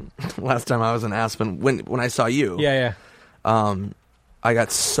 Last time I was in Aspen when I saw you. Yeah. I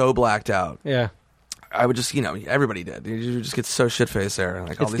got so blacked out. Yeah. I would just, everybody did. You just get so shit-faced there.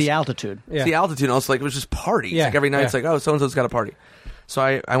 Like, It's the altitude. It's the altitude. And also, like, it was just parties. Yeah. Like, every night, it's like, oh, so-and-so's got a party. So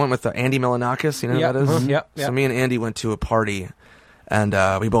I went with Andy Milanakis. You know who that is? Yep. So me and Andy went to a party, and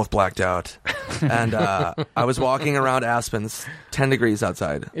we both blacked out. And I was walking around Aspen's 10 degrees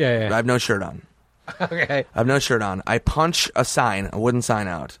outside. Yeah. I have no shirt on. Okay. I have no shirt on. I punch a wooden sign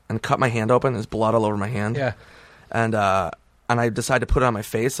out, and cut my hand open. There's blood all over my hand. Yeah. And I decided to put it on my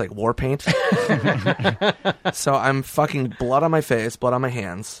face like war paint. So I'm fucking blood on my face, blood on my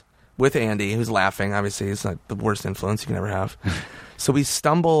hands, with Andy, who's laughing. Obviously, he's like the worst influence you can ever have. So we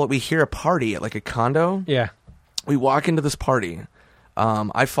hear a party at like a condo. Yeah. We walk into this party.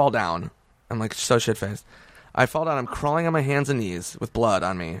 I fall down. I'm like so shit-faced. I fall down. I'm crawling on my hands and knees with blood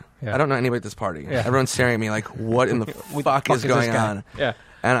on me. Yeah. I don't know anybody at this party. Yeah. Everyone's staring at me like, what in the fuck is going on? Yeah.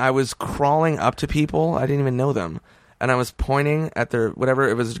 And I was crawling up to people. I didn't even know them. And I was pointing at their, whatever,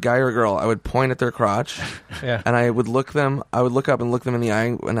 it was a guy or a girl, I would point at their crotch. Yeah. And I would look up and look them in the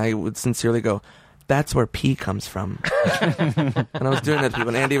eye, and I would sincerely go, that's where pee comes from. And I was doing that to people,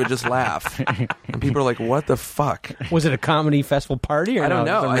 and Andy would just laugh. And people were like, what the fuck? Was it a comedy festival party or I don't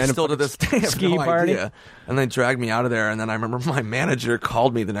know. I still to this day have ski no party? idea. And they dragged me out of there, and then I remember my manager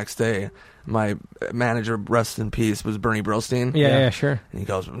called me the next day. My manager, rest in peace, was Bernie Brillstein. Yeah, sure. And he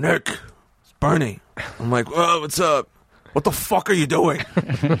goes, Nick, it's Bernie. I'm like, whoa, what's up? What the fuck are you doing?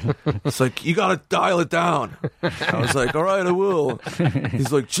 It's like, you gotta dial it down. I was like, all right, I will.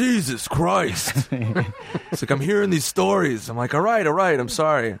 He's like, Jesus Christ. It's like, I'm hearing these stories. I'm like, all right, I'm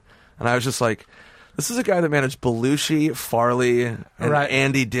sorry. And I was just like, this is a guy that managed Belushi, Farley, and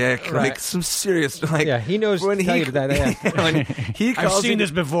Andy Dick. Right. Like, some serious, like... Yeah, he knows when to tell you that. Yeah. When he calls I've seen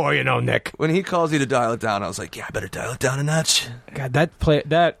this before, Nick. When he calls you to dial it down, I was like, yeah, I better dial it down a notch. God,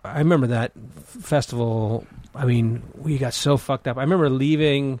 I remember that festival... I mean, we got so fucked up. I remember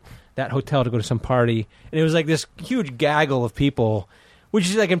leaving that hotel to go to some party, and it was like this huge gaggle of people, which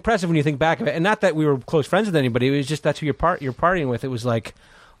is like impressive when you think back of it. And not that we were close friends with anybody; it was just that's who you're partying with. It was like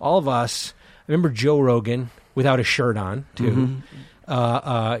all of us. I remember Joe Rogan without a shirt on too.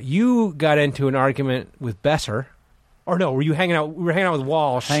 You got into an argument with Besser. Or no, were you hanging out? We were hanging out with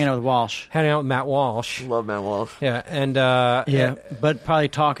Walsh. Hanging out with Walsh. Hanging out with Matt Walsh. Love Matt Walsh. Yeah, and but probably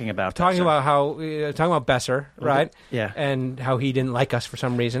talking about talking about Besser, right? Yeah, and how he didn't like us for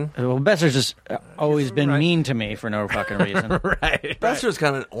some reason. Well, Besser's just always been mean to me for no fucking reason. Right. Besser's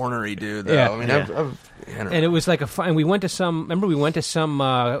kind of an ornery dude, though. Yeah. I mean, and it was like and we went to some. Remember, we went to some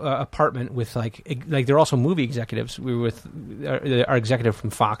apartment with like they're also movie executives. We were with our executive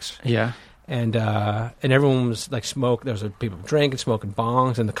from Fox. Yeah. And everyone was like smoke. There was people drinking, smoking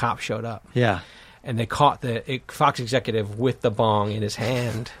bongs, and the cops showed up. Yeah, and they caught the Fox executive with the bong in his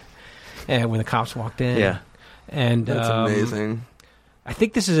hand. And when the cops walked in, yeah, and that's amazing. I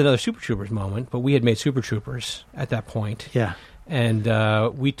think this is another Super Troopers moment, but we had made Super Troopers at that point. Yeah,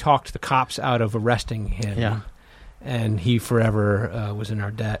 and we talked the cops out of arresting him. Yeah, and he forever was in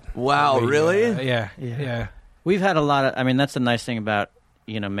our debt. Wow, really? Yeah. We've had a lot of. I mean, that's the nice thing about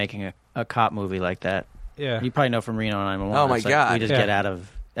making a cop movie like that. Yeah, you probably know from Reno 911. Oh my God, we just get out of.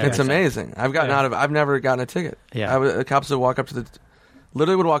 It's amazing. I've gotten out of. I've never gotten a ticket. Yeah, the cops would walk up to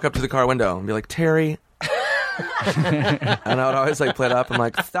the car window and be like, Terry. And I would always like play it up. I'm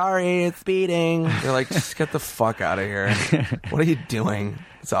like, sorry, it's speeding. They're like, just get the fuck out of here. What are you doing?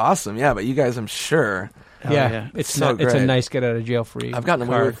 It's awesome. Yeah, but you guys, I'm sure. Yeah. It's so great. It's a nice get out of jail free. I've gotten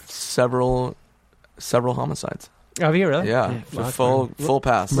away with several homicides. Oh, have you really? Yeah, full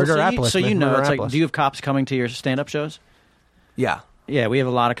pass. Murderopolis. So it's like, do you have cops coming to your stand-up shows? Yeah. Yeah, we have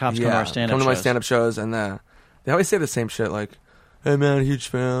a lot of cops come to our stand-up shows. Come to my stand-up shows, and they always say the same shit, like, hey, man, huge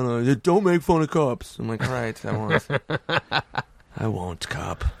fan. Don't make fun of cops. I'm like, all right, I won't. I won't,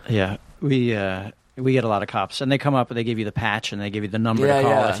 cop. Yeah, we get a lot of cops, and they come up and they give you the patch, and they give you the number to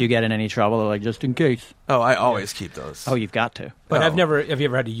call if you get in any trouble. They're like, just in case. Oh, I always keep those. Oh, you've got to. But have you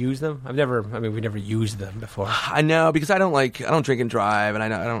ever had to use them? We never used them before. I know, because I don't drink and drive, and I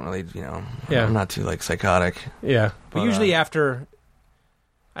don't really, I'm not too, like, psychotic. Yeah. But usually after,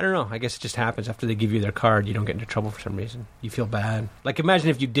 I don't know, I guess it just happens. After they give you their card, you don't get into trouble for some reason. You feel bad. Like, imagine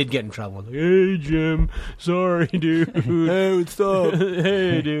if you did get in trouble. Like, hey, Jim, sorry, dude. Hey, what's up?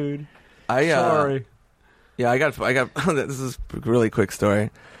 Hey, dude. Sorry. Yeah, I got. This is a really quick story.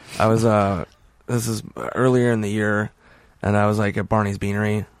 I was. This is earlier in the year, and I was like at Barney's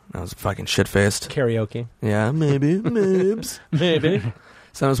Beanery. I was fucking shit faced. Karaoke. Yeah, maybe, maybe.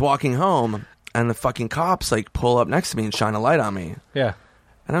 So I was walking home, and the fucking cops like pull up next to me and shine a light on me. Yeah.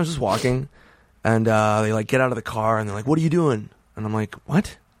 And I was just walking, and they like get out of the car, and they're like, "What are you doing?" And I'm like,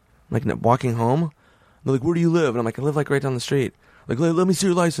 "What?" I'm like, walking home. And they're like, "Where do you live?" And I'm like, "I live like right down the street." Like, let me see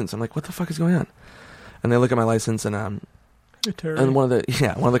your license. I'm like, "What the fuck is going on?" And they look at my license, and one of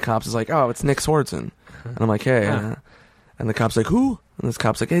the cops is like, "Oh, it's Nick Swardson." And I'm like, "Hey," and the cop's like, "Who?" And this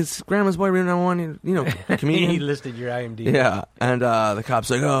cop's like, "Hey, it's Grandma's Boy, Reno 911, comedian." He listed your IMDb. Yeah, and the cop's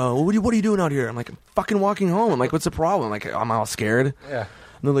like, "Oh, what are you doing out here?" I'm like, "I'm fucking walking home." I'm like, "What's the problem?" I'm like, I'm all scared. Yeah. And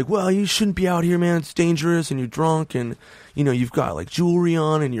they're like, "Well, you shouldn't be out here, man. It's dangerous, and you're drunk, and you've got like jewelry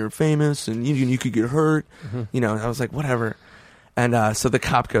on, and you're famous, and you could get hurt." Mm-hmm. I was like, "Whatever." And so the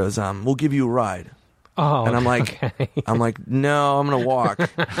cop goes, "We'll give you a ride." Oh, and I'm like, okay. I'm like, "No, I'm gonna walk."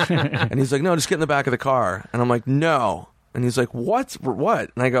 And he's like, "No, just get in the back of the car." And I'm like, "No." And he's like, What? And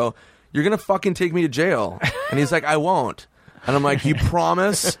I go, "You're gonna fucking take me to jail." And he's like, "I won't." And I'm like, "You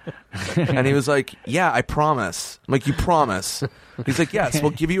promise?" And he was like, "Yeah, I promise." I'm like, "You promise?" He's like, "Yes,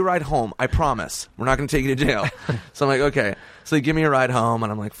 we'll give you a ride home. I promise. We're not gonna take you to jail." So I'm like, "Okay." So they give me a ride home,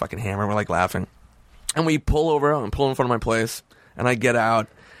 and I'm like fucking hammered. We're like laughing, and we pull over and pull in front of my place, and I get out.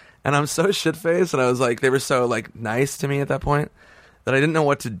 And I'm so shit-faced, and I was like, they were so like nice to me at that point that I didn't know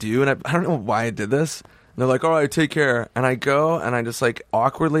what to do, and I don't know why I did this. And they're like, "All right, take care." And I go, and I just like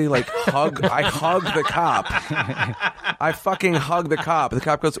awkwardly like hug the cop. I fucking hug the cop. The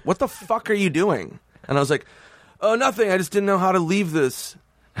cop goes, "What the fuck are you doing?" And I was like, "Oh, nothing. I just didn't know how to leave this."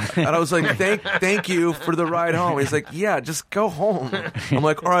 And I was like, thank you for the ride home. He's like, "Yeah, just go home." I'm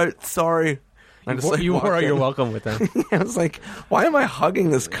like, "All right, sorry." I just, like, you wore your welcome with them. I was like, why am I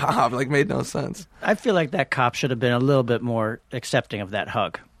hugging this cop? Like, made no sense. I feel like that cop should have been a little bit more accepting of that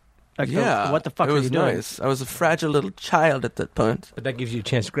hug. Like, yeah. What the fuck are you doing? It was nice. I was a fragile little child at that point. But that gives you a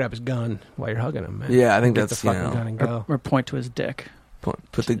chance to grab his gun while you're hugging him, man. Yeah, I think Get that's, the fucking gun and go. Or point to his dick.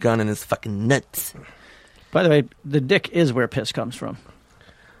 Put the gun in his fucking nuts. By the way, the dick is where piss comes from.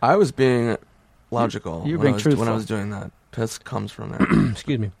 I was being logical. You were being truthful. When I was doing that. Piss comes from there.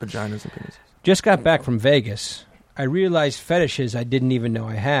 Excuse me. Vaginas and penises. Just got back from Vegas. I realized fetishes I didn't even know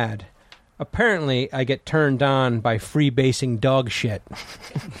I had. Apparently, I get turned on by freebasing dog shit.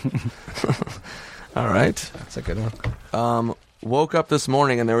 All right. That's a good one. Woke up this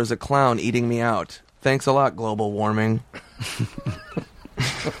morning and there was a clown eating me out. Thanks a lot, global warming.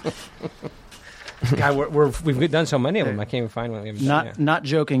 God, we've done so many of them. I can't even find one. We haven't done yet. Not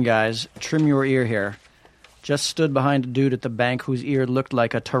joking, guys. Trim your ear here. Just stood behind a dude at the bank whose ear looked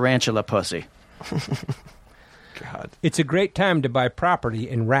like a tarantula pussy. God. It's a great time to buy property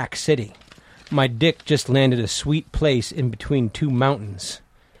in Rack City. My dick just landed a sweet place in between two mountains.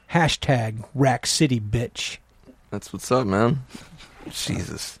 Hashtag Rack City, bitch. That's what's up, man.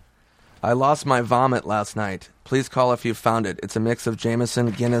 Jesus. I lost my vomit last night. Please call if you found it. It's a mix of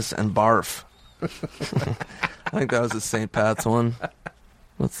Jameson, Guinness, and barf. I think that was the St. Pat's one.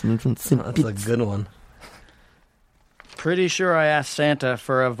 That's a good one. Pretty sure I asked Santa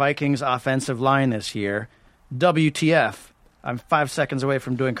for a Vikings offensive line this year. WTF. I'm 5 seconds away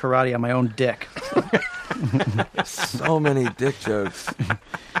from doing karate on my own dick. So many dick jokes.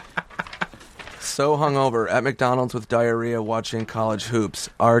 So hungover at McDonald's with diarrhea watching college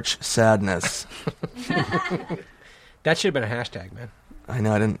hoops. Arch sadness. That should have been a hashtag, man. I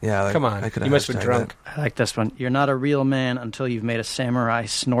know, I didn't. Yeah, like, come on. I could have You must have been drunk. I like this one. You're not a real man until you've made a samurai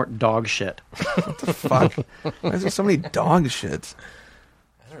snort dog shit. What the fuck? Why is there so many dog shits?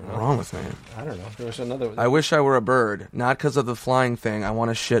 What's wrong with me? I don't know. There was another. I wish I were a bird. Not because of the flying thing. I want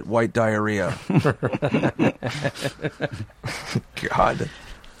to shit white diarrhea. God.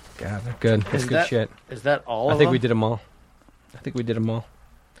 God, they're good. That's good shit. Is that all I of think them? we did them all.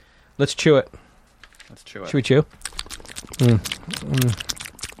 Let's chew it. Let's chew it. Should we chew?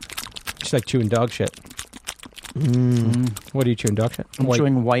 Just like chewing dog shit. What are you chewing, dog shit? I'm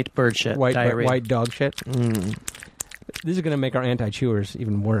chewing white bird shit. Diarrhea. White dog shit. This is going to make our anti-chewers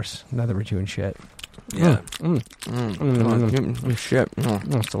even worse now that we're chewing shit. Yeah. Shit.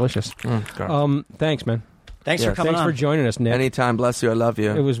 It's delicious. Thanks, man. Thanks for coming Thanks on. for joining us, Nick. Anytime. Bless you. I love you.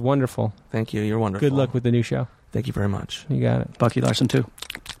 It was wonderful. Thank you. You're wonderful. Good luck with the new show. Thank you very much. You got it. Bucky Larson 2.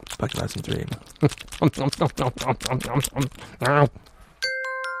 Bucky Larson 3.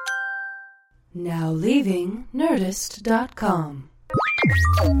 Now leaving Nerdist.com.